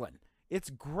Backlund. It's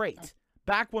great.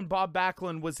 Back when Bob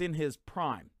Backlund was in his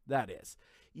prime, that is.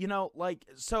 You know, like,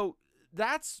 so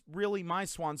that's really my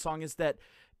swan song, is that,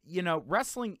 you know,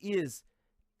 wrestling is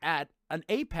at an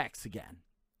apex again.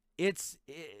 It's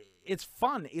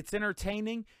fun, it's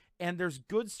entertaining, and there's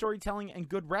good storytelling and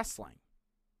good wrestling.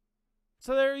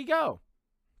 So there you go.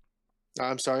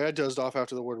 I'm sorry, I dozed off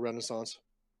after the word Renaissance.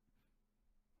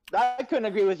 I couldn't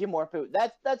agree with you more, Poot.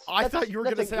 I thought you were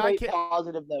going to say I can't.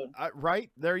 Positive note. Right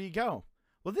there, you go.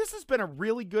 Well, this has been a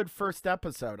really good first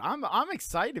episode. I'm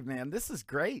excited, man. This is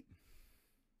great.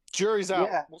 Jury's out.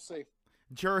 Yeah. We'll see.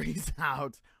 Jury's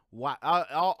out. Wow.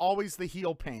 Always the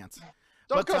heel pants.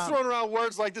 Don't go throwing around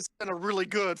words like this has been a really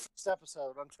good first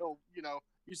episode until, you know,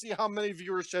 you see how many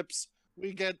viewerships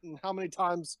we get and how many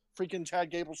times freaking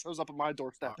Chad Gable shows up at my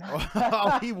doorstep.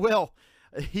 Oh, he will.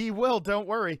 He will. Don't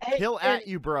worry. He'll at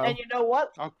you, bro. And you know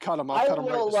what? I'll cut him. I'll cut him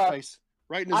right in his face.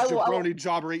 Right in his jabroni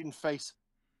jobber-eating face.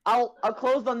 I'll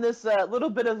close on this little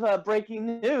bit of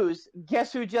breaking news.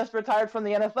 Guess who just retired from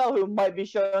the NFL who might be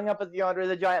showing up at the Andre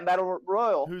the Giant Battle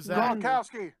Royal? Who's that?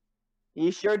 Gronkowski.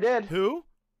 He sure did. Who?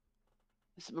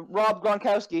 Rob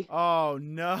Gronkowski. Oh,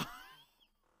 no.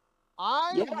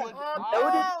 I'd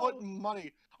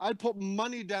put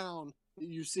money down that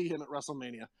you see him at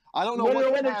WrestleMania. I don't know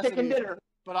what capacity, dinner.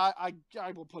 But I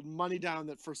will put money down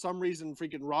that for some reason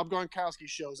freaking Rob Gronkowski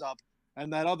shows up,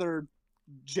 and that other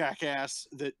jackass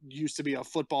that used to be a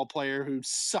football player who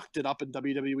sucked it up in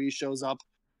WWE shows up,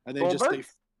 and the other fridge?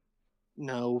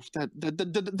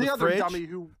 Dummy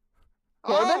who.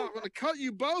 Corbin? Oh, I'm gonna cut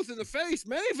you both in the face,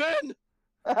 Maven.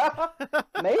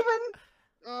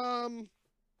 Maven?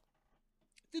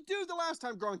 The dude the last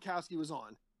time Gronkowski was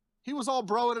on, he was all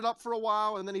broing it up for a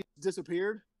while and then he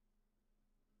disappeared.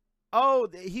 Oh,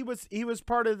 he was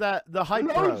part of the hype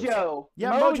bros. Mojo.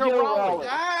 Yeah, Mojo Rawley.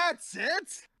 That's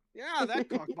it. Yeah, that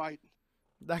cockbite.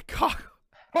 That cock.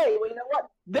 Hey, well, you know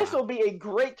what? This will be a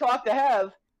great talk to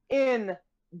have in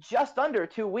just under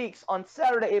 2 weeks on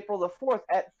Saturday, April the 4th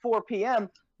at 4 p.m.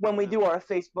 when we do our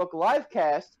Facebook live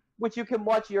cast, which you can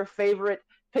watch your favorite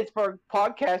Pittsburgh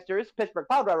podcasters, Pittsburgh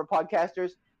Piledriver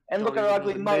podcasters, and look at our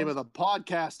ugly mugs. Name of the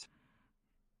podcast.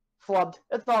 Flubbed.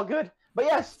 It's all good. But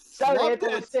yes, Saturday,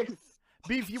 April the 6th.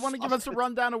 Beef, you want to give us a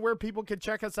rundown of where people can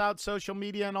check us out, social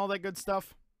media, and all that good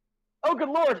stuff? Oh, good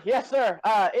Lord. Yes, sir.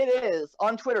 It is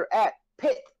on Twitter at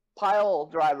Pitt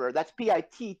Piledriver. That's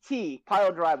P-I-T-T,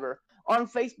 Piledriver. On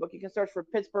Facebook, you can search for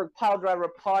Pittsburgh Piledriver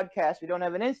Podcast. We don't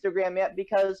have an Instagram yet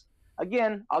because,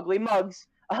 again, ugly mugs.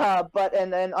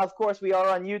 And then, of course, we are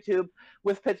on YouTube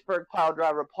with Pittsburgh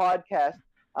Piledriver Podcast.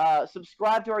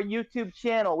 Subscribe to our YouTube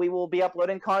channel. We will be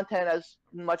uploading content as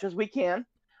much as we can.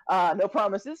 No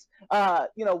promises.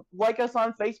 Like us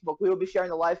on Facebook. We will be sharing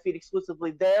the live feed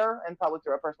exclusively there and probably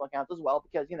through our personal accounts as well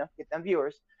because, get them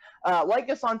viewers. Like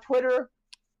us on Twitter.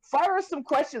 Fire us some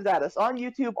questions at us on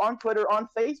YouTube, on Twitter, on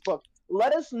Facebook.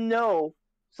 Let us know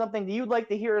something that you'd like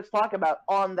to hear us talk about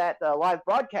on that live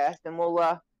broadcast, and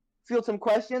we'll field some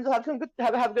questions. Have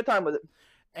a good time with it.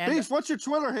 And Beef, what's your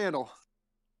Twitter handle?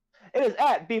 It is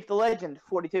at Beef the Legend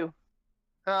 42.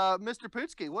 Mr.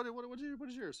 Pootsky, what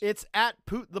is yours? it's at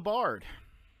Poot the Bard.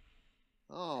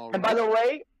 Oh. And by the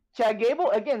way, Chad Gable,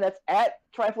 again, that's at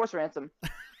Triforce Ransom.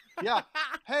 Yeah.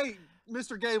 Hey,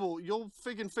 Mr. Gable, you'll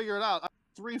figure it out. I have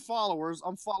 3 followers.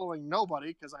 I'm following nobody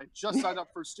because I just signed up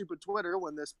for stupid Twitter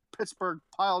when this Pittsburgh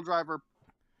Piledriver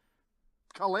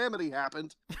calamity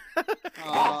happened.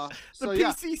 The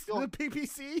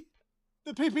PPC?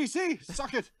 The PPC.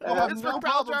 Suck it. Pittsburgh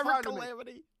Piledriver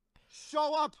calamity.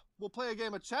 Show up. We'll play a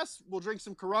game of chess. We'll drink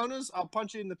some Coronas. I'll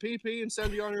punch you in the PP and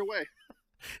send you on your way.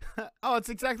 Oh, it's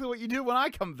exactly what you do when I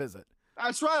come visit.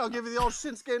 That's right. I'll give you the old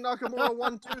Shinsuke Nakamura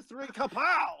 1, 2, 3,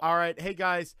 kapow! All right. Hey,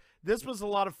 guys. This was a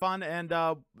lot of fun. And,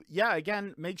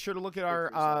 again, make sure to look at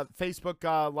our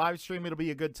Facebook live stream. It'll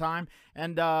be a good time.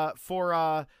 And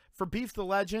for Beef the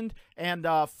Legend and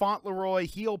Fauntleroy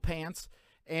Heel Pants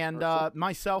and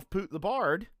myself, Poot the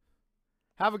Bard,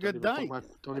 Have a good night.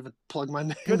 Don't even plug my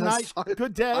name. Good That's night. fine.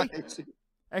 Good day. Bye.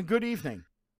 And good evening.